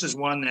is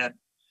one that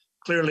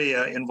clearly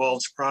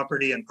involves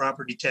property and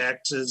property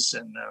taxes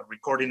and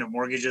recording of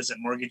mortgages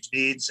and mortgage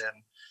deeds,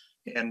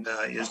 and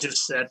is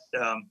just that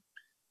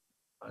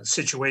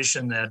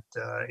situation that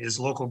is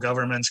local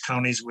governments,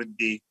 counties would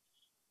be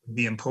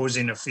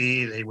imposing a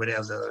fee. They would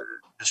have the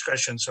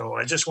discretion. So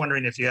I'm just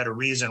wondering if you had a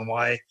reason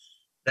why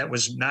that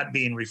was not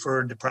being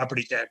referred to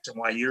property tax and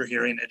why you're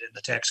hearing it in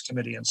the tax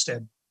committee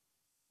instead.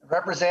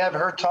 Representative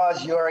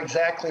Hertaus, you are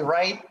exactly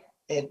right.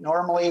 It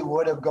normally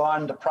would have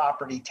gone to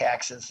property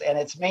taxes, and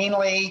it's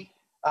mainly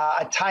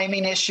a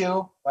timing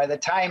issue. By the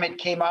time it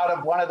came out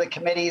of one of the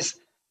committees,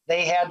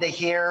 they had to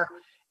hear.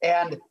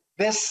 And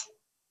this,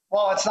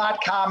 well, it's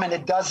not common.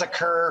 It does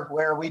occur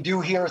where we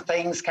do hear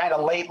things kind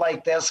of late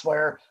like this,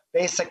 where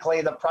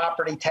basically the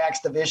property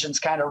tax divisions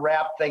kind of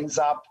wrap things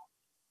up.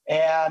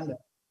 And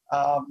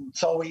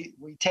so we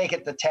take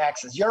it to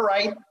taxes. You're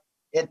right.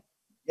 It,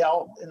 you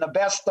know, in the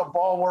best of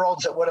all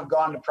worlds, it would have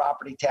gone to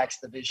property tax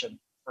division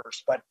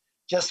first, but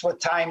just with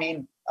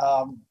timing,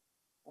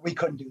 we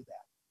couldn't do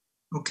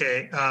that.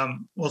 Okay.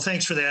 Well,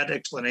 thanks for that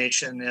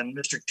explanation. And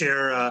Mr.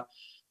 Chair,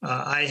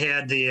 I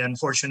had the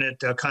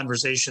unfortunate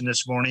conversation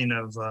this morning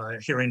of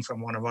hearing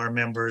from one of our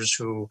members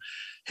who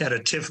had a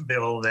TIF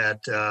bill that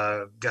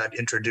got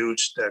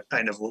introduced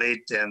kind of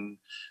late and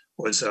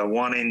was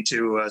wanting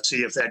to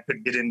see if that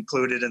could get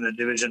included in the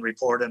division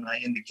report. And I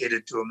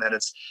indicated to him that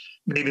it's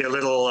maybe a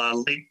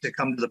little late to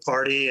come to the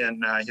party,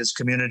 and his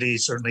community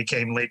certainly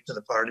came late to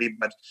the party.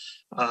 But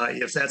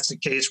if that's the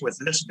case with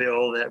this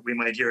bill, that we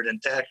might hear it in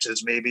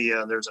taxes, maybe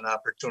there's an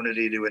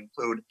opportunity to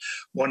include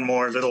one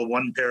more little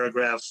one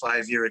paragraph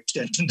 5-year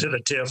extension to the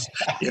TIF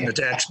in the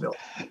tax bill.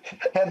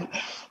 And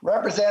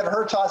Representative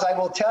Hertaus, I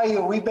will tell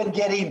you, we've been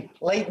getting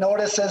late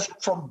notices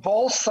from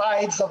both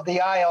sides of the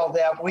aisle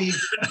that we've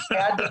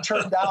had to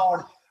turn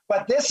down.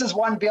 But this is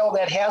one bill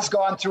that has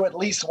gone through at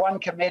least one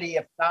committee,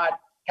 if not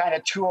kind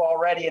of two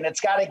already, and it's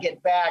got to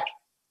get back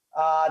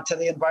to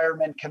the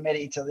Environment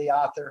Committee, to the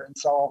author. And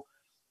so,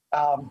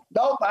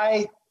 nope,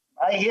 I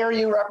hear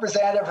you,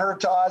 Representative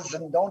Hertaus,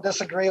 and don't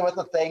disagree with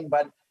the thing,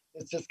 but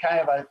it's just kind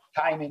of a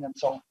timing and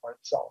so forth.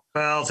 So,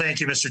 well, thank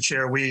you, Mr.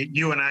 Chair.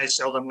 You and I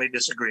seldomly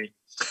disagree.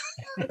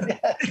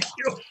 Thank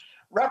you.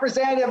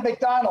 Representative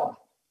McDonald.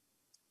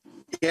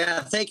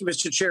 Yeah, thank you,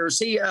 Mr. Chair.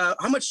 See, how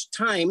much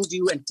time do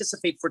you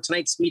anticipate for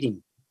tonight's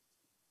meeting?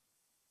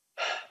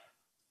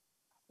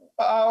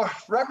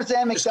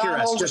 Representative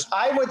McDonald,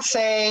 I would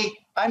say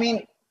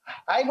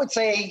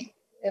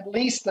at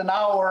least an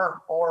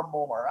hour or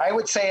more. I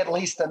would say at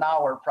least an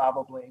hour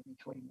probably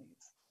between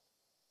these.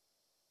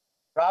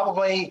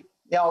 Probably,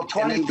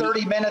 20,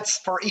 30 minutes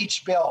for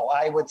each bill,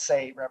 I would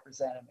say,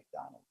 Representative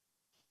McDonald.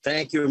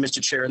 Thank you,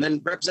 Mr. Chair. And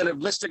then Representative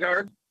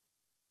Listegard.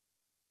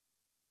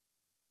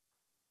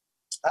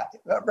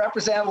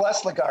 Representative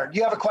Leslegard, do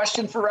you have a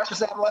question for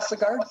Representative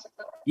Leslegard?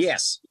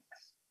 Yes.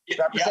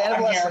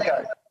 Representative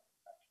Leslegard.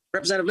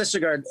 Representative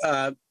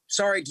Listegard,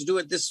 sorry to do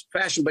it this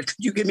fashion, but could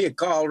you give me a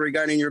call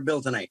regarding your bill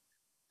tonight?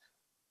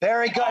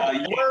 Very good.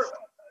 Yes.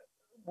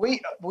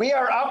 We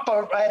are up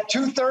at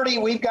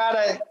 2:30. We've got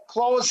to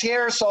close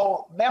here.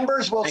 So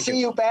members, we'll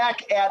see you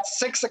back at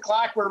 6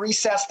 o'clock. We're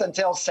recessed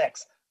until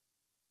 6.